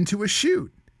himself into a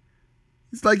shoot.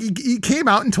 It's like he came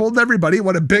out and told everybody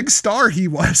what a big star he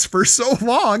was for so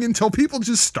long until people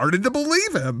just started to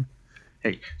believe him.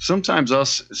 Hey, sometimes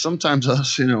us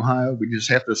in Ohio, we just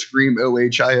have to scream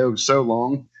OHIO so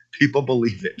long, people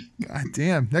believe it. God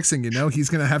damn. Next thing you know, he's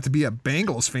going to have to be a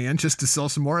Bengals fan just to sell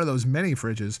some more of those mini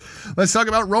fridges. Let's talk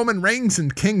about Roman Reigns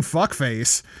and King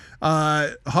Fuckface.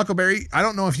 Huckleberry, I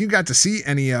don't know if you got to see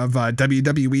any of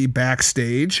WWE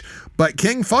backstage, but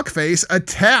King Fuckface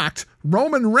attacked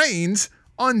Roman Reigns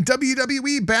on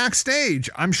WWE backstage.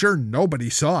 I'm sure nobody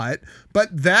saw it, but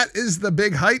that is the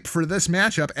big hype for this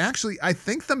matchup. Actually, I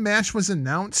think the match was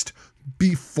announced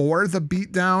before the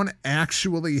beatdown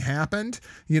actually happened.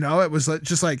 It was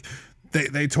just like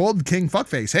they told King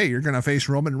Fuckface, hey, you're going to face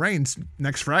Roman Reigns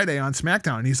next Friday on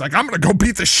SmackDown. And he's like, I'm going to go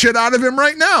beat the shit out of him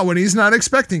right now when he's not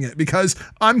expecting it because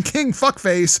I'm King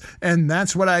Fuckface and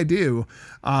that's what I do.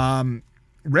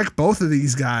 Rick, both of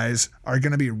these guys are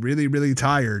going to be really, really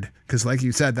tired because, like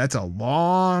you said, that's a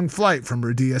long flight from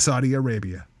Riyadh, Saudi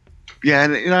Arabia. Yeah,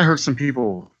 and I heard some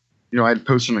people, I had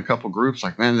posted in a couple groups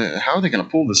like, man, how are they going to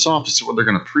pull this off? So they're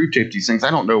going to pre-tape these things.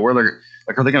 I don't know where they're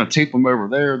like. Are they going to tape them over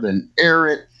there, then air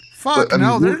it? Fuck, but,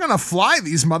 no, they're going to fly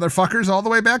these motherfuckers all the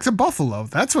way back to Buffalo.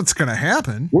 That's what's going to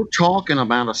happen. We're talking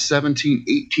about a 17,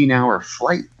 18-hour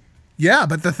flight. Yeah,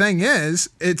 but the thing is,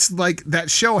 it's like that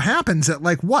show happens at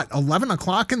 11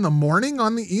 o'clock in the morning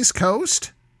on the East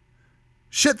Coast?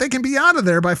 Shit, they can be out of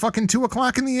there by fucking 2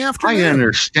 o'clock in the afternoon. I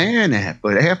understand that,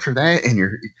 but after that, and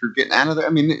you're getting out of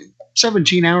there,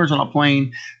 17 hours on a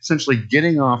plane, essentially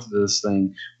getting off of this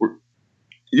thing,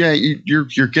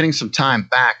 you're getting some time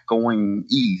back going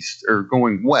east or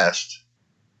going west,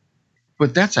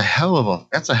 but that's a hell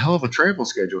of a travel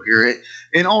schedule here.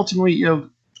 And ultimately,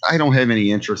 I don't have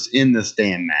any interest in this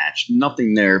damn match,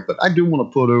 nothing there. But I do want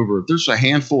to put over. If there's a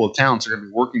handful of talents that are going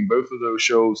to be working both of those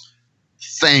shows,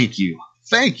 thank you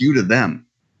to them.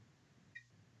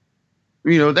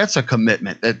 That's a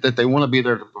commitment that they want to be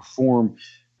there to perform,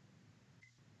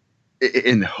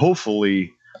 and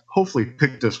hopefully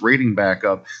pick this rating back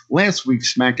up. Last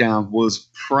week's SmackDown was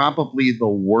probably the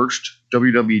worst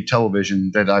WWE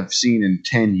television that I've seen in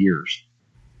 10 years.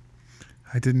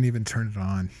 I didn't even turn it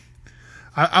on.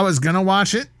 I was going to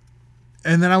watch it,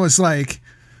 and then I was like,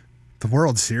 the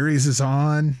World Series is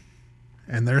on,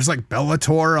 and there's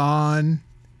Bellator on,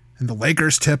 and the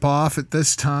Lakers tip off at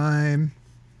this time.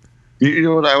 You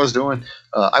know what I was doing?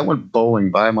 I went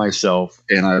bowling by myself,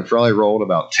 and I probably rolled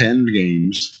about 10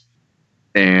 games.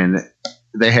 And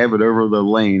they have it over the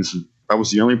lanes. I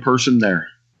was the only person there.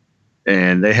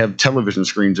 And they have television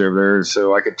screens over there,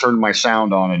 so I could turn my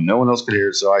sound on and no one else could hear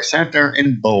it. So I sat there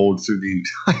and bowled through the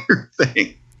entire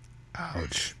thing.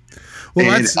 Ouch.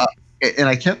 Well, and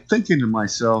I kept thinking to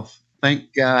myself,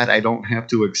 thank God I don't have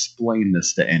to explain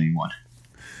this to anyone.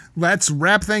 Let's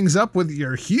wrap things up with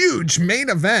your huge main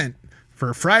event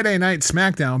for Friday Night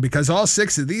SmackDown, because all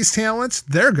 6 of these talents,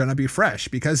 they're going to be fresh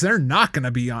because they're not going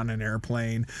to be on an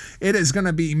airplane. It is going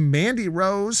to be Mandy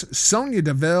Rose, Sonya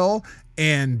Deville,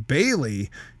 and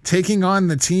Bayley taking on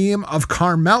the team of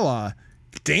Carmella,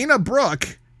 Dana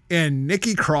Brooke, and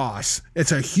Nikki Cross.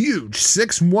 It's a huge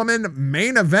 6-woman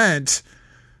main event.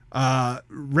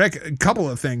 Rick, a couple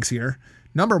of things here.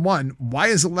 Number one, why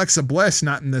is Alexa Bliss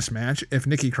not in this match if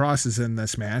Nikki Cross is in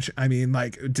this match?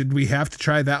 Did we have to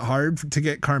try that hard to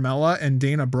get Carmella and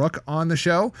Dana Brooke on the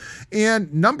show?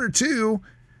 And number two,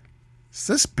 is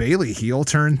this Bayley heel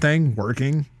turn thing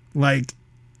working?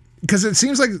 Because it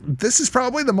seems like this is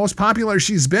probably the most popular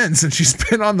she's been since she's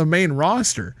been on the main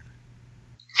roster.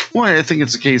 Well, I think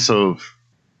it's a case of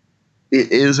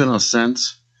it is in a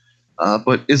sense,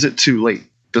 but is it too late?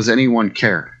 Does anyone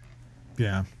care?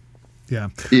 Yeah. Yeah.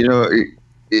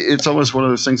 It's almost one of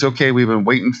those things. Okay, we've been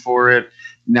waiting for it.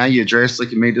 Now you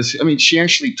drastically made this. She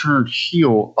actually turned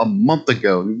heel a month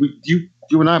ago. You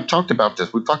and I have talked about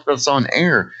this. We talked about this on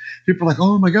air. People are like,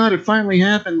 oh my God, it finally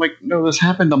happened. No, this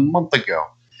happened a month ago.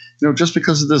 Just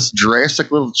because of this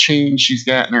drastic little change she's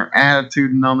got in her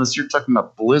attitude and all this, you're talking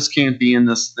about Bliss can't be in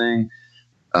this thing.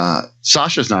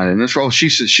 Sasha's not in this role.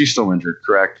 She's still injured,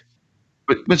 correct?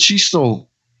 But she's still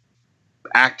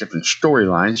active in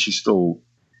storylines. She's still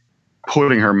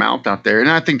putting her mouth out there. And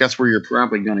I think that's where you're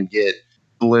probably going to get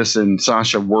Bliss and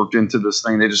Sasha worked into this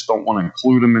thing. They just don't want to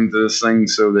include them into this thing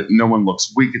so that no one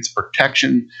looks weak. It's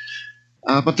protection.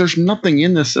 But there's nothing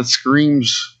in this that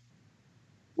screams,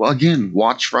 well, again,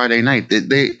 watch Friday night.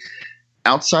 They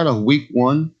outside of week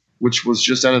 1, which was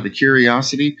just out of the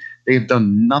curiosity, they have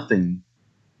done nothing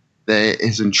that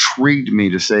has intrigued me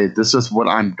to say, this is what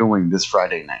I'm doing this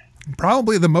Friday night.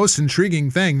 Probably the most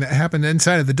intriguing thing that happened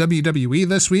inside of the WWE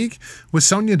this week was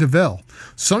Sonya Deville.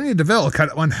 Sonya Deville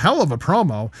cut one hell of a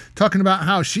promo talking about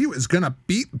how she was going to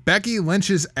beat Becky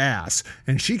Lynch's ass,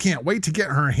 and she can't wait to get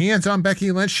her hands on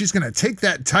Becky Lynch. She's going to take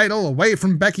that title away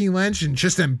from Becky Lynch and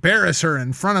just embarrass her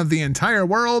in front of the entire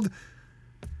world.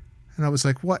 And I was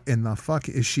like, what in the fuck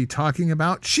is she talking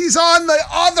about? She's on the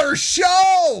other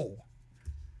show!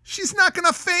 She's not going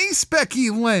to face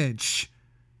Becky Lynch.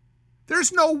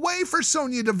 There's no way for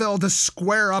Sonya Deville to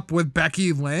square up with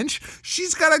Becky Lynch.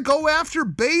 She's got to go after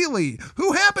Bayley,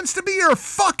 who happens to be her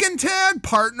fucking tag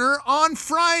partner on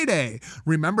Friday.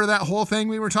 Remember that whole thing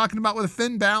we were talking about with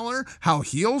Finn Balor? How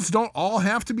heels don't all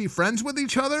have to be friends with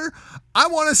each other? I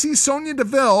want to see Sonya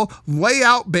Deville lay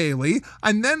out Bayley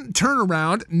and then turn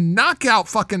around, knock out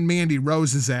fucking Mandy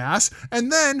Rose's ass,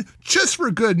 and then, just for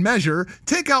good measure,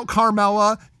 take out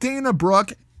Carmella, Dana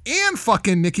Brooke, and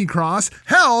fucking Nikki Cross.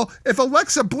 Hell, if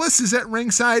Alexa Bliss is at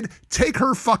ringside, take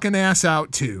her fucking ass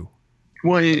out too.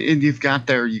 Well, and you got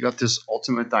this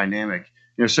ultimate dynamic.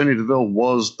 You know, Sonya Deville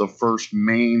was the first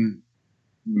main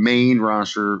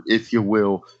roster, if you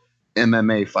will,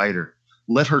 MMA fighter.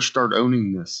 Let her start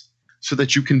owning this so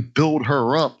that you can build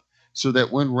her up so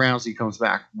that when Rousey comes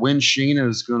back, when Sheena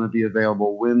is going to be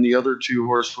available, when the other two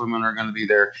horsewomen are going to be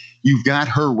there, you've got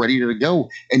her ready to go.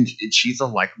 And she's a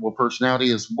likable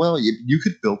personality as well. You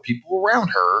could build people around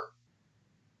her,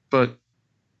 but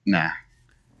nah.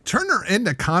 Turn her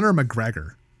into Conor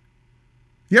McGregor.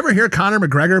 You ever hear Conor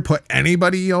McGregor put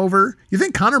anybody over? You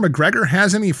think Conor McGregor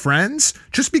has any friends?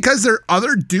 Just because there are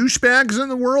other douchebags in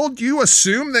the world, you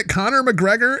assume that Conor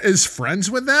McGregor is friends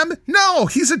with them? No,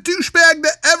 he's a douchebag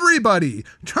to everybody.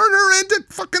 Turn her into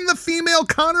fucking the female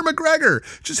Conor McGregor.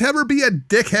 Just have her be a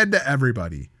dickhead to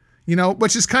everybody. You know,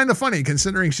 which is kind of funny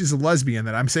considering she's a lesbian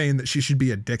that I'm saying that she should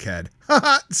be a dickhead.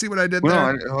 See what I did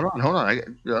there? Hold on.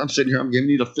 I'm sitting here. I'm giving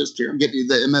you the fist here. I'm getting you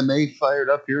the MMA fired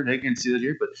up here. They can see that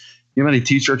here, but you know how many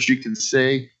t-shirts you can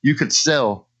say? You could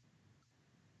sell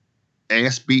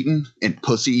ass beaten and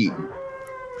pussy eaten.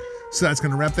 So that's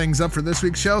going to wrap things up for this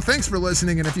week's show. Thanks for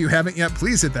listening, and if you haven't yet,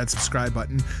 please hit that subscribe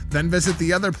button. Then visit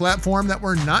the other platform that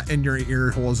we're not in your ear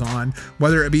holes on,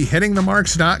 whether it be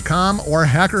hittingthemarks.com or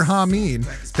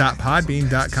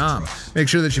hackerhameen.podbean.com. Make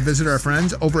sure that you visit our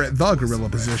friends over at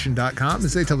thegorillaposition.com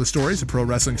as they tell the stories of pro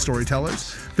wrestling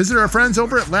storytellers. Visit our friends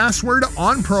over at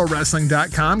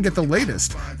lastwordonprowrestling.com. Get the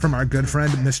latest from our good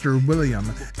friend, Mr. William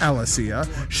Alasia.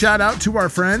 Shout out to our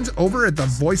friends over at the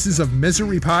Voices of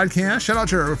Misery podcast. Shout out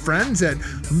to our friends at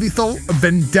Lethal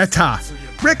Vendetta.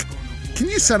 Rick, can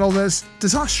you settle this?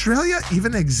 Does Australia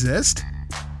even exist?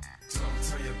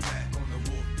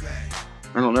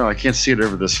 I don't know. I can't see it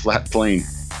over this flat plane.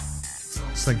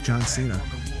 It's like John Cena.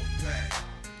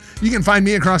 You can find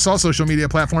me across all social media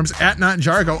platforms at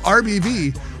NotJargo,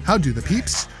 RBV. How do the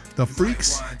peeps, the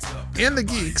freaks, and the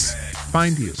geeks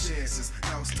find you?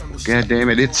 God damn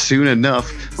it, it's soon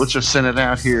enough. Let's just send it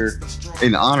out here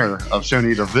in honor of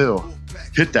Sonya Deville.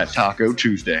 Hit that Taco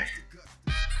Tuesday.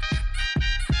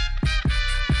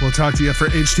 We'll talk to you for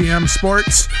HTM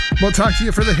Sports. We'll talk to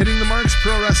you for the Hitting the Marks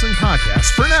Pro Wrestling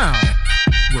Podcast. For now,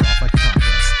 we're off like a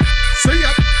progress. See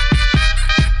ya.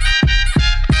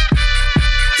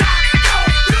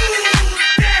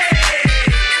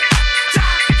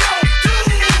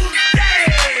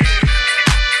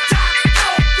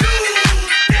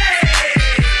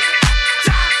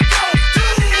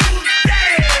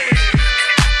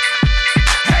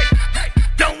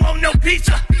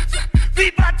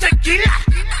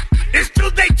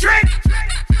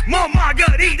 More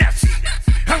margaritas,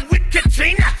 and with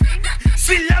Katrina.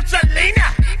 She loves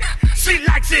Selena, she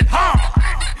likes it hard.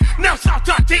 No soft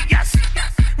tortillas,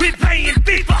 we playing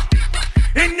FIFA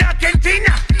in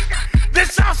Argentina. The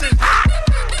sauce is hot,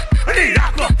 I need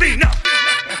Aquafina.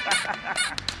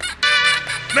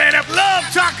 Man, I love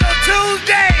Taco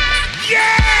Tuesday,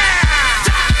 yeah!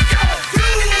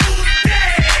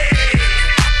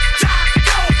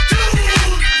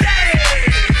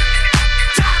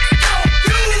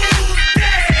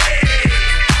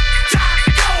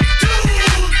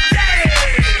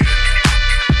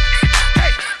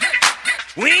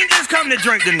 To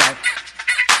drink tonight.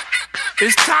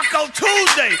 It's Taco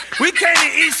Tuesday. We came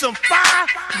to eat some fire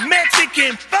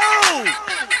Mexican food.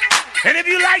 And if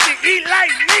you like to eat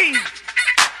like me,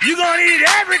 you're gonna eat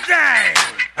everything.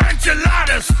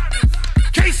 Enchiladas,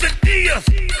 quesadillas,